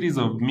have a series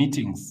of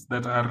meetings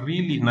that are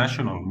really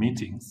national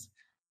meetings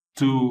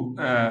to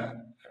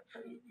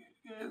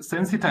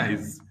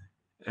sensitize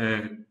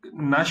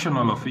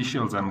national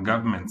officials and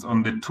governments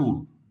on the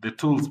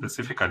tool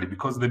specifically,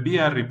 because the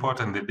BR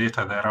report and the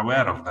data, they're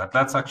aware of that.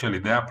 That's actually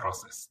their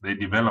process. They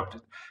developed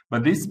it.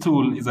 But this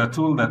tool is a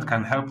tool that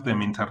can help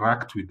them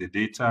interact with the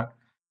data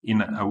in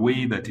a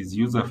way that is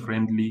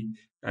user-friendly,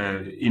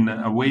 in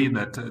a way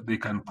that they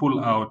can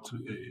pull out,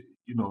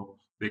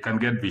 they can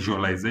get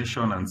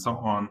visualization and so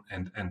on,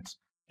 and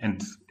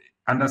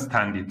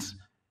understand it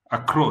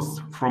across,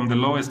 from the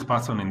lowest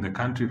person in the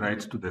country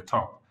right to the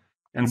top.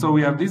 And so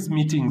we have these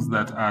meetings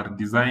that are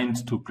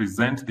designed to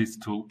present this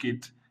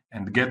toolkit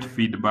and get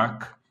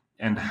feedback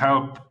and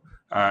help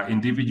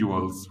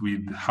individuals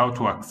with how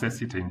to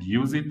access it and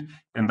use it.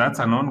 And that's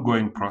an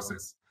ongoing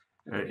process.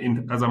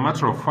 As a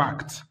matter of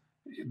fact,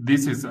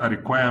 this is a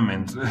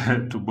requirement,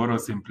 to borrow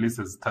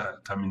Simplice's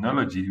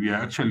terminology. We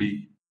are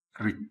actually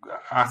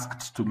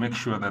asked to make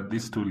sure that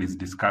this tool is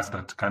discussed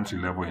at country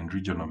level and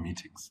regional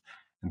meetings.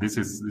 And this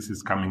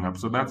is coming up.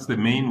 So that's the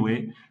main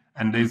way.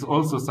 And there's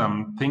also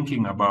some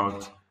thinking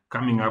about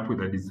coming up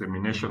with a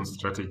dissemination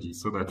strategy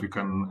so that we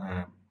can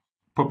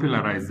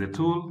popularize the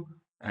tool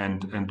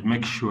and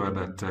make sure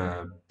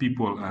that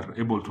people are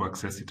able to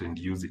access it and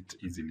use it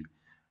easily.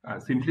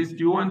 Simplice, do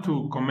you want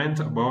to comment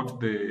about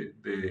the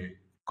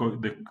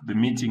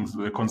meetings,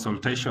 the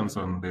consultations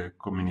on the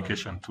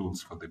communication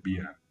tools for the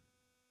BR?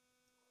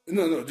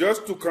 No,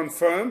 just to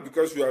confirm,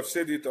 because you have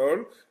said it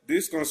all,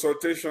 these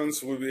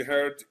consultations will be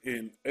held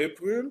in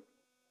April,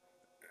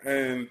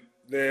 and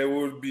there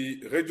will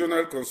be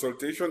regional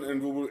consultation,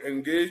 and we will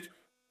engage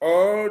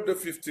all the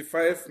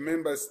 55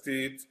 member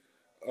states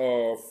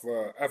of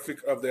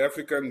the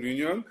African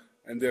Union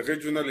and the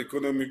regional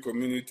economic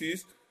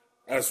communities,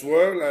 as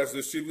well as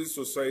the civil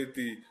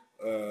society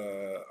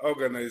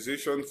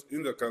organizations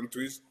in the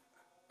countries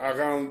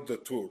around the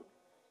tool.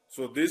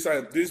 So this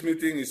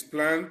meeting is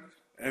planned.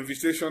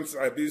 Invitations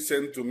are being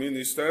sent to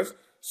ministers.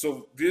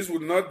 So this will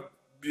not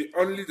be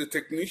only the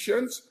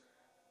technicians.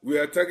 We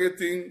are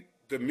targeting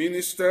the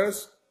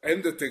ministers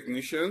and the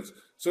technicians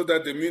so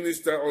that the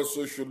minister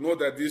also should know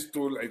that this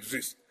tool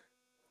exists,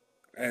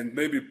 and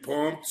maybe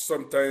prompt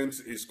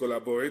sometimes his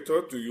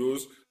collaborator to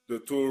use the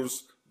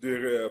tools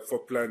for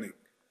planning.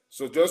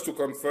 So just to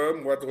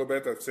confirm what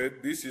Robert had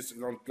said, this is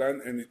on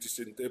plan and it is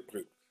in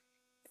April.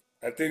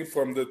 I think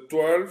from the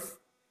 12th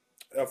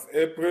of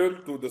April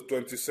to the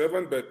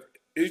 27th, but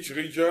each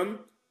region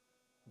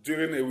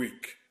during a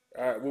week.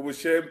 We will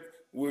share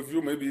with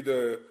you maybe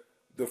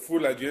the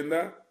full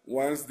agenda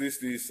once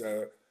this is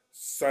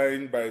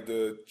signed by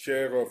the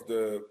chair of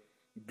the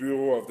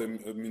Bureau of the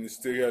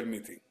Ministerial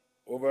Meeting.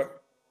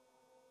 Over.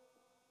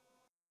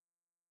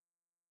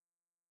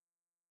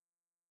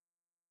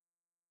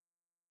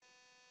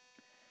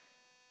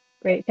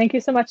 Great. Thank you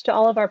so much to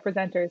all of our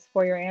presenters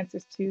for your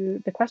answers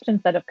to the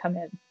questions that have come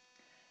in.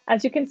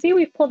 As you can see,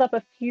 we've pulled up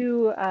a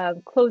few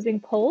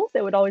closing polls.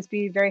 It would always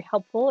be very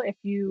helpful if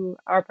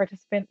our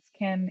participants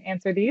can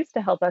answer these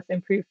to help us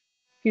improve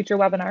future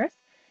webinars.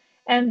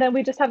 And then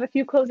we just have a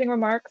few closing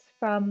remarks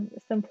from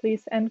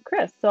Simplice and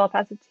Chris. So I'll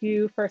pass it to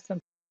you first,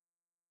 Simplice.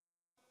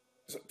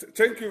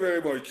 Thank you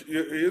very much.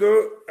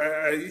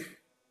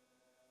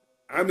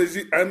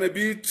 I'm a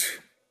bit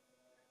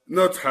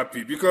not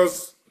happy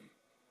because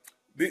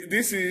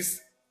this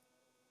is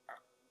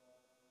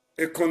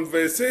a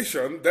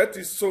conversation that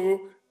is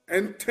so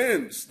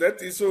intense,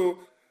 that is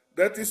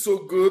so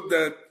good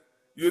that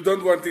you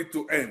don't want it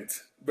to end.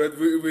 But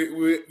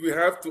we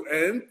have to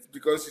end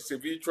because it's a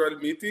virtual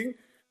meeting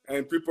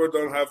and people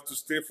don't have to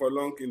stay for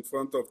long in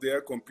front of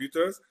their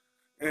computers.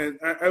 And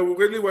I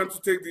really want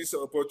to take this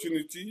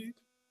opportunity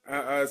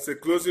as a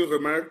closing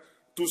remark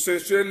to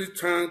sincerely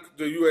thank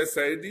the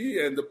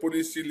USAID and the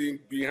policy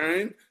link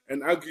behind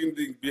and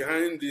arguing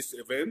behind this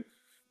event,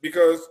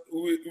 because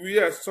we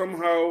are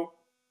somehow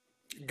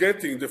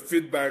getting the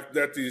feedback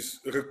that is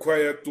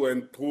required to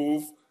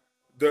improve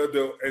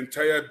the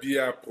entire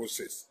BR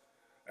process.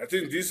 I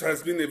think this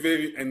has been a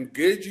very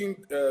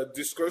engaging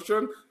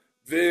discussion,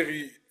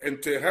 very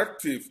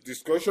interactive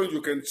discussion.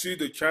 You can see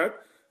the chat,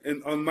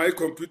 and on my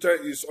computer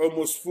is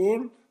almost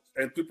full,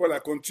 and people are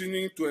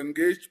continuing to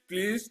engage.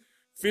 Please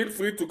feel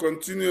free to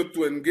continue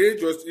to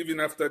engage us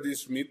even after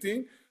this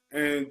meeting,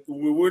 and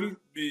we will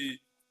be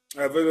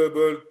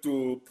available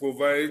to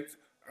provide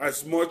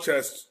as much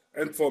as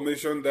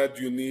information that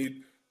you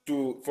need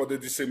for the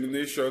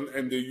dissemination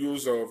and the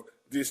use of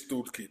this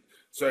toolkit.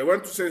 So I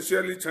want to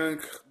sincerely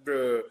thank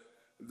the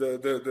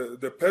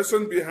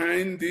person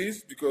behind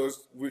this,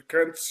 because we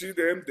can't see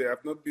them, they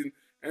have not been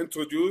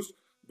introduced,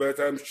 but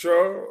I'm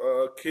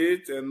sure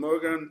Kate and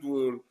Morgan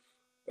will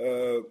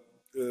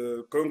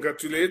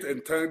congratulate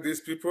and thank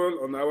these people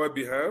on our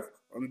behalf,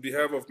 on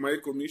behalf of my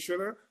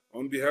commissioner,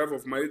 on behalf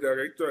of my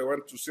director. I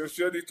want to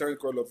sincerely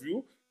thank all of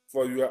you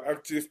for your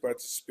active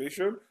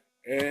participation,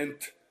 and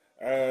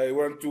I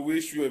want to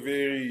wish you a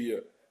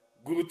very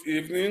good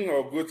evening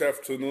or good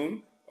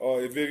afternoon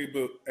or a very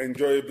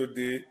enjoyable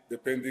day,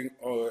 depending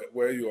on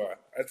where you are.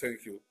 I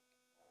thank you.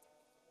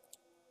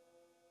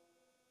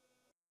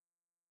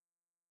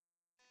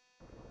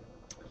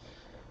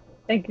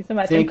 Thank you so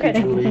much. Thank you,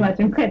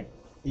 Julie.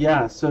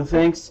 Yeah, so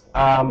thanks.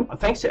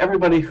 Thanks to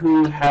everybody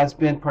who has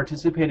been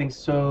participating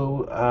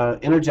so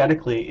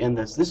energetically in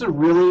this. This is a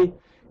really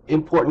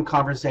important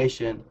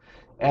conversation.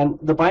 And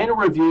the biennial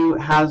review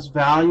has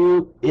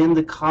value in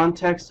the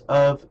context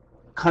of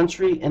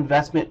country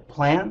investment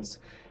plans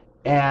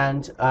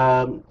and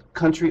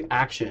country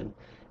action.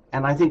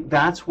 And I think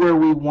that's where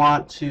we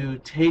want to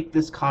take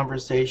this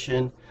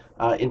conversation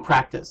in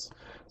practice,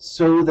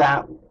 so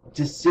that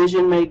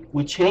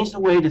we change the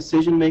way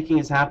decision making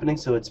is happening,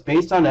 so it's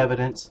based on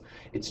evidence,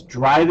 it's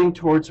driving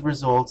towards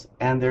results,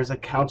 and there's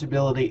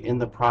accountability in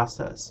the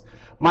process.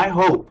 My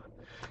hope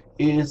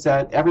is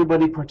that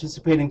everybody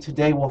participating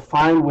today will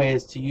find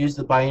ways to use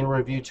the biennial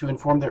review to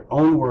inform their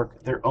own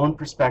work, their own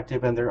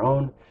perspective, and their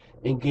own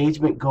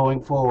engagement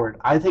going forward.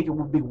 I think it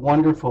would be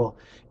wonderful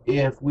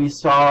if we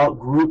saw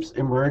groups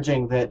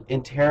emerging that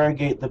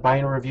interrogate the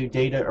biennial review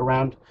data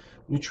around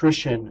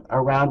nutrition,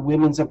 around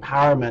women's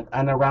empowerment,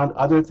 and around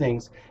other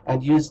things,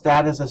 and use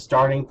that as a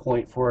starting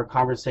point for a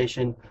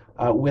conversation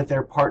with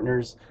their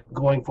partners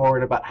going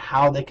forward about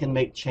how they can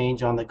make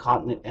change on the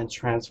continent and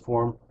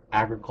transform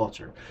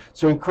agriculture.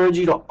 So I encourage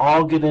you to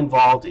all get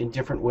involved in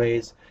different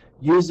ways.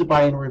 Use the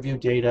biennial review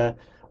data.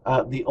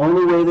 The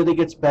only way that it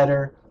gets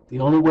better, the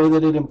only way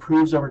that it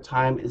improves over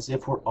time, is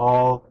if we're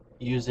all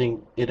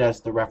using it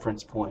as the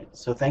reference point.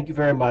 So thank you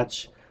very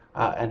much,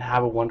 and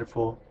have a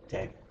wonderful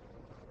day.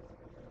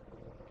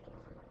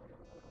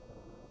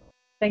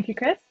 Thank you,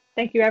 Chris.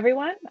 Thank you,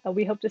 everyone.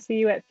 We hope to see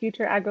you at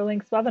future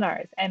AgriLinks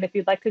webinars. And if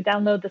you'd like to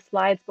download the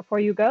slides before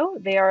you go,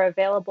 they are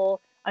available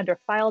under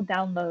File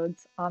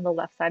Downloads on the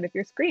left side of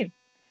your screen.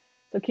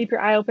 So keep your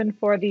eye open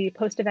for the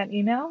post-event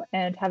email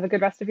and have a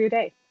good rest of your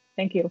day.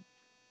 Thank you.